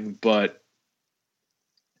nothing but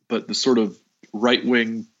the sort of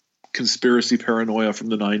right-wing conspiracy paranoia from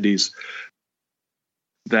the 90s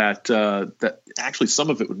that actually some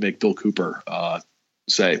of it would make Bill Cooper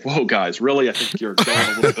say, "Whoa, guys, really? I think you're going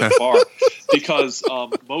a little bit far," because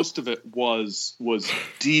most of it was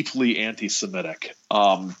deeply anti-Semitic.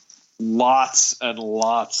 Lots and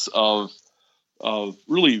lots of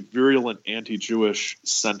really virulent anti-Jewish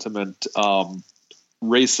sentiment,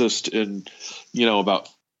 racist in about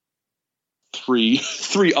three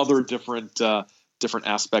other different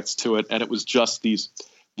aspects to it, and it was just these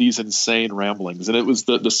insane ramblings, and it was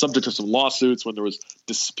the subject of some lawsuits when there was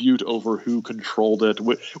dispute over who controlled it,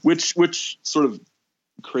 which sort of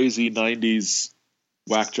crazy 90s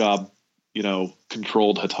whack job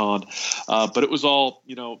controlled Hatan, but it was all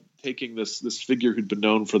taking this figure who'd been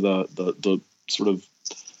known for the sort of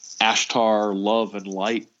Ashtar, love and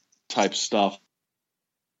light type stuff,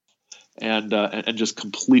 and just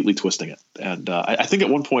completely twisting it. And I think at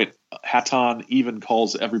one point Hatton even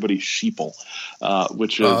calls everybody sheeple,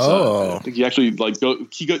 which is I think he actually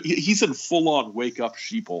he's in full on wake up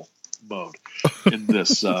sheeple mode in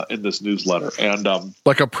this newsletter, and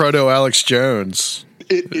like a proto Alex Jones.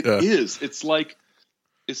 It is. It's like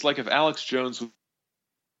if Alex Jones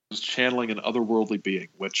was channeling an otherworldly being,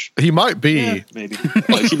 which he might be. Maybe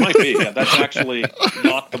he might be. Yeah, that's actually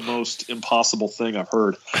not the most impossible thing I've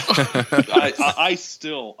heard. I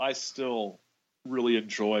still really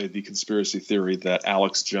enjoy the conspiracy theory that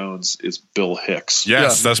Alex Jones is Bill Hicks.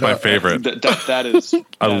 Yes, that's my favorite. That is.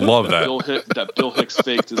 I love that. That Bill Hicks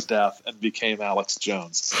faked his death and became Alex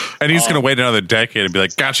Jones, and he's going to wait another decade and be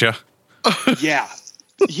like, "Gotcha." Yeah.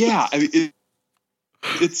 I mean,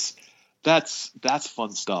 that's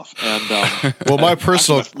fun stuff. And well, my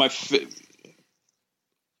personal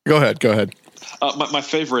go ahead. My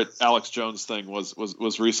favorite Alex Jones thing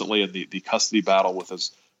was recently in the custody battle with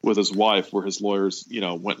his wife, where his lawyers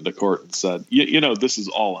went into court and said, this is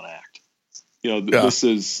all an act. This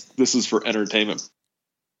is for entertainment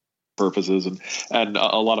purposes, and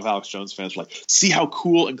a lot of Alex Jones fans are like, see how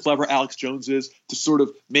cool and clever Alex Jones is to sort of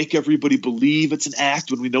make everybody believe it's an act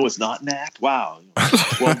when we know it's not an act. Wow,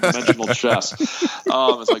 12-dimensional chess.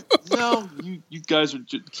 It's like, no, you guys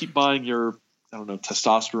keep buying your, I don't know,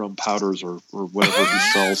 testosterone powders or whatever he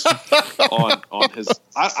sells on his.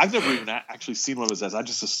 I've never even actually seen one of his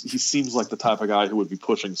ads. He seems like the type of guy who would be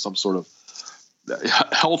pushing some sort of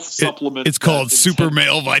health supplement. It's called Super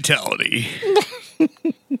Male Vitality.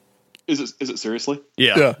 Is it seriously?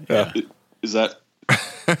 Yeah. Is that?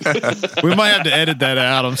 We might have to edit that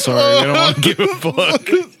out. I'm sorry. We don't want to give a plug.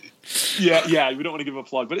 Yeah. We don't want to give a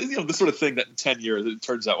plug, but the sort of thing that in 10 years it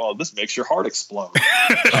turns out, well, this makes your heart explode,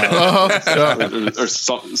 or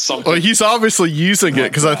something. Well, he's obviously using it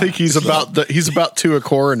because I think he's about to a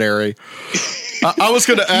coronary. I was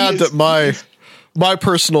going to add that my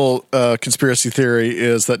personal conspiracy theory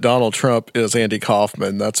is that Donald Trump is Andy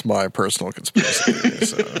Kaufman. That's my personal conspiracy theory.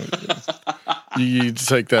 So you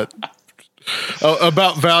take that.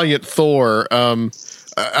 About Valiant Thor.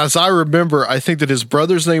 As I remember, I think that his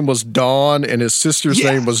brother's name was Don and his sister's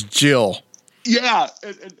name was Jill. Yeah.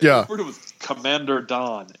 And referred to as Commander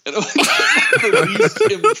Don. And the least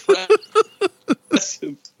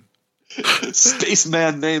impressive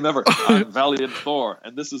spaceman name ever. I'm Valiant Thor,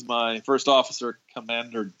 and this is my first officer,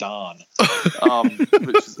 Commander Don.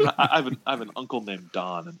 I have an uncle named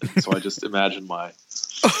Don, and so I just imagine my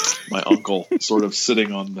uncle sort of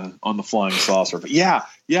sitting on the flying saucer. But yeah,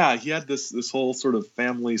 he had this whole sort of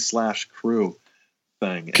family / crew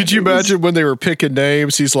thing. Could you imagine when they were picking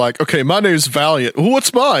names? He's like, "Okay, my name's Valiant.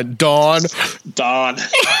 What's mine? Don."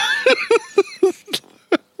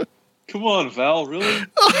 Come on, Val, really?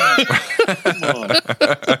 Come on.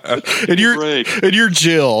 And you're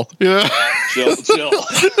Jill. Yeah. Jill.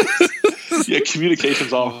 Yeah,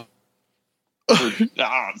 communications officer.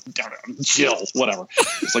 Jill, whatever.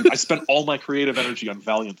 It's like I spent all my creative energy on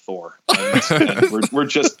Valiant Thor, and we're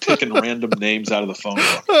just picking random names out of the phone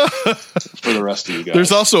book for the rest of you guys.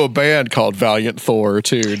 There's also a band called Valiant Thor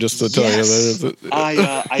too, just to tell you that.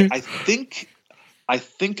 I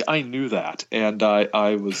think I knew that, and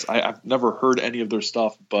I've never heard any of their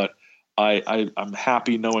stuff, but I'm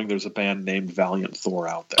happy knowing there's a band named Valiant Thor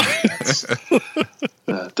out there.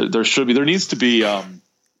 There needs to be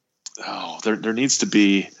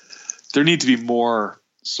more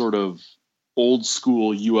sort of old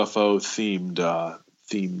school UFO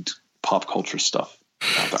themed pop culture stuff.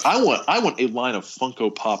 I want a line of Funko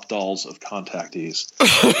Pop dolls of contactees.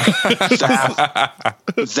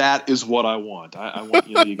 That is what I want. I want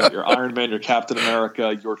you got your Iron Man, your Captain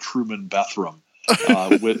America, your Truman Bethram,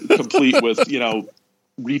 complete with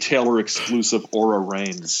retailer exclusive Aura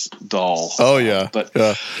Reigns doll. Oh yeah, but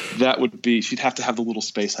that would be, she'd have to have the little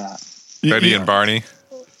space hat. Betty and Barney.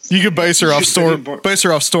 You could base her off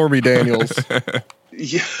Stormy Daniels.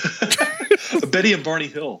 Yeah. Betty and Barney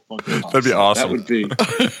Hill. That'd be awesome.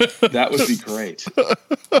 That would be great.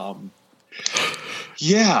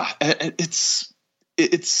 Yeah, it's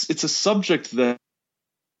a subject that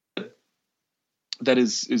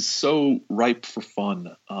is so ripe for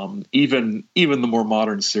fun. Even the more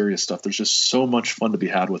modern, serious stuff. There's just so much fun to be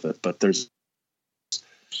had with it. But there's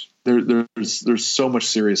so much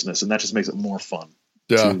seriousness, and that just makes it more fun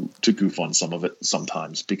to goof on some of it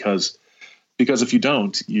sometimes, because if you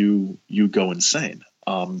don't, you go insane.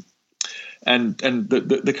 And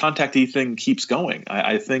the contactee thing keeps going.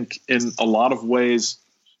 I think in a lot of ways,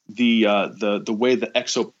 the way the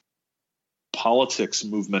exopolitics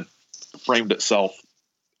movement framed itself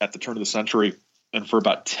at the turn of the century and for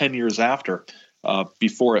about 10 years after,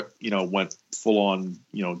 before it, went full on,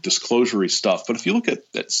 disclosure-y stuff. But if you look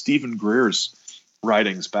at Stephen Greer's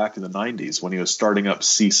writings back in the 90s when he was starting up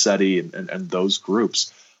CSETI and those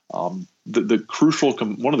groups, one of the crucial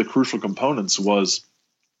components was,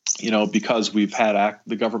 because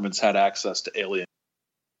the government's had access to alien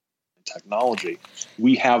technology,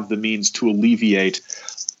 we have the means to alleviate,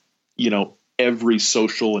 every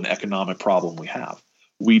social and economic problem we have.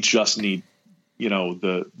 We just need,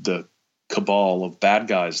 the cabal of bad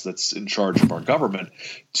guys that's in charge of our government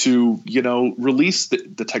to, release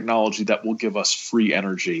the technology that will give us free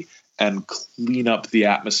energy and clean up the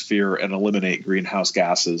atmosphere and eliminate greenhouse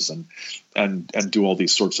gases and do all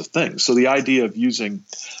these sorts of things. So the idea of using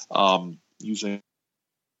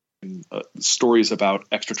stories about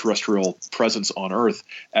extraterrestrial presence on Earth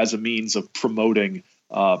as a means of promoting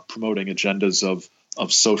agendas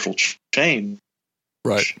of social change,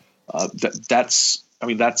 right? That's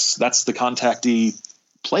the contactee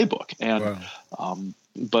playbook, and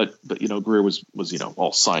but Greer was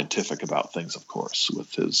all scientific about things, of course,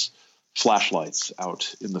 with his flashlights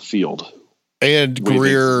out in the field. And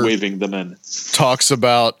Greer waving them in. Talks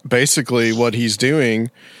about basically what he's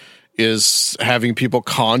doing is having people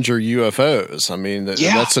conjure UFOs. I mean,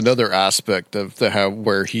 that's another aspect of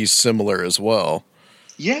where he's similar as well.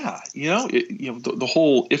 Yeah, the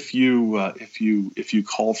whole if you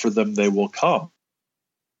call for them, they will come.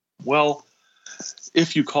 Well,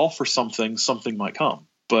 if you call for something might come,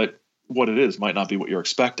 but what it is might not be what you're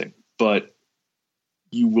expecting. But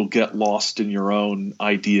you will get lost in your own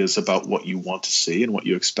ideas about what you want to see and what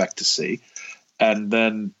you expect to see. And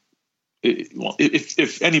then,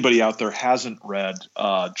 if anybody out there hasn't read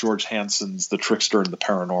George Hansen's The Trickster and the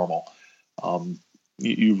Paranormal,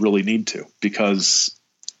 you really need to, because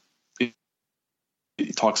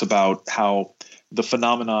it talks about how the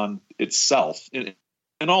phenomenon itself, in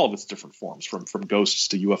all of its different forms, from ghosts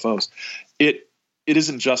to UFOs, it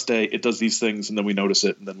isn't just it does these things and then we notice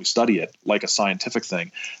it and then we study it like a scientific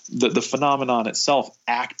thing. The phenomenon itself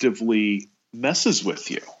actively messes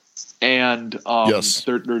with you. And yes.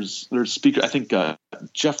 there's speaker. I think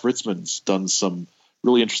Jeff Ritzman's done some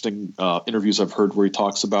really interesting interviews I've heard where he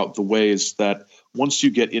talks about the ways that once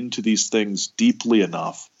you get into these things deeply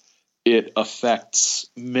enough, it affects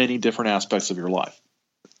many different aspects of your life,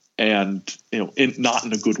 and not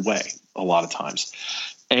in a good way a lot of times.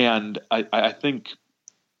 And I think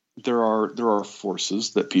there are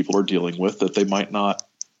forces that people are dealing with that they might not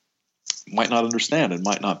understand and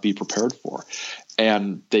might not be prepared for,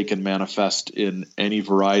 and they can manifest in any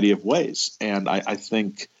variety of ways. And I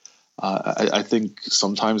think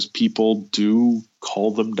sometimes people do call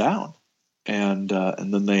them down, and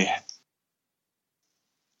then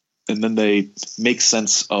they make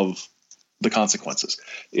sense of the consequences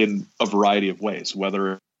in a variety of ways,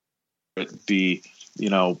 whether it be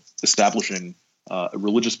establishing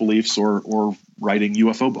religious beliefs or writing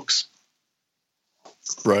UFO books.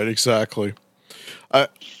 Right, exactly.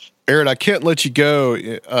 Aaron, I can't let you go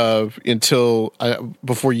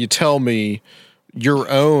before you tell me your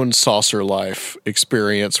own saucer life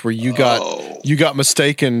experience where you got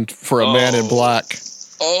mistaken for a man in black.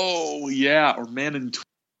 Oh yeah, or man in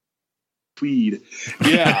tweed.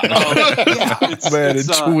 Yeah, man in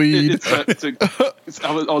tweed.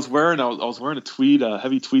 I was wearing a tweed,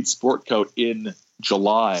 heavy tweed sport coat in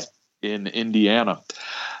July in Indiana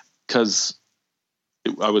because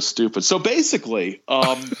I was stupid. So basically,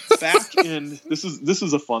 back in this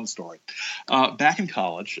is a fun story. Back in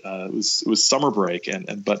college, it was summer break,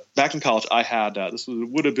 but back in college, I had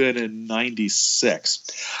would have been in '96.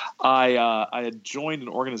 I had joined an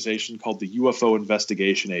organization called the UFO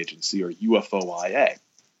Investigation Agency, or UFOIA,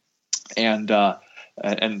 and I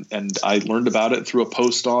learned about it through a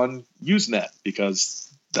post on Usenet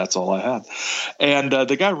because that's all I had. And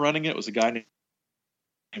the guy running it was a guy named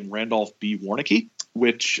Randolph B. Warneke,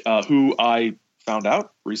 who I found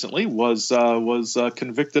out recently was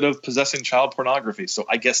convicted of possessing child pornography. So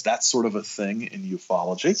I guess that's sort of a thing in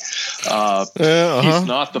ufology. He's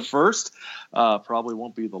not the first, probably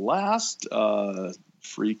won't be the last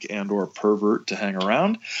freak and or pervert to hang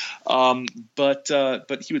around. But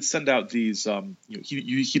he would send out these,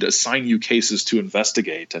 he'd assign you cases to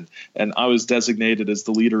investigate. And I was designated as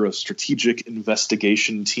the leader of Strategic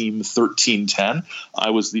Investigation Team 1310. I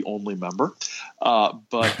was the only member.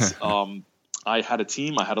 But I had a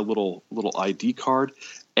team. I had a little ID card,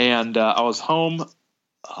 and I was home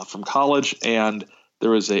from college, and there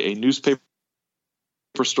was a newspaper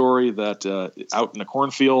story that out in a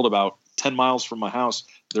cornfield about 10 miles from my house,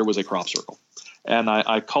 there was a crop circle. And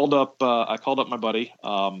I called up my buddy,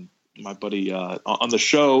 my buddy on the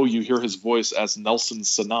show, you hear his voice as Nelson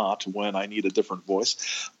Sanat when I need a different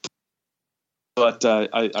voice. But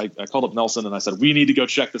I called up Nelson and I said, we need to go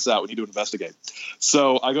check this out. We need to investigate.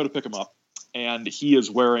 So I go to pick him up, and he is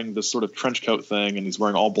wearing this sort of trench coat thing, and he's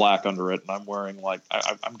wearing all black under it. And I'm wearing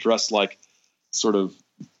I'm dressed like sort of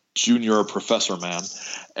junior professor man.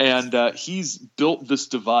 And he's built this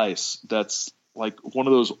device that's like one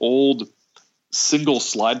of those old single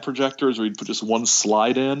slide projectors where you'd put just one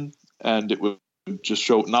slide in, and it would just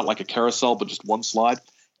show not like a carousel, but just one slide.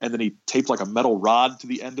 And then he taped like a metal rod to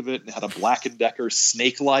the end of it and had a Black & Decker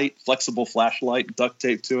snake light, flexible flashlight, duct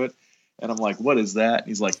tape to it. And I'm like, what is that? And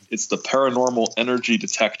he's like, it's the paranormal energy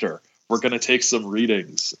detector. We're going to take some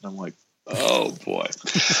readings. And I'm like, oh boy.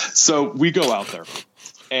 So we go out there,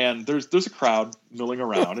 and there's a crowd milling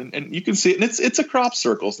around, and you can see it. And it's a crop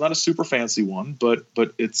circle. It's not a super fancy one, but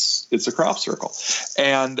it's a crop circle.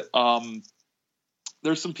 And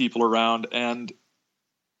there's some people around, and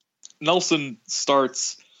Nelson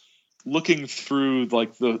starts looking through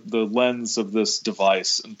like the lens of this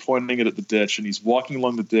device and pointing it at the ditch, and he's walking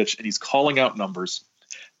along the ditch and he's calling out numbers,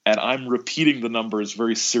 and I'm repeating the numbers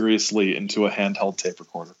very seriously into a handheld tape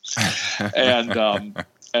recorder. and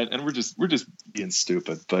we're just being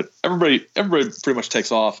stupid, but everybody pretty much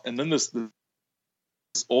takes off. And then this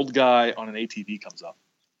old guy on an ATV comes up,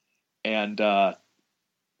 and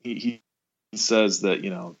he says that,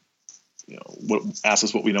 asks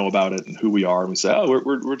us what we know about it and who we are. And we say, oh,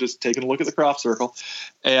 we're just taking a look at the crop circle.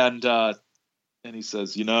 And he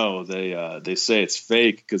says, they say it's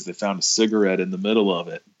fake because they found a cigarette in the middle of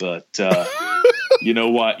it. But you know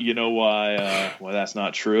why that's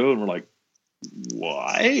not true? And we're like,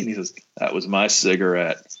 why? And he says, that was my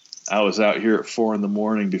cigarette. I was out here at 4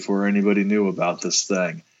 a.m. before anybody knew about this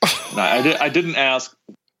thing. And I didn't ask,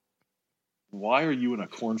 why are you in a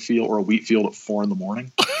cornfield or a wheat field at 4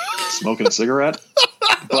 a.m? Smoking a cigarette?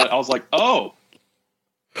 But I was like, oh,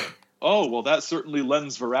 well, that certainly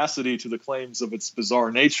lends veracity to the claims of its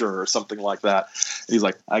bizarre nature or something like that. And he's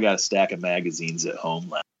like, I got a stack of magazines at home,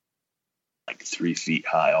 like 3 feet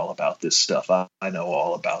high, all about this stuff. I know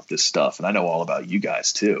all about this stuff, and I know all about you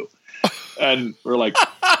guys too. And we're like,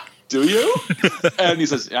 do you? And he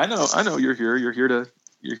says, I know you're here. You're here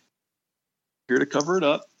to cover it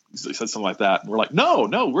up. He said something like that. And we're like,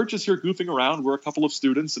 no, we're just here goofing around. We're a couple of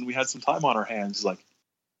students, and we had some time on our hands. He's like,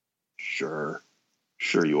 sure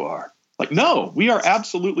you are. Like, no, we are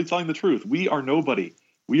absolutely telling the truth. We are nobody.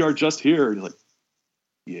 We are just here. And he's like,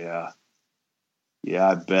 yeah,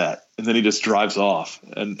 I bet. And then he just drives off.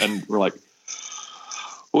 And we're like,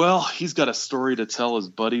 well, he's got a story to tell his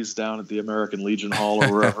buddies down at the American Legion Hall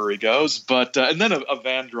or wherever he goes. But and then a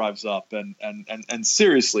van drives up, and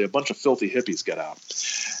seriously, a bunch of filthy hippies get out.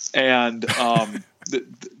 And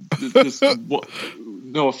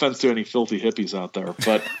no offense to any filthy hippies out there,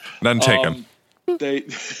 but none taken.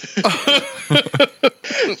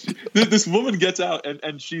 This woman gets out,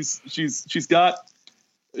 and she's got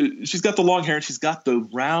the long hair, and she's got the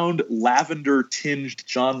round lavender tinged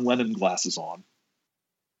John Lennon glasses on.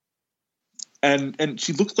 And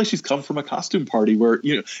she looks like she's come from a costume party where,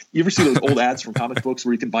 you ever see those old ads from comic books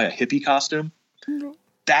where you can buy a hippie costume?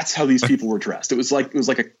 That's how these people were dressed. It was like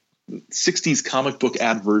a 60s comic book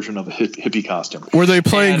ad version of a hippie costume. Were they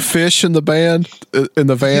playing Fish in the band in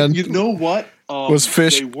the van? You know what? Was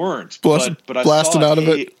Fish? They weren't. But I blasted out of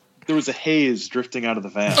it. There was a haze drifting out of the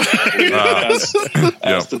van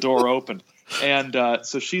as the door opened. And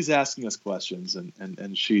so she's asking us questions,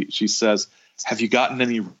 and she says, have you gotten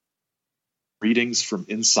any readings from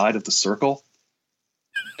inside of the circle?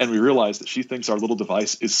 And we realize that she thinks our little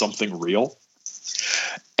device is something real.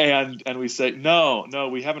 And we say, no,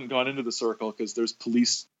 we haven't gone into the circle because there's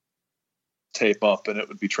police tape up and it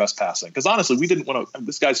would be trespassing. Because honestly, we didn't want to,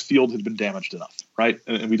 this guy's field had been damaged enough, right?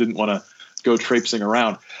 And we didn't want to go traipsing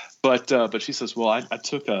around. But she says, well, I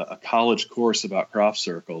took a college course about crop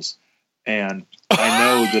circles, and I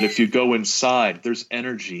know that if you go inside, there's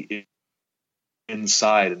energy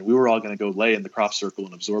inside, and we were all going to go lay in the crop circle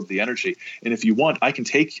and absorb the energy. And if you want, I can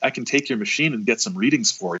take your machine and get some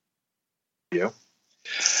readings for you.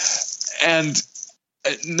 And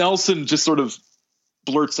Nelson just sort of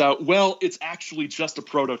blurts out, well, it's actually just a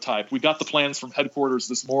prototype. We got the plans from headquarters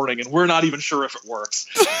this morning, and we're not even sure if it works.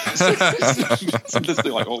 So this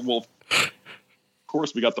thing like, oh, well, of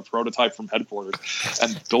course we got the prototype from headquarters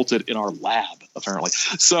and built it in our lab, apparently.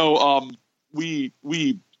 So we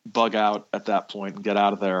bug out at that point and get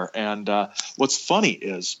out of there. And what's funny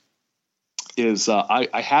is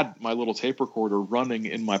I had my little tape recorder running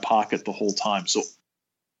in my pocket the whole time. So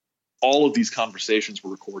all of these conversations were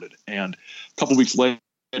recorded. And a couple weeks later,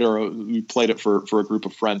 we played it for a group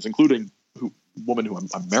of friends, including a woman who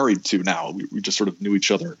I'm married to now. We just sort of knew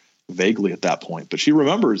each other vaguely at that point, but she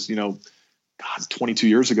remembers, 22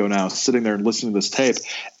 years ago now, sitting there and listening to this tape,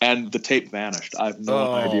 and the tape vanished. I have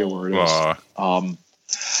no idea where it is.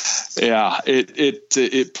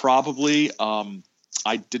 It probably,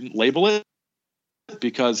 I didn't label it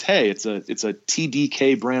because, hey, it's a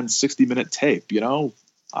TDK brand 60-minute tape. I'll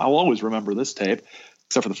always remember this tape,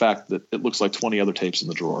 except for the fact that it looks like 20 other tapes in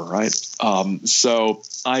the drawer, right? So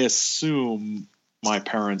I assume my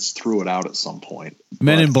parents threw it out at some point.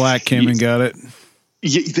 Men in Black came and got it.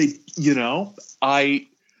 I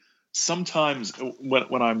sometimes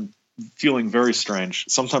when I'm feeling very strange,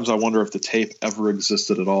 sometimes I wonder if the tape ever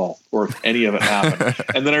existed at all, or if any of it happened.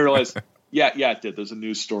 And then I realized, yeah, it did. There's a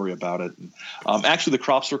news story about it. Actually, the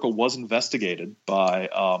Crop Circle was investigated by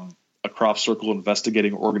a Crop Circle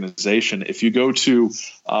investigating organization. If you go to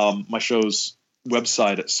my show's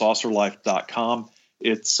website at saucerlife.com,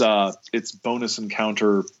 it's bonus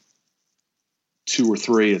encounter 2 or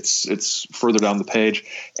 3. It's further down the page,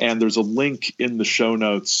 and there's a link in the show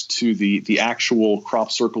notes to the actual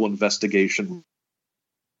Crop Circle investigation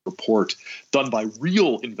report done by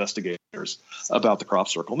real investigators about the Crop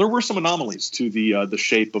Circle. And there were some anomalies to the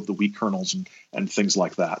shape of the wheat kernels and things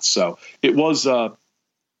like that. So it was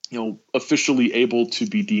officially able to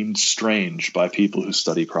be deemed strange by people who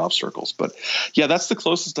study crop circles. But yeah, that's the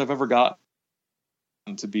closest I've ever gotten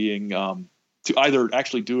to being to either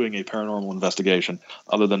actually doing a paranormal investigation,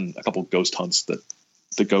 other than a couple of ghost hunts that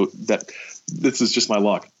this is just my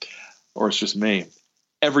luck, or it's just me.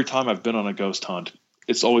 Every time I've been on a ghost hunt,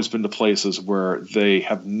 it's always been to places where they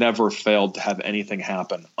have never failed to have anything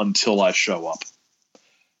happen until I show up.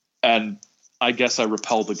 And I guess I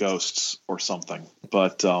repel the ghosts or something.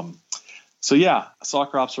 But so yeah, I saw a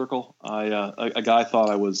crop circle. A guy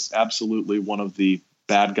thought I was absolutely one of the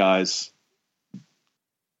bad guys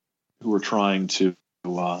who were trying to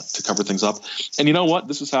cover things up. And you know what?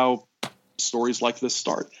 This is how stories like this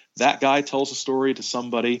start. That guy tells a story to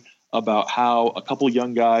somebody about how a couple of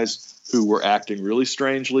young guys who were acting really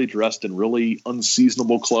strangely, dressed in really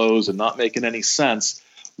unseasonable clothes and not making any sense,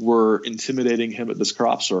 were intimidating him at this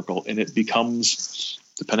crop circle. And it becomes,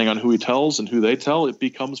 depending on who he tells and who they tell, it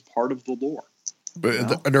becomes part of the lore.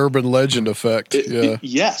 But an urban legend effect.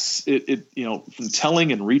 Yes. From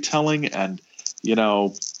telling and retelling, and,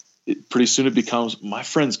 pretty soon it becomes, my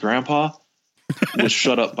friend's grandpa was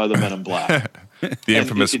shut up by the Men in Black. The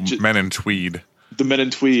infamous Men in Tweed. The Men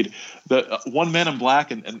in Tweed. The one Man in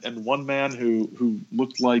Black and one man who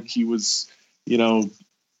looked like he was,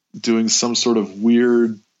 doing some sort of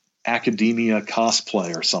weird academia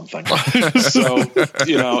cosplay or something. So,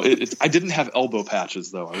 I didn't have elbow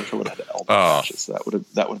patches though. I wish I would have had elbow patches. That would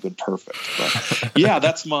have been perfect. But yeah,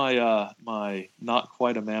 that's my my not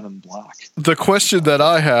quite a Man in Black. The question that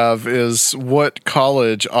I have is, what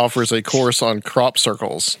college offers a course on crop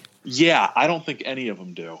circles? Yeah, I don't think any of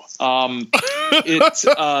them do.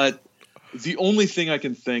 The only thing I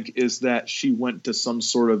can think is that she went to some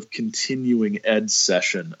sort of continuing ed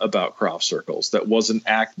session about crop circles that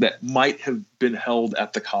might have been held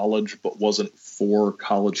at the college but wasn't for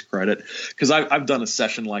college credit. Because I've done a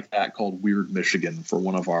session like that called Weird Michigan for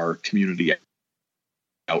one of our community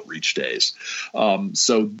outreach days.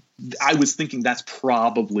 So I was thinking that's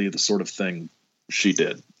probably the sort of thing she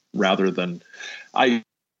did, rather than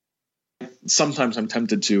sometimes I'm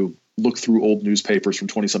tempted to look through old newspapers from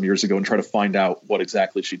 20-some years ago and try to find out what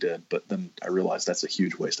exactly she did. But then I realized that's a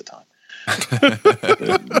huge waste of time. but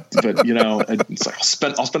it's like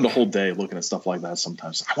I'll spend a whole day looking at stuff like that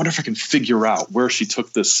sometimes. I wonder if I can figure out where she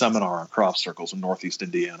took this seminar on crop circles in Northeast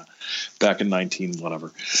Indiana back in 19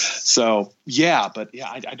 whatever. So yeah,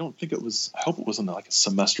 I don't think it was. I hope it wasn't like a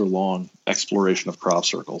semester long exploration of crop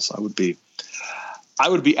circles. I would be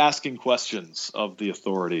asking questions of the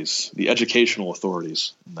authorities, the educational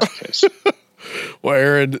authorities in that case. Well,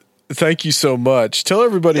 Aaron, thank you so much. Tell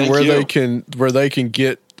everybody where they can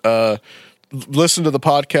get listen to the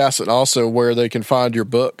podcast, and also where they can find your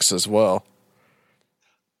books as well.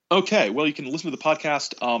 Okay, well, you can listen to the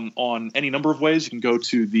podcast on any number of ways. You can go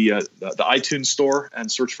to the iTunes store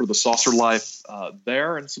and search for The Saucer Life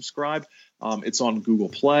there and subscribe. It's on Google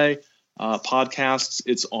Play podcasts.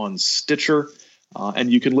 It's on Stitcher.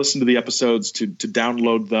 And you can listen to the episodes to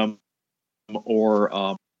download them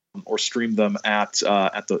or stream them at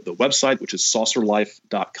the website, which is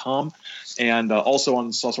saucerlife.com. And also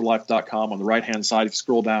on saucerlife.com on the right-hand side, if you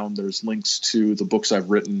scroll down, there's links to the books I've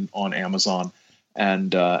written on Amazon,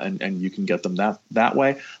 and you can get them that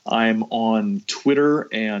way. I'm on Twitter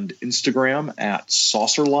and Instagram at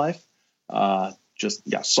saucerlife.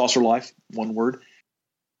 Saucerlife, one word.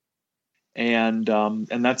 and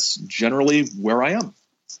that's generally where I am.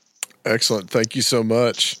 Excellent. Thank you so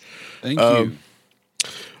much. Thank you.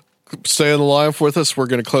 Stay on the line with us. We're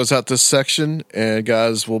going to close out this section, and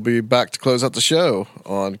guys, we'll be back to close out the show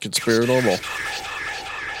on Conspiranormal.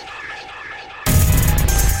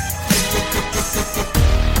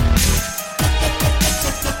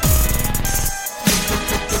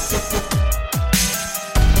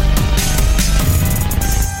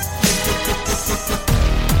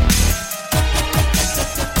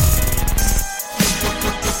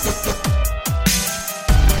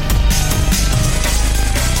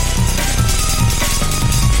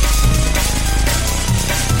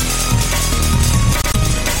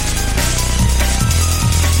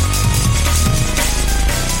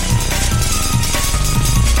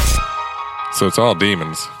 So it's all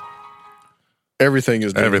demons. Everything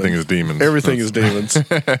is demons. Everything is demons. Everything is demons.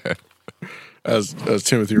 as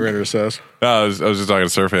Timothy Renner says. No, I was just talking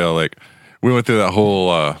to Surfail. Like, we went through that whole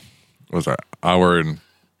what was that, hour and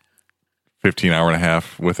 15, hour and a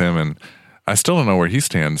half with him, and I still don't know where he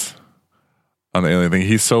stands on the alien thing.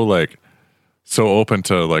 He's so open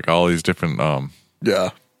to like all these different angles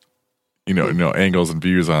and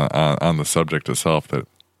views on the subject itself that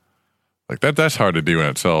like that's hard to do in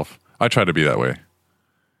itself. I try to be that way.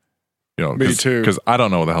 Me too. Because I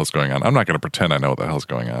don't know what the hell's going on. I'm not going to pretend I know what the hell's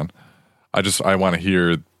going on. I want to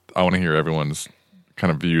hear everyone's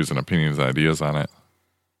kind of views and opinions and ideas on it.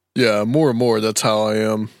 Yeah, more and more, that's how I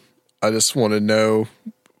am. I just want to know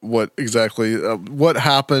what exactly what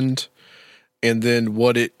happened, and then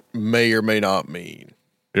what it may or may not mean.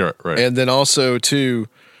 Yeah, right. And then also, too,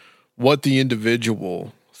 what the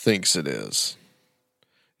individual thinks it is.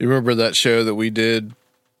 You remember that show that we did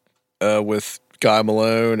with Guy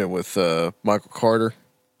Malone and with Michael Carter?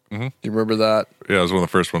 Mm-hmm. Do you remember that? Yeah, it was one of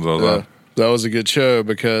the first ones I was on. That was a good show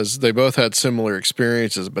because they both had similar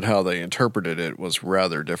experiences, but how they interpreted it was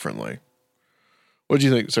rather differently. What do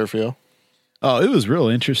you think, Sergio? Oh, it was real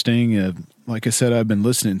interesting. Like I said, I've been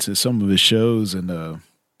listening to some of his shows, and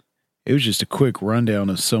it was just a quick rundown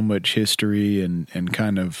of so much history and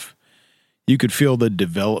kind of you could feel the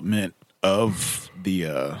development of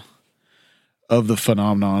the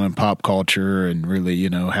phenomenon in pop culture, and really,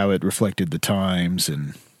 how it reflected the times,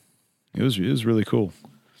 and it was really cool.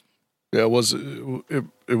 Yeah, it was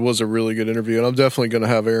a really good interview, and I'm definitely going to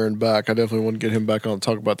have Aaron back. I definitely want to get him back on and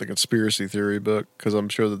talk about the conspiracy theory book because I'm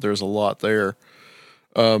sure that there's a lot there.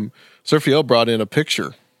 Sergio brought in a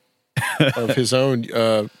picture of his own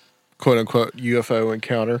quote unquote UFO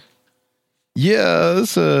encounter. Yeah,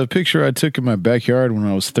 this is a picture I took in my backyard when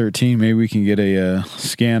I was 13. Maybe we can get a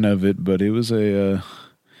scan of it, but it was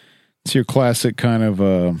it's your classic kind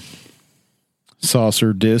of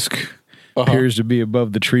saucer disc. Appears to be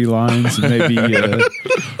above the tree lines, and maybe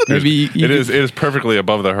it is perfectly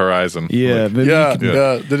above the horizon. Yeah,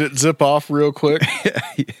 did it zip off real quick?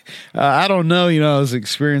 I don't know. I was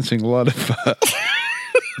experiencing a lot of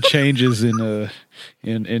changes in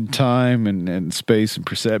time and space and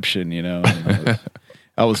perception. And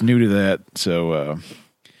I was new to that, so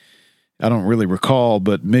I don't really recall.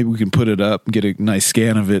 But maybe we can put it up and get a nice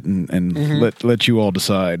scan of it, and let you all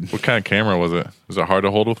decide. What kind of camera was it? Was it hard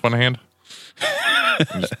to hold with one hand?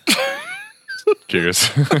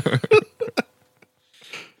 Curious.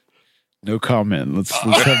 No comment. Let's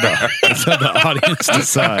have the audience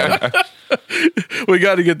decide. We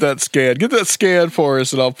got to get that scan. Get that scan for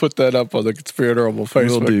us, and I'll put that up on the Conspiranormal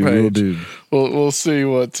Facebook page. We'll do. We'll see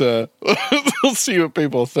what we'll see what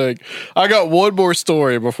people think. I got one more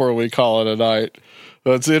story before we call it a night.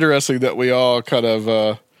 It's interesting that we all kind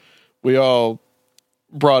of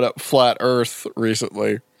brought up flat Earth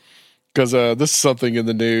recently. Because this is something in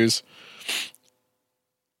the news.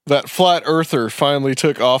 That flat earther finally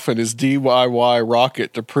took off in his DIY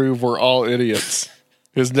rocket to prove we're all idiots.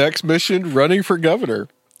 His next mission, running for governor.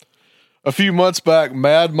 A few months back,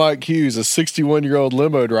 Mad Mike Hughes, a 61-year-old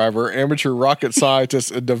limo driver, amateur rocket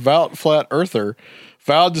scientist, and devout flat earther,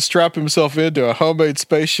 vowed to strap himself into a homemade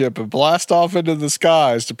spaceship and blast off into the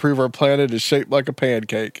skies to prove our planet is shaped like a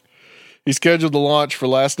pancake. He scheduled the launch for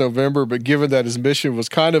last November, but given that his mission was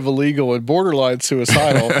kind of illegal and borderline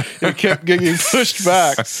suicidal, it kept getting pushed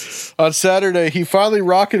back. On Saturday, he finally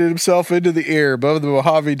rocketed himself into the air above the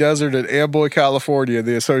Mojave Desert in Amboy, California,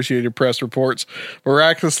 the Associated Press reports.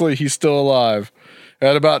 Miraculously, he's still alive.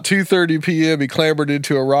 At about 2:30 p.m., he clambered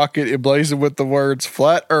into a rocket emblazoned with the words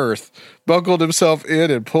 "Flat Earth," buckled himself in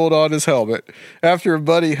and pulled on his helmet. After a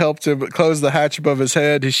buddy helped him close the hatch above his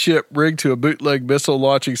head, his ship, rigged to a bootleg missile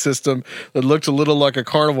launching system that looked a little like a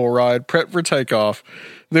carnival ride, prepped for takeoff.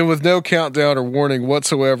 Then, with no countdown or warning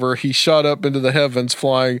whatsoever, he shot up into the heavens,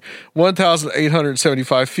 flying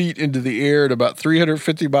 1,875 feet into the air at about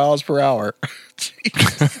 350 miles per hour.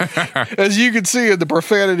 As you can see in the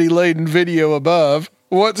profanity-laden video above,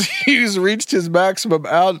 once Hughes reached his maximum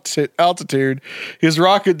altitude, his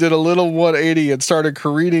rocket did a little 180 and started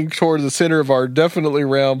careening toward the center of our definitely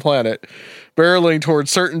round planet. Barreling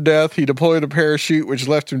towards certain death, he deployed a parachute, which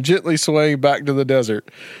left him gently swaying back to the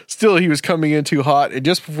desert. Still, he was coming in too hot, and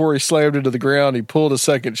just before he slammed into the ground, he pulled a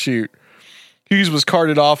second chute. Hughes was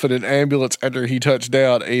carted off in an ambulance after he touched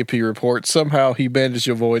down, AP reports. Somehow, he managed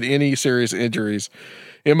to avoid any serious injuries.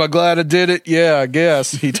 Am I glad I did it? Yeah, I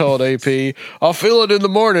guess, he told AP. I'll feel it in the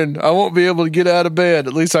morning. I won't be able to get out of bed.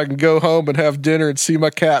 At least I can go home and have dinner and see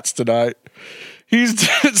my cats tonight. Hughes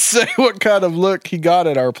didn't say what kind of look he got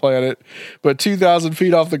at our planet, but 2,000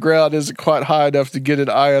 feet off the ground isn't quite high enough to get an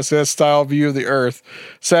ISS-style view of the Earth.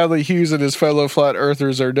 Sadly, Hughes and his fellow flat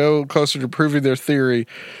earthers are no closer to proving their theory,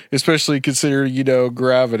 especially considering,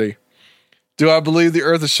 gravity. Do I believe the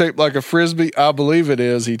Earth is shaped like a Frisbee? I believe it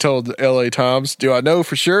is, he told the LA Times. Do I know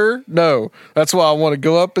for sure? No. That's why I want to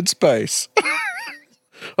go up in space.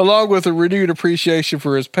 Along with a renewed appreciation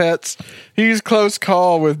for his pets, Hughes' close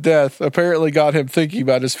call with death apparently got him thinking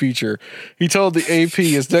about his future. He told the AP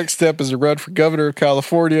his next step is to run for governor of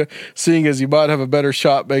California, seeing as he might have a better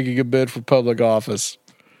shot making a bid for public office.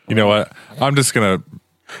 You know what? I'm just going to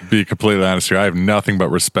be completely honest here. I have nothing but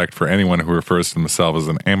respect for anyone who refers to themselves as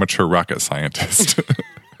an amateur rocket scientist.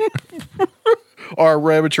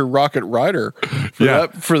 Or amateur rocket rider,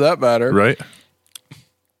 for that matter. Right?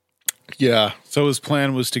 Yeah. So his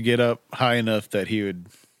plan was to get up high enough that he would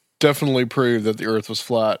definitely prove that the Earth was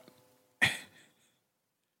flat.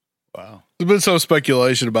 Wow. There's been some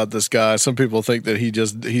speculation about this guy. Some people think that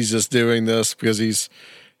he's just doing this because he's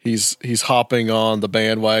hopping on the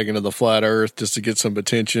bandwagon of the flat Earth just to get some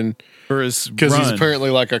attention for his because he's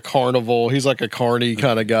apparently like a carnival. He's like a carny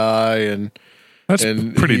kind of guy, and that's a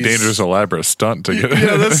pretty dangerous, elaborate stunt to get.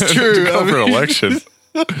 Yeah, that's true. To go for an election.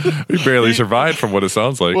 He barely survived from what it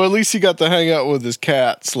sounds like. Well, at least he got to hang out with his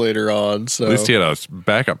cats later on. So at least he had a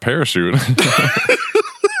backup parachute.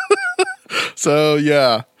 So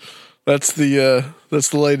yeah, that's the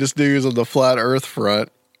latest news on the flat Earth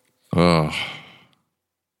front. Oh,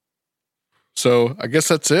 so I guess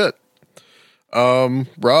that's it.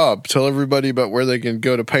 Rob, tell everybody about where they can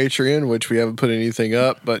go to Patreon, which we haven't put anything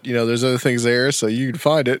up, but there's other things there, so you can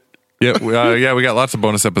find it. Yeah, we got lots of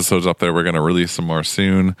bonus episodes up there. We're going to release some more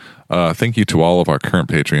soon. Thank you to all of our current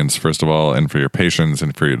Patreons, first of all, and for your patience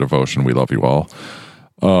and for your devotion. We love you all.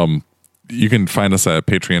 You can find us at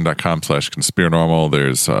patreon.com/conspiranormal.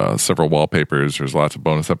 There's several wallpapers. There's lots of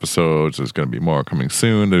bonus episodes. There's going to be more coming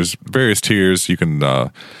soon. There's various tiers you can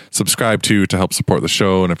subscribe to help support the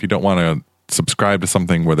show. And if you don't want to subscribe to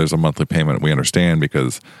something where there's a monthly payment, we understand,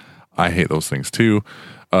 because I hate those things too.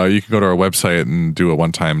 You can go to our website and do a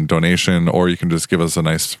one-time donation, or you can just give us a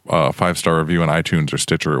nice 5-star review on iTunes or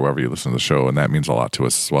Stitcher or wherever you listen to the show, and that means a lot to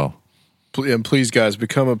us as well. And please, guys,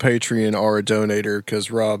 become a Patreon or a donator,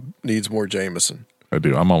 because Rob needs more Jameson. I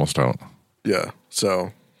do. I'm almost out. Yeah.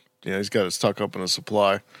 So, he's got to stock up on a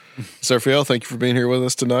supply. Seraphiel, thank you for being here with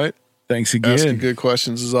us tonight. Thanks again. Asking good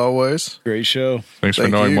questions as always. Great show. Thanks for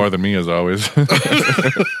knowing more than me as always.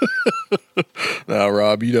 Now,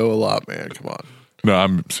 Rob, you know a lot, man. Come on. No,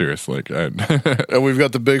 I'm serious. And we've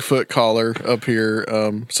got the Bigfoot collar up here.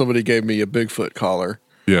 Somebody gave me a Bigfoot collar.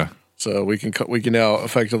 Yeah. So we can now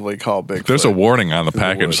effectively call Bigfoot. There's a warning on the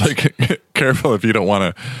package. Like, careful if you don't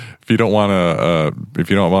want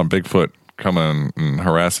Bigfoot coming and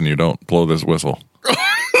harassing you, don't blow this whistle.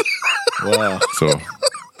 Wow. So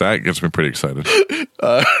that gets me pretty excited.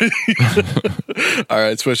 All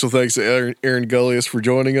right. Special thanks to Aaron Gullius for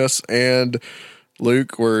joining us, and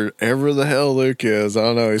Luke, wherever the hell Luke is. I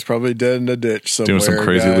don't know. He's probably dead in a ditch somewhere. Doing some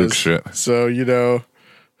crazy guys. Luke shit. So,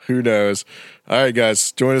 who knows? All right,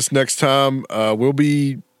 guys. Join us next time. We'll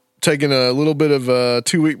be taking a little bit of a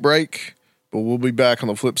 2-week break, but we'll be back on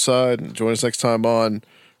the flip side. Join us next time on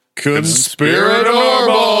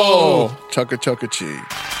Conspiranormal. Chugga chugga chee.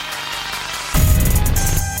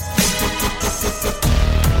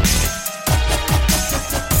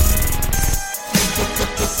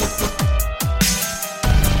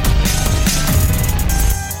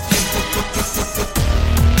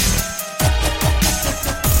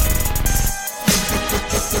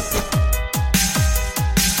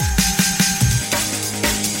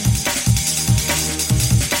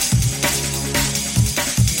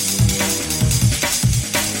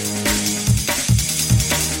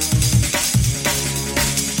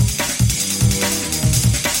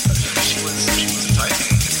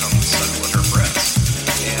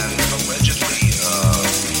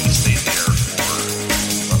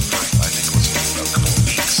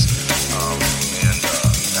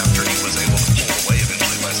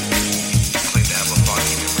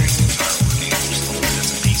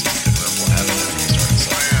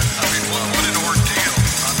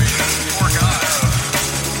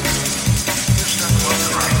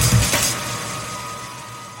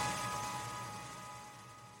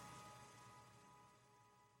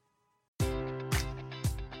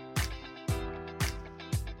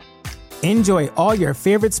 Enjoy all your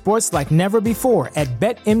favorite sports like never before at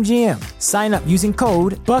BetMGM. Sign up using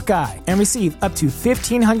code Buckeye and receive up to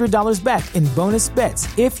 $1,500 back in bonus bets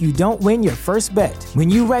if you don't win your first bet. When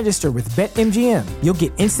you register with BetMGM, you'll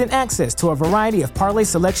get instant access to a variety of parlay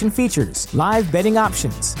selection features, live betting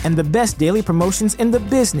options, and the best daily promotions in the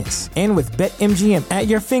business. And with BetMGM at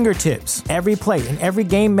your fingertips, every play and every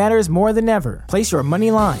game matters more than ever. Place your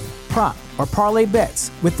money line, prop, or parlay bets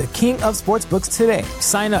with the king of sportsbooks today.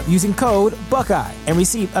 Sign up using code Buckeye and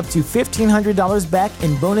receive up to $1,500 back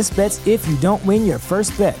in bonus bets if you don't win your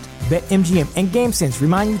first bet. BetMGM and GameSense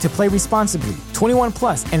remind you to play responsibly. 21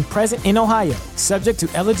 plus and present in Ohio, subject to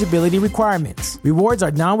eligibility requirements. Rewards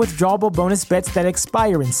are non-withdrawable bonus bets that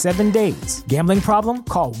expire in 7 days. Gambling problem?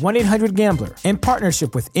 Call 1-800-GAMBLER. In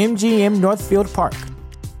partnership with MGM Northfield Park.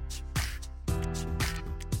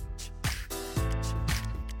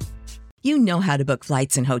 You know how to book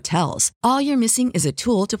flights and hotels. All you're missing is a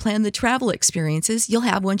tool to plan the travel experiences you'll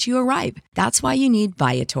have once you arrive. That's why you need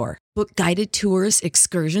Viator. Book guided tours,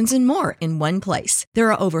 excursions, and more in one place. There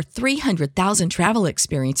are over 300,000 travel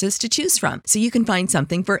experiences to choose from, so you can find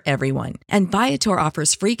something for everyone. And Viator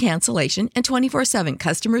offers free cancellation and 24/7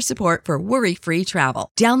 customer support for worry-free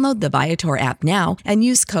travel. Download the Viator app now and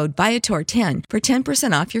use code Viator10 for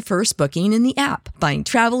 10% off your first booking in the app. Find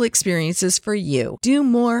travel experiences for you. Do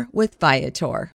more with Viator.